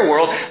entire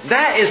world,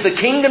 that is the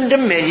kingdom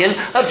dominion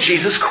of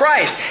Jesus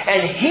Christ.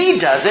 And He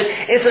does it.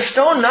 It's a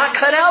stone not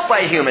cut out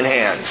by human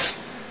hands,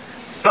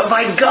 but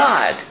by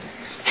God.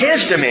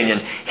 His dominion,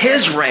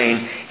 His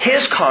reign,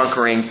 His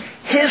conquering,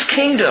 His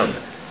kingdom.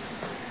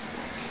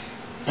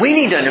 We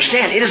need to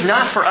understand it is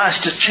not for us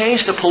to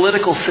change the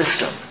political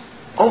system.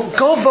 Oh,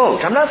 go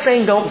vote. I'm not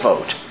saying don't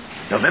vote.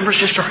 November's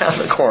just around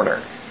the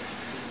corner.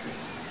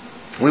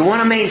 We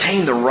want to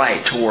maintain the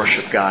right to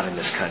worship God in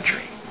this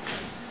country.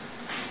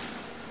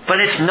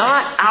 But it's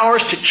not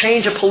ours to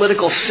change a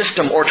political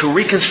system or to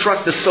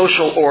reconstruct the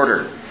social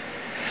order.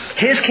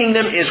 His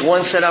kingdom is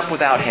one set up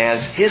without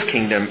hands. His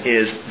kingdom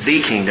is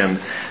the kingdom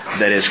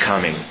that is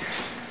coming.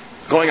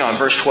 Going on,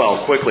 verse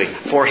 12, quickly.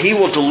 For He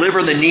will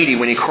deliver the needy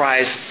when he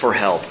cries for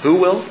help. Who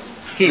will?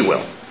 He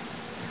will.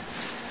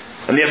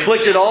 And the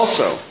afflicted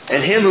also,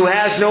 and him who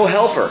has no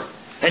helper.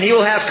 And He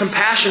will have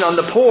compassion on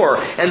the poor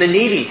and the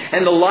needy,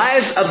 and the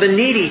lives of the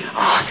needy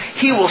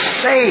He will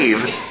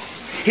save.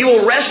 He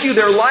will rescue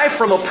their life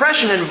from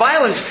oppression and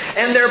violence,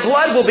 and their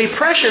blood will be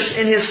precious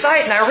in His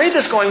sight. And I read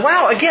this going,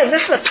 wow, again,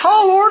 this is a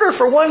tall order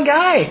for one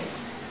guy.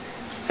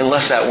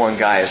 Unless that one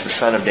guy is the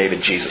Son of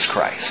David, Jesus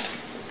Christ.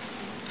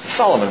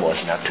 Solomon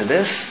wasn't up to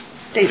this.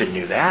 David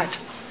knew that.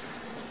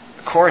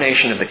 The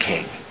coronation of the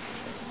king.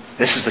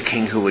 This is the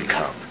king who would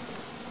come.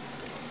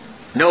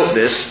 Note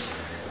this.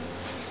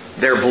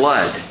 Their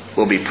blood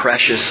will be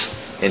precious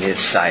in His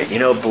sight. You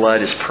know,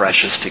 blood is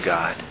precious to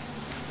God.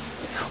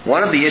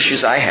 One of the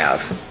issues I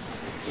have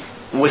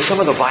with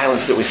some of the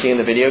violence that we see in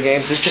the video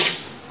games is just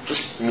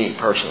me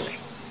personally,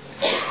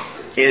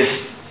 is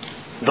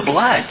the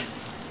blood.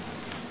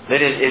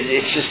 That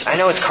it's just, I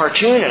know it's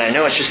cartoon and I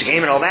know it's just a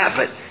game and all that,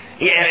 but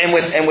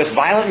and with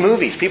violent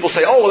movies, people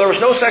say, oh, well, there was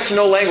no sex and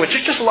no language.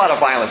 It's just a lot of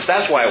violence.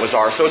 That's why it was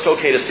R, so it's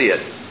okay to see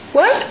it.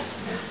 What?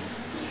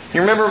 You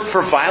remember,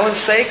 for violence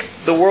sake,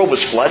 the world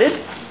was flooded?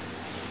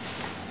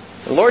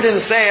 The Lord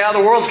didn't say,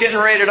 the world's getting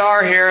rated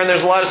R here and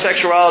there's a lot of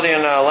sexuality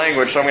and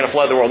language, so I'm going to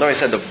flood the world. No, He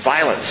said the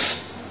violence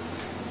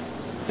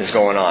is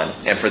going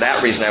on. And for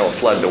that reason, I will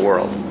flood the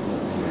world.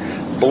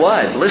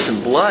 Blood,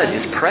 listen, blood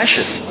is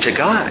precious to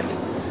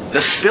God.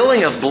 The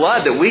spilling of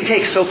blood that we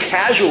take so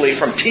casually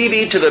from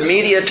TV to the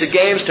media to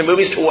games to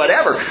movies to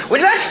whatever.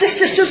 Well,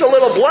 that's just a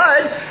little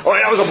blood. Oh,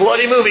 that was a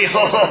bloody movie.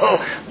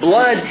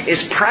 Blood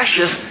is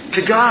precious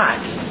to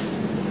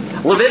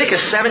God.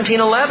 Leviticus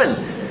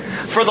 17:11.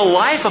 For the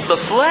life of the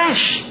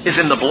flesh is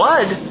in the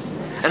blood,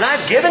 and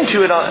I've given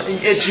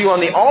it to you on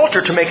the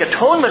altar to make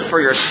atonement for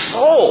your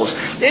souls.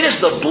 It is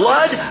the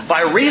blood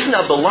by reason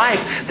of the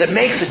life that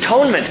makes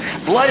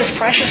atonement. Blood is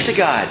precious to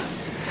God.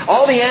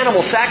 All the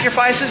animal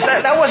sacrifices,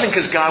 that wasn't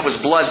because God was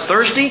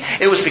bloodthirsty.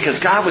 It was because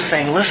God was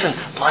saying, listen,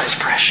 blood is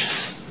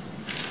precious.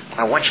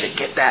 I want you to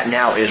get that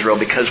now, Israel,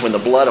 because when the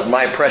blood of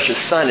my precious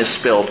Son is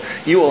spilled,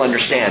 you will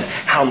understand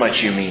how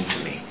much you mean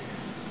to me,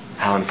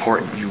 how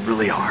important you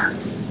really are.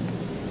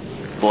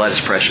 Blood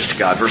is precious to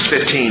God. Verse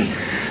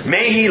 15,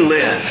 may he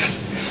live,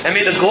 and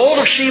may the gold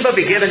of Sheba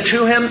be given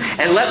to him,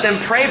 and let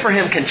them pray for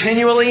him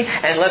continually,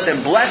 and let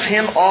them bless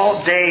him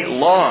all day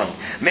long.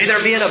 May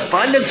there be an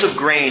abundance of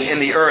grain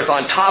in the earth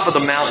on top of the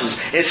mountains.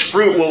 Its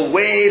fruit will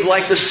wave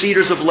like the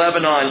cedars of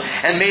Lebanon,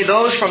 and may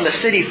those from the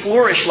city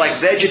flourish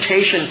like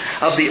vegetation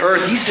of the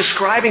earth. He's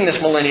describing this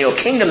millennial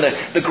kingdom,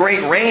 the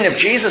great reign of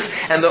Jesus,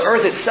 and the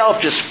earth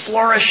itself just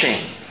flourishing.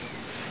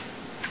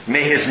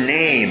 May His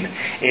name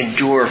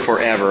endure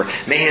forever.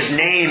 May His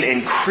name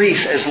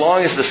increase as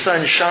long as the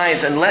sun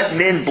shines. And let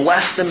men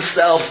bless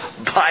themselves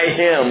by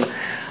Him.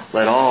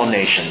 Let all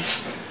nations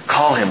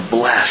call Him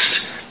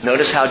blessed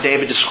Notice how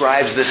David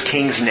describes this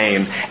king's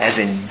name as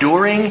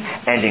enduring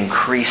and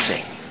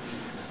increasing.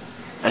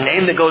 A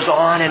name that goes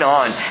on, and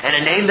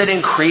a name that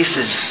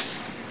increases.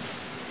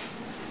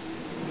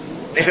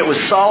 If it was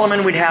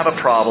Solomon, we'd have a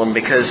problem,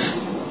 because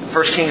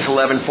 1 Kings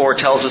 11:4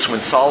 tells us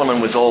when Solomon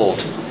was old,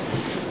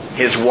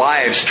 his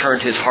wives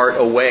turned his heart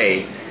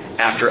away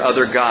after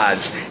other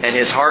gods, and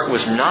his heart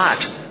was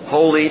not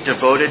wholly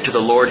devoted to the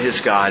Lord his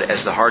God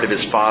as the heart of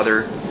his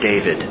father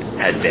David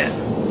had been.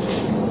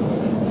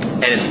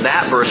 And it's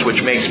that verse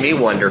which makes me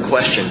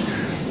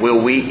question,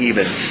 will we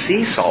even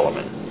see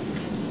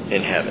Solomon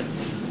in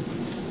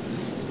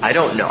heaven? I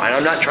don't know. And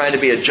I'm not trying to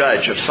be a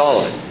judge of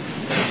Solomon.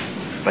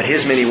 But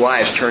his many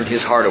wives turned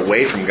his heart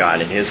away from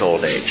God in his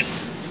old age.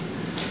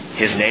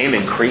 His name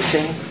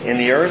increasing in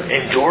the earth,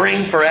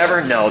 enduring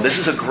forever? No, this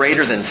is a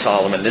greater than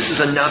Solomon. This is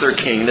another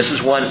king. This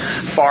is one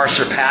far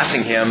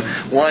surpassing him.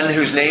 One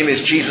whose name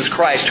is Jesus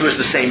Christ, who is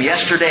the same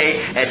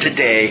yesterday and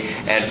today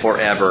and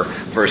forever.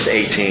 Verse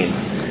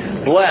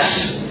 18.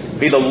 Blessed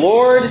be the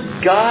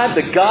Lord God,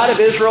 the God of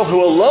Israel,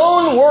 who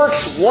alone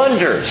works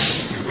wonders.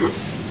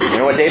 You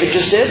know what David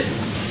just did?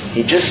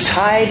 He just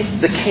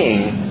tied the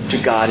king to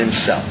God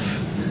himself.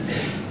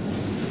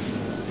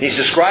 He's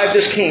described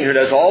this king who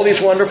does all these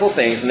wonderful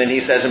things, and then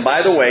he says, and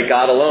by the way,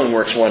 God alone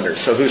works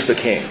wonders. So who's the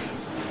king?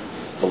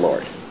 The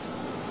Lord.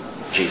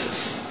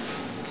 Jesus.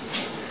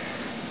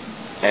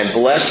 And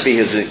blessed be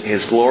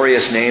his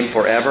glorious name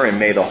forever, and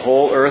may the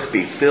whole earth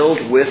be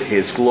filled with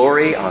his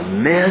glory.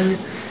 Amen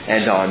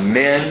and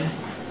amen.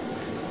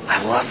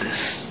 I love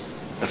this.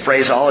 The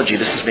phraseology,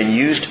 this has been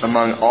used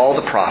among all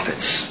the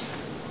prophets.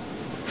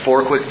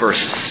 4 quick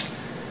verses.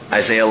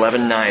 Isaiah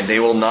 11:9, they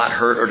will not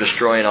hurt or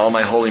destroy in all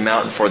my holy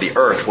mountain, for the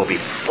earth will be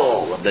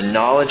full of the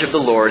knowledge of the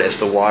Lord as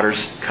the waters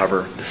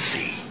cover the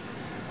sea.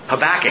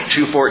 Habakkuk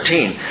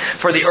 2:14,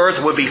 for the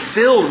earth will be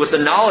filled with the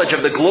knowledge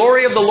of the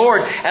glory of the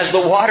Lord as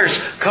the waters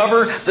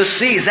cover the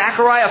sea.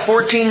 Zechariah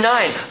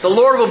 14:9, the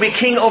Lord will be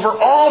king over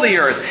all the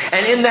earth,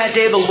 and in that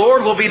day the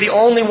Lord will be the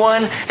only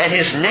one, and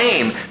his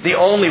name the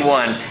only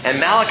one. And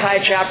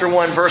Malachi chapter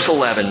 1 verse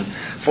 11,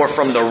 for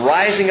from the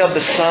rising of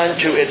the sun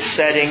to its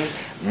setting,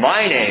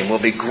 my name will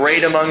be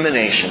great among the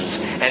nations,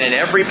 and in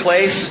every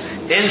place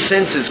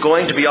incense is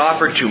going to be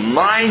offered to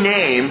my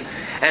name,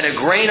 and a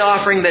grain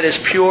offering that is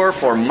pure,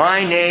 for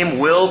my name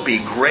will be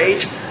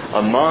great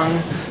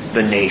among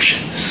the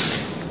nations.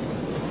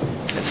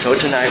 And so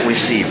tonight we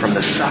see from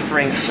the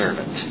suffering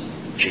servant,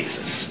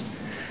 Jesus,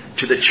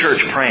 to the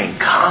church praying,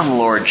 come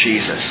Lord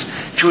Jesus,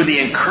 to the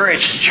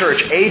encouraged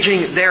church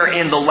aging there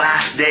in the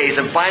last days,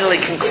 and finally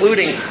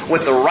concluding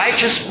with the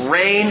righteous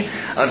reign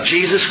of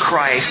Jesus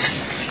Christ.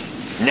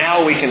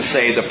 Now we can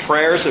say the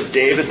prayers of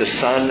David, the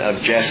son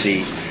of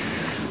Jesse,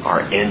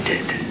 are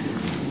ended.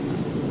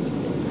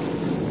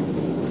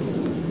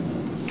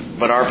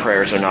 But our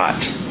prayers are not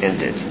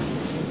ended.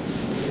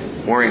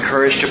 We're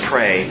encouraged to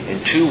pray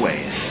in 2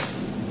 ways.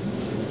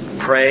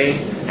 Pray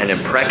an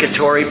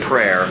imprecatory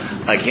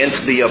prayer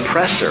against the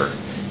oppressor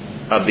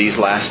of these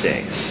last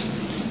days.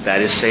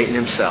 That is Satan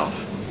himself.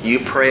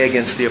 You pray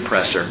against the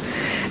oppressor.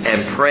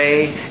 And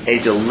pray a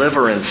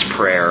deliverance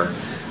prayer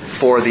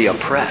for the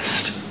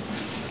oppressed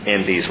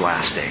in these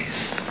last days.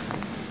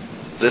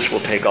 This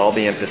will take all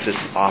the emphasis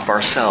off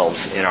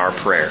ourselves in our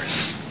prayers.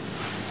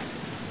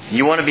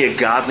 You want to be a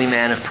godly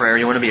man of prayer?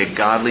 You want to be a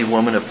godly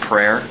woman of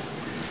prayer?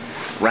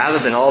 Rather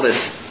than all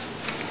this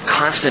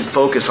constant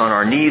focus on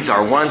our needs,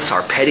 our wants,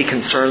 our petty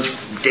concerns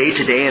day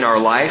to day in our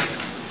life,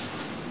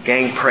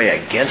 gang, pray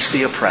against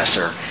the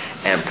oppressor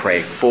and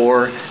pray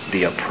for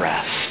the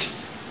oppressed.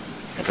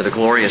 And for the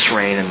glorious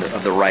reign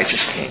of the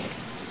righteous King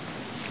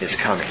is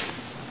coming.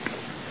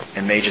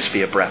 And may just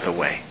be a breath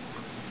away.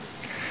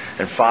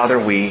 And Father,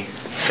 we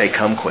say,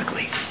 come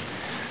quickly.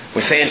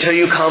 We say, until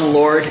you come,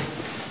 Lord,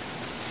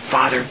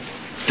 Father,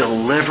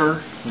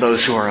 deliver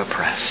those who are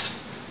oppressed.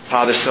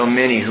 Father, so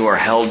many who are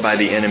held by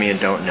the enemy and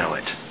don't know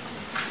it.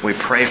 We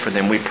pray for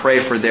them. We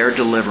pray for their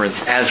deliverance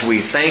as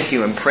we thank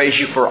you and praise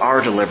you for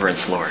our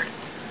deliverance, Lord.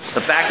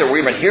 The fact that we're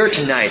even here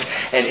tonight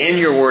and in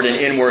your word and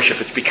in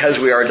worship, it's because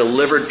we are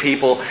delivered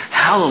people.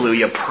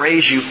 Hallelujah.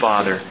 Praise you,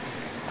 Father.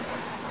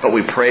 But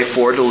we pray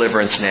for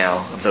deliverance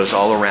now of those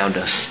all around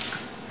us.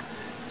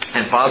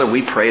 And Father,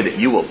 we pray that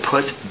you will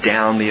put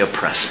down the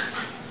oppressor.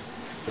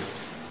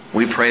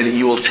 We pray that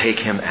you will take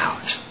him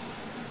out.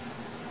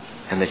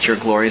 And that your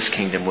glorious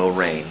kingdom will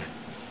reign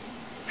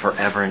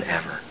forever and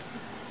ever.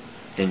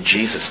 In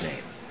Jesus'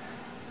 name,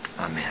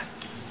 amen.